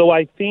 So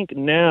I think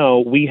now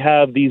we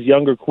have these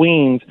younger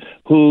queens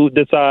who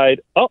decide,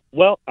 oh,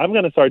 well, I'm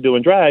going to start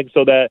doing drag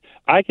so that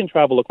I can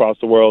travel across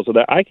the world, so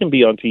that I can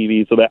be on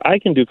TV, so that I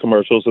can do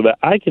commercials, so that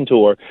I can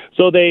tour.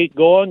 So they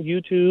go on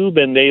YouTube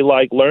and they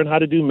learn how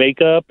to do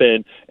makeup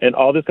and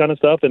all this kind of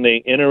stuff. And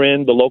they enter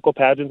in the local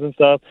pageants and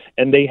stuff.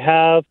 And they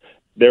have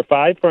their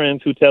 5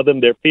 friends who tell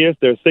them they're fierce,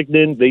 they're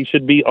sickening, they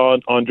should be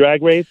on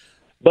Drag Race.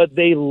 But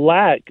they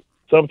lack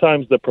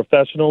sometimes the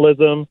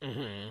professionalism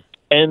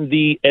and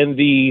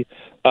the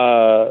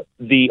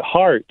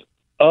heart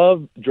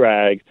of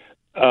drag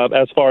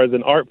as far as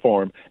an art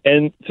form.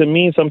 And to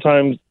me,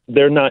 sometimes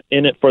they're not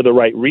in it for the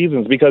right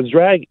reasons, because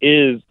drag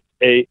is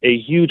a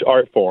huge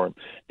art form,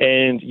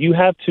 and you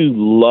have to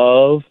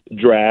love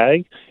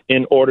drag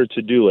in order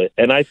to do it.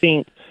 And I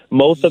think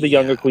most of the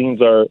younger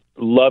queens are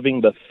loving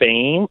the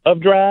fame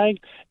of drag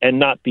and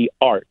not the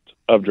art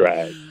of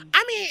drag.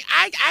 I mean,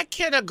 I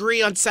can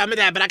agree on some of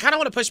that, but I kind of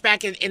want to push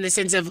back in the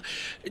sense of,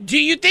 do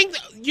you think,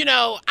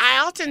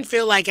 I often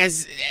feel like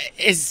as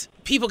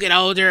people get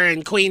older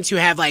and queens who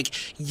have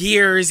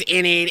years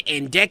in it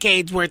and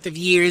decades worth of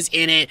years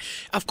in it,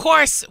 of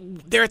course,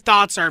 their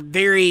thoughts are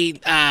very,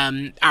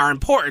 are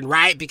important,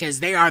 right? Because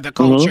they are the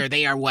culture.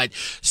 They are what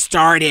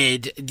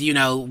started,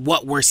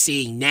 what we're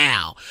seeing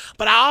now.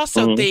 But I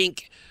also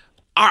think,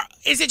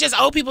 is it just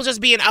old people just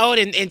being old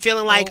and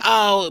feeling like,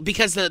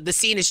 because the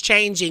scene is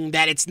changing,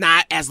 that it's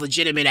not as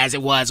legitimate as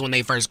it was when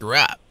they first grew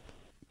up?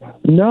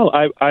 No,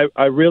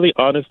 I really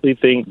honestly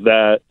think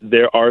that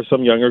there are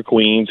some younger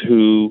queens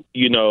who,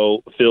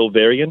 feel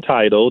very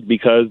entitled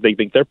because they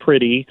think they're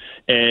pretty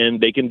and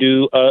they can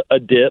do a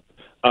dip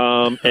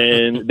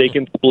and they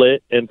can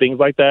split and things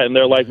like that. And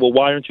they're like, well,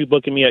 why aren't you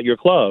booking me at your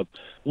club?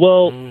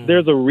 Well,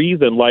 there's a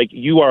reason.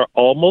 You are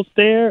almost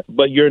there,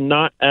 but you're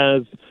not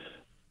as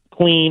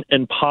clean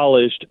and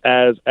polished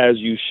as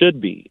you should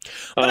be.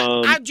 But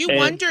I do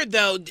wonder,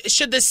 though,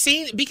 should the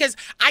scene, because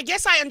I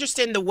guess I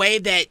understand the way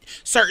that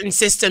certain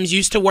systems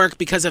used to work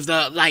because of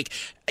the, I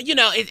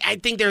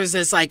think there's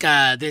this,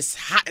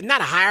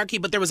 not a hierarchy,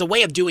 but there was a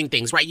way of doing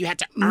things, right? You had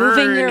to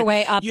moving your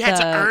way up. You had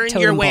to earn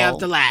your way up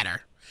the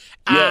ladder.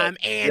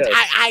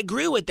 I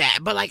agree with that.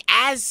 But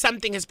as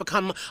something has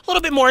become a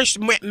little bit more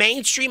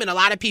mainstream and a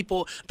lot of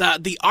people,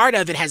 the art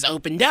of it has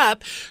opened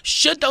up,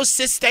 should those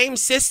same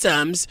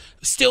systems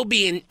still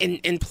be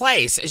in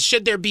place?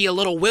 Should there be a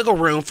little wiggle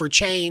room for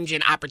change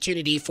and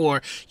opportunity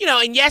for,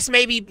 and yes,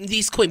 maybe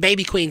these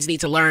baby queens need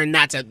to learn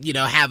not to,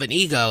 have an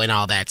ego and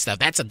all that stuff.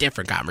 That's a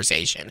different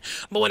conversation.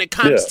 But when it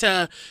comes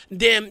to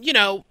them,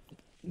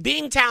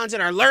 being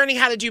talented or learning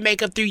how to do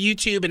makeup through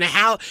YouTube and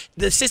how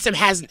the system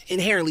has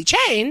inherently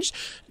changed,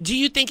 do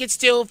you think it's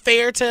still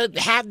fair to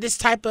have this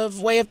type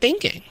of way of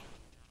thinking?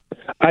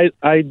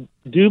 I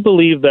do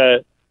believe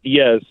that,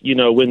 yes,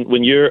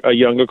 when you're a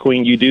younger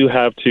queen, you do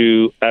have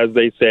to, as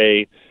they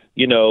say,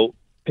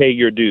 pay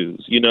your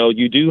dues.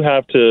 You do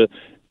have to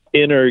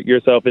enter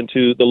yourself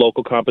into the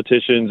local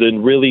competitions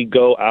and really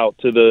go out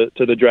to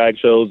the drag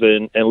shows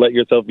and let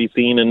yourself be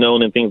seen and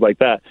known and things like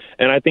that.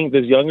 And I think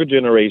this younger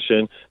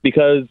generation,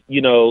 because,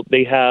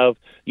 they have,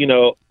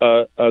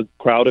 a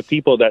crowd of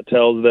people that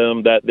tells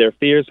them that they're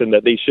fierce and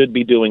that they should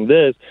be doing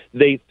this,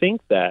 they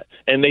think that,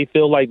 and they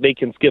feel like they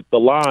can skip the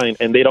line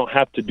and they don't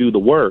have to do the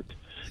work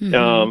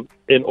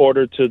in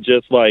order to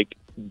just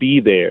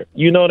be there.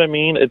 You know what I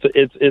mean?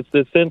 It's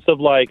the sense of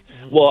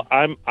well,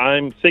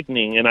 I'm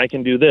sickening and I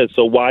can do this,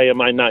 so why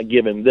am I not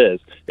given this?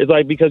 It's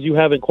because you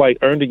haven't quite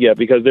earned it yet,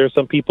 because there's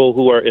some people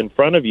who are in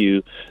front of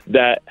you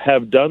that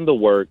have done the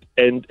work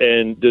and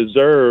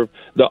deserve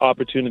the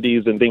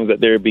opportunities and things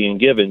that they're being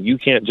given. You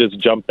can't just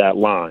jump that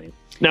line.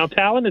 Now,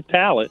 talent is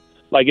talent.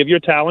 If you're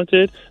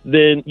talented,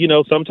 then,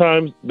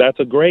 sometimes that's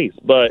a grace.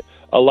 But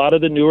a lot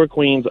of the newer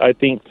queens, I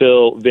think,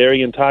 feel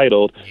very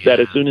entitled that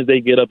as soon as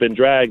they get up in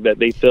drag, that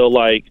they feel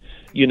like,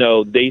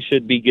 they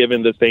should be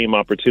given the same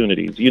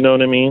opportunities. You know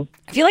what I mean?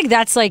 I feel like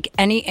that's a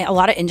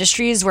lot of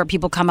industries where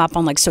people come up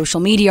on social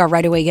media or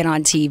right away get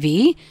on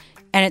TV.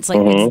 And it's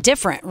it's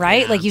different,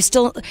 right?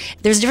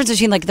 There's a difference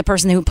between the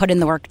person who put in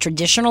the work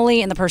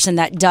traditionally and the person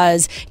that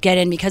does get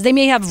in because they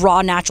may have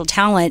raw natural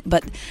talent,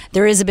 but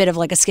there is a bit of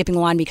a skipping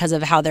line because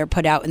of how they're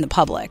put out in the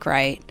public,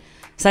 right?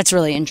 So that's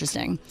really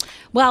interesting.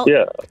 Well,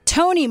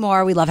 Tony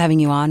Moore, we love having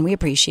you on. We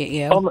appreciate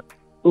you.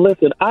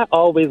 Listen, I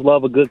always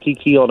love a good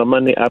kiki on a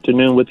Monday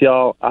afternoon with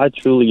y'all. I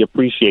truly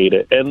appreciate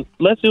it. And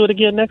let's do it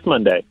again next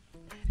Monday.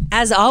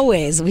 As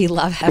always, we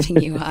love having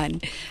you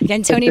on.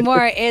 Again, Tony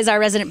Moore is our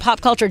resident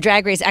pop culture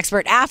drag race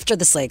expert after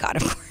the Slay God,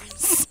 of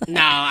course.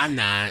 No, I'm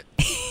not.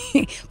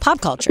 Pop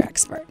culture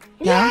expert.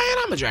 Yeah, and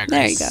I'm a drag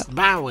race. There you go.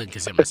 But I wouldn't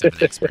consider myself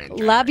an expert.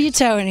 Love you,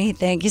 Tony.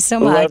 Thank you so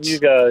much. Love you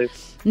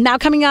guys. Now,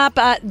 coming up,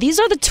 these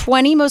are the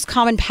 20 most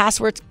common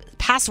passwords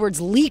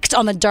leaked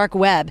on the dark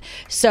web.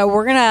 So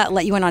we're going to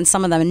let you in on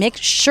some of them and make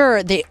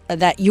sure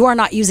that you are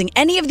not using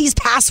any of these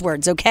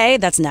passwords, okay?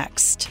 That's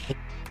next.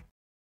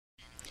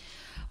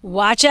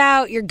 Watch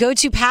out. Your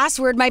go-to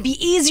password might be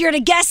easier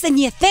to guess than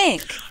you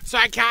think. So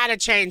I gotta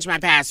change my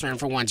password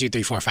for 1, 2,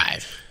 3, 4,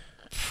 5.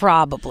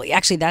 Probably.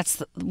 Actually,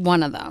 that's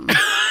one of them.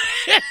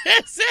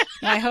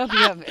 I hope you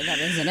have. That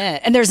isn't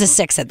it. And there's a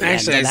 6 at the end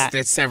of that. Actually,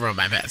 there's several of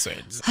my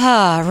passwords.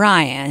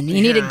 Ryan,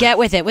 you need to get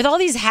with it. With all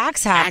these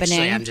hacks happening.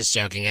 Actually, I'm just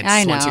joking. It's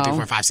I know. 1, 2, 3,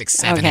 4, 5, 6,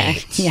 7, okay.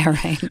 8. Yeah,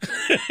 right.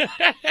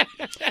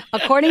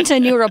 According to a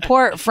new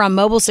report from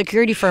mobile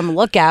security firm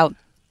Lookout,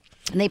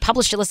 and they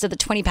published a list of the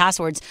 20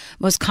 passwords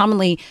most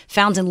commonly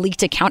found in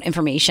leaked account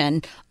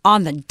information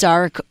on the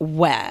dark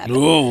web.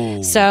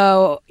 Ooh.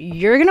 So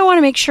you're going to want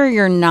to make sure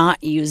you're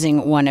not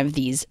using one of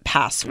these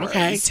passwords.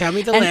 Okay, tell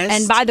me the list.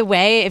 And by the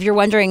way, if you're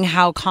wondering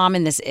how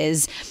common this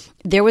is,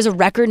 there was a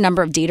record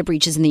number of data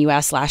breaches in the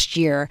U.S. last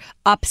year,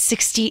 up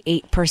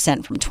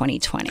 68% from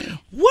 2020.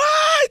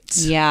 What?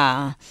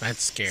 Yeah.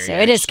 That's scary. So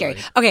it is scary.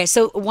 Okay,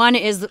 so one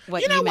is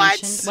what you know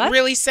mentioned. what's What?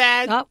 really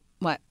sad? Oh,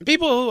 what?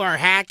 People who are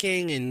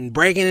hacking and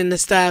breaking into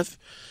stuff,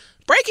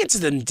 break into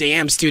them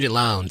damn student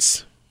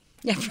loans.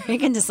 Yeah,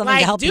 break into something to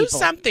Like, help do people.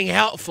 something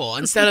helpful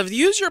instead of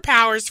use your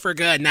powers for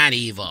good, not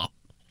evil.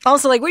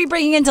 Also, like, what are you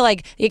breaking into,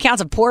 like, the accounts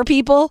of poor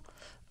people?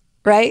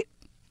 Right?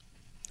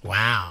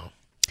 Wow.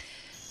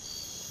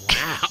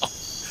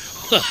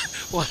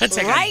 Well, that's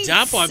like Right? a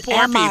dump on poor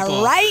Am people.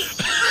 I right?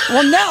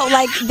 Well, no,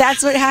 like,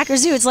 that's what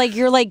hackers do. It's like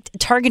you're, like,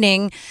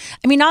 targeting.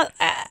 I mean, not.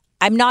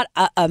 I'm not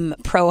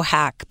pro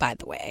hack, by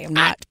the way. I'm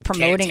not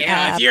promoting.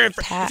 If you're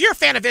a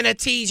fan of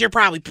NFTs, you're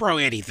probably pro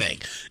anything.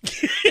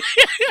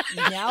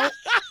 No.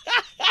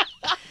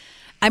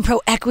 I'm pro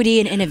equity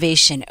and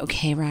innovation.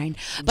 Okay, Ryan.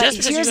 But Just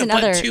because here's you can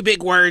another put 2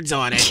 big words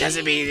on it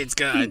doesn't mean it's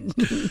good.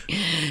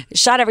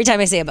 shot every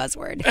time I say a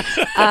buzzword.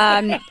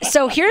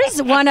 So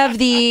here's one of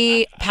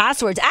the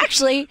passwords.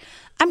 Actually,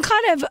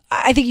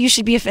 I think you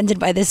should be offended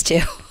by this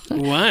too.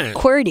 What?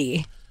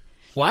 QWERTY.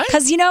 What?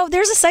 Because,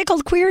 there's a site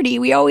called QWERTY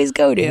we always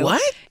go to.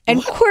 What? And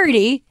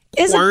QWERTY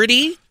is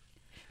QWERTY?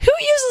 Who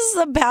uses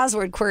the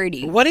password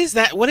QWERTY? What is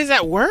that? What is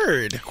that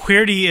word?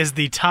 QWERTY is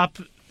the top.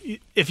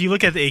 If you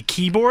look at a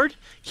keyboard,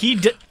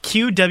 QWERTY,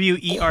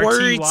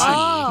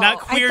 not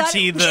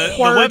QWERTY, the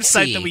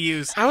website that we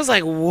use. I was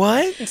like,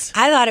 what?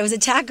 I thought it was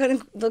attack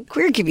on the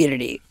queer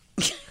community.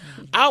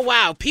 Oh,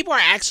 wow. People are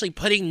actually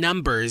putting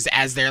numbers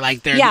as their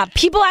Yeah,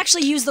 people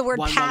actually use the word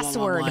 1, password,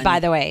 1, 1, 1. by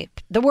the way.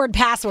 The word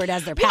password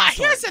as their password.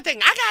 Well, here's the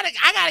thing.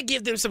 I gotta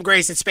give them some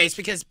grace and space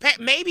because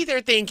maybe they're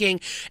thinking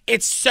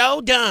it's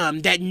so dumb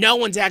that no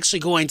one's actually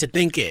going to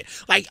think it.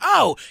 Like,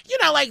 oh,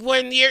 like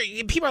when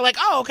people are like,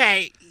 oh,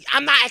 okay,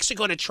 I'm not actually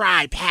going to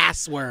try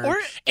password,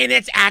 and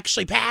it's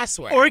actually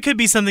password. Or it could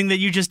be something that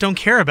you just don't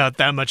care about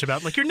that much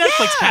about, like your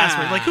Netflix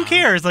password. Like, who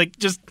cares? Like,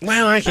 just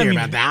I care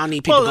about that. I don't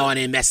need people going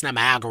in and messing up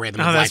my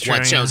algorithm of like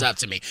what shows up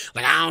to me.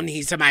 Like, I don't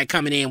need somebody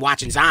coming in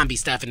watching zombie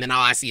stuff, and then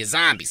all I see is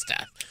zombie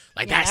stuff.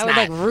 Like, that's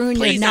that would, not. ruin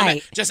your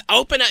night. Just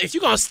open up. If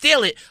you're gonna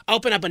steal it,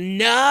 open up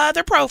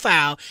another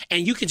profile,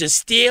 and you can just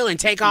steal and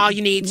take all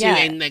you need to,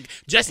 and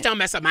just don't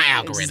mess up my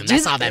algorithm.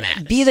 That's all that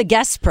matters. Be the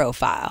guest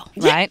profile,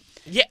 right?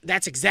 Yeah,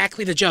 that's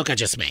exactly the joke I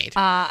just made.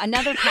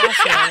 Another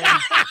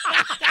password.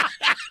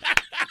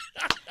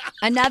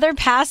 Another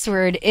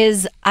password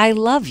is I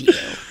love you.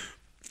 Oh,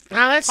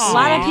 that's a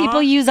lot of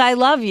people use I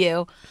love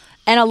you,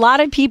 and a lot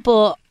of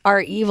people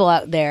are evil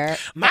out there.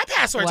 My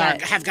passwords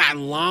have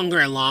gotten longer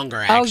and longer,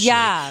 actually. Oh,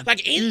 yeah.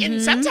 Like,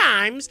 and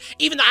sometimes,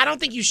 even though I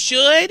don't think you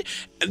should,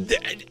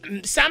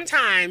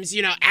 sometimes,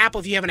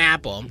 Apple, if you have an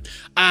Apple,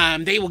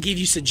 they will give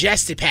you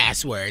suggested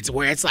passwords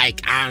where it's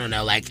like, I don't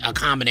know, like a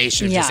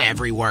combination of just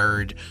every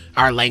word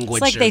or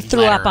language. It's like they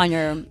threw up on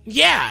your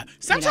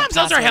sometimes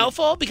those are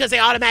helpful because they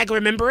automatically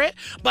remember it,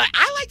 but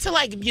I like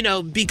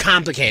to be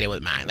complicated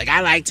with mine. Like,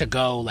 I like to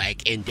go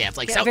in depth,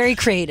 very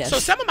creative. So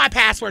some of my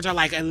passwords are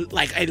like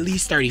at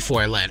least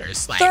 34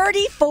 letters.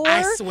 34?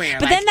 I swear.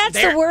 But then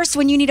that's the worst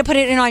when you need to put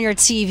it in on your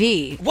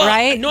TV,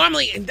 right?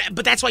 Normally,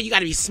 but that's why you got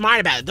to be smart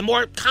about it. The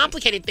more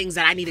complicated things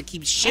that I need to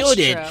keep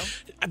shielded,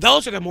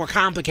 those are the more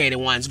complicated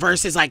ones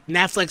versus like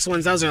Netflix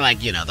ones. Those are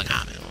the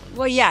common ones.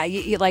 Well, yeah,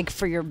 you like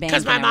for your bank.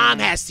 Because my mom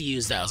has to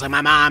use those. Like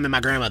my mom and my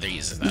grandmother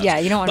uses those. Yeah,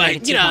 you don't want to make it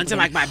But, too into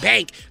like my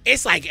bank,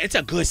 it's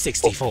a good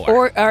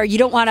 64. Or you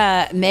don't want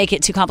to make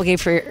it too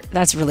complicated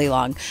that's really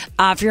long.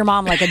 For your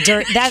mom, like a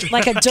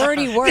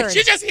dirty word. Did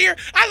you just hear?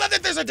 I love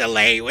that there's a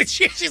delay when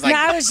she's like,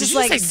 I was just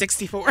did you say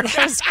 64? That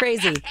was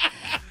crazy.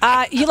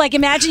 You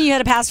imagine you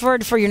had a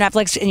password for your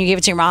Netflix and you gave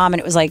it to your mom and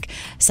it was like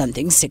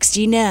something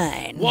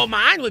 69. Well,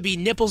 mine would be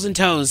nipples and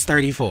toes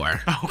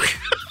 34. Oh.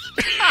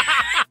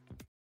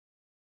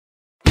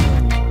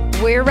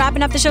 We're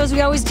wrapping up the show as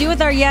we always do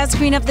with our Yes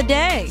Queen of the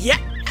Day.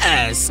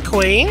 Yes,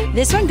 Queen.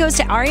 This one goes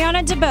to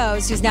Ariana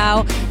DeBose, who's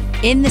now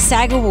in the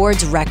SAG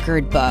Awards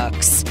record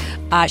books.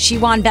 She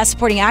won Best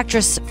Supporting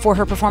Actress for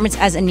her performance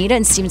as Anita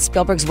in Steven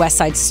Spielberg's West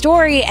Side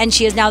Story, and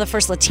she is now the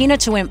first Latina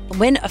to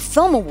win a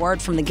film award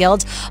from the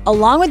Guild,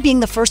 along with being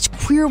the first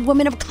queer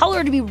woman of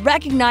color to be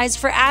recognized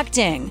for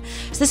acting.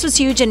 So this was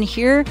huge, and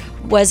here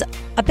was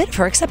a bit of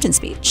her acceptance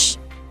speech.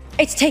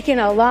 It's taken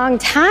a long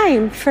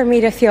time for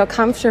me to feel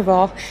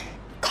comfortable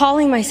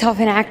calling myself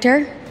an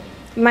actor.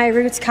 My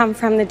roots come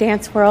from the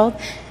dance world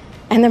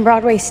and the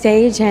Broadway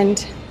stage,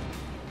 and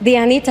the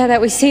Anita that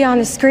we see on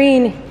the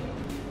screen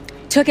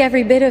took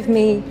every bit of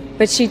me,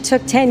 but she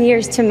took 10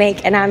 years to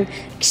make, and I'm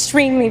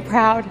extremely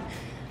proud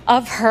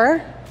of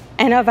her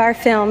and of our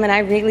film, and I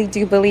really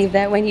do believe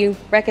that when you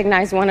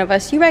recognize one of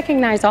us, you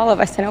recognize all of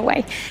us in a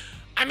way.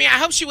 I mean, I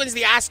hope she wins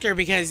the Oscar,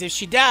 because if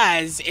she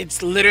does,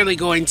 it's literally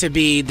going to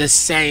be the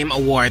same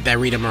award that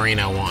Rita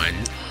Moreno won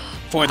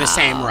for the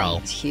same role.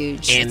 It's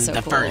huge. In It's so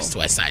the cool. first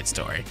West Side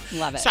Story.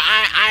 Love it. So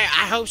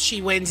I hope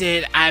she wins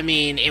it. I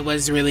mean, it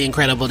was really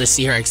incredible to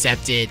see her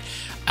accepted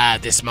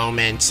this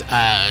moment.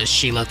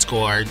 She looks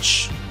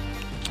gorge.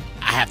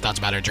 I have thoughts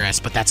about her dress,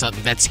 but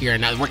that's here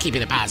and now. We're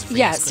keeping it positive.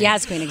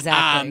 Yes, Queen,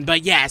 exactly.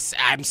 But yes,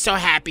 I'm so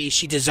happy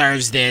she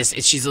deserves this.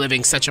 She's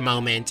living such a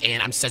moment,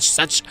 and I'm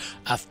such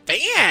a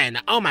fan.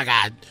 Oh my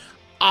God,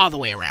 all the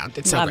way around.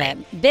 It's so Love great.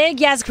 it.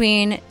 Big Yes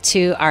Queen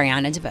to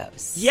Ariana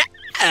DeBose.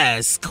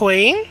 Yes,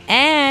 Queen.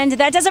 And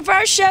that does it for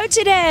our show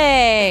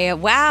today.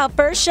 Wow,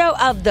 first show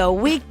of the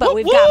week, but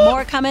we've got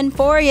more coming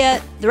for you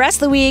the rest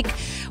of the week.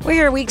 We're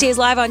here weekdays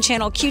live on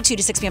channel Q2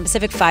 to 6 p.m.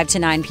 Pacific, 5 to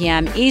 9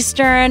 p.m.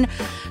 Eastern.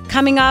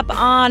 Coming up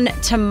on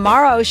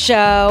tomorrow's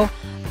show,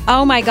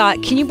 oh my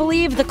God, can you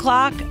believe the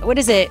clock? What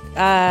is it?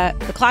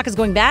 The clock is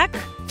going back?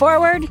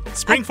 Forward?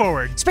 Spring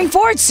forward. Spring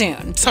forward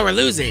soon. So we're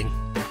losing.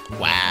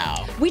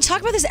 Wow. We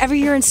talk about this every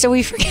year and still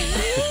we forget.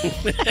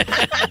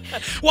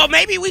 Well,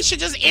 maybe we should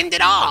just end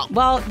it all.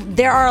 Well,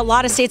 there are a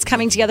lot of states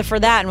coming together for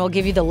that, and we'll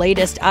give you the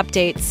latest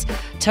updates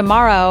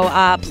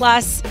tomorrow.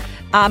 Plus,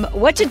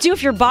 what to do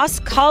if your boss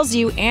calls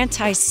you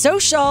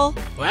antisocial.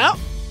 Well,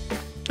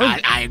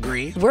 I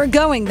agree. We're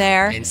going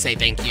there. And say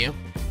thank you.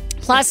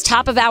 Plus,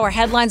 top of hour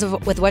headlines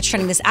with what's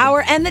trending this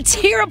hour, and the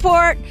Tea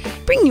Report,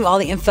 bringing you all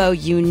the info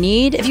you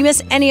need. If you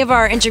miss any of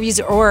our interviews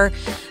or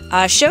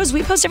shows,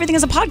 we post everything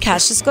as a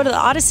podcast. Just go to the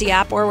Odyssey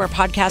app or where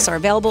podcasts are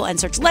available and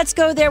search Let's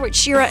Go There with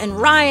Shira and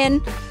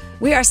Ryan.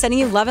 We are sending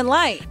you love and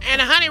light.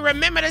 And honey,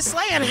 remember to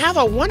slay and have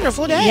a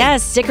wonderful day.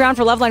 Yes, stick around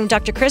for Loveline with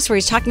Dr. Chris, where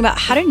he's talking about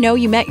how to know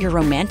you met your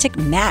romantic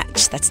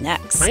match. That's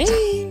next.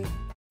 Bye.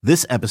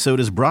 This episode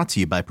is brought to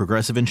you by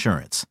Progressive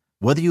Insurance.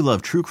 Whether you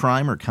love true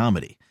crime or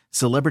comedy,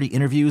 celebrity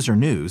interviews or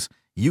news,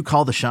 you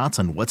call the shots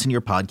on what's in your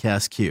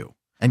podcast queue.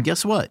 And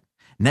guess what?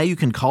 Now you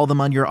can call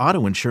them on your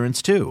auto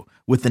insurance too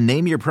with the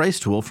Name Your Price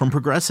tool from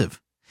Progressive.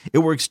 It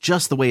works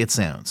just the way it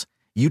sounds.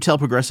 You tell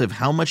Progressive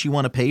how much you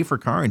want to pay for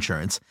car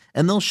insurance,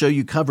 and they'll show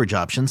you coverage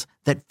options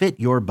that fit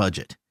your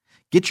budget.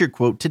 Get your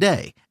quote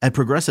today at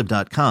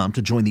Progressive.com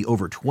to join the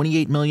over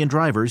 28 million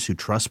drivers who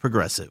trust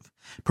Progressive.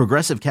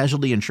 Progressive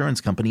Casualty Insurance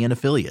Company and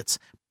Affiliates.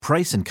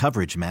 Price and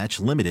coverage match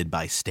limited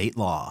by state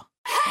law.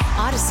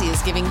 Odyssey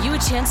is giving you a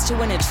chance to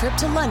win a trip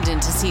to London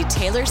to see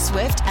Taylor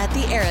Swift at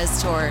the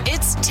Eras Tour.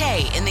 It's Tay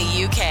in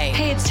the UK.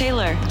 Hey, it's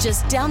Taylor.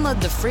 Just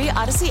download the free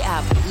Odyssey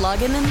app,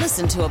 log in and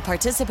listen to a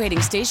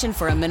participating station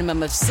for a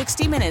minimum of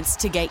 60 minutes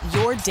to get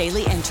your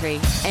daily entry.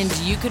 And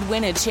you could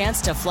win a chance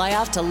to fly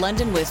off to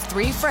London with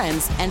 3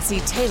 friends and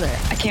see Taylor.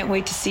 I can't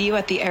wait to see you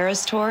at the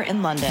Eras Tour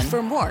in London.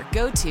 For more,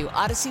 go to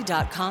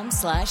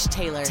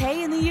odyssey.com/Taylor.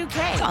 Tay in the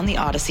UK. On the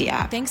Odyssey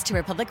app. Thanks to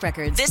Republic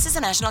Records. This is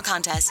a national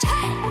contest.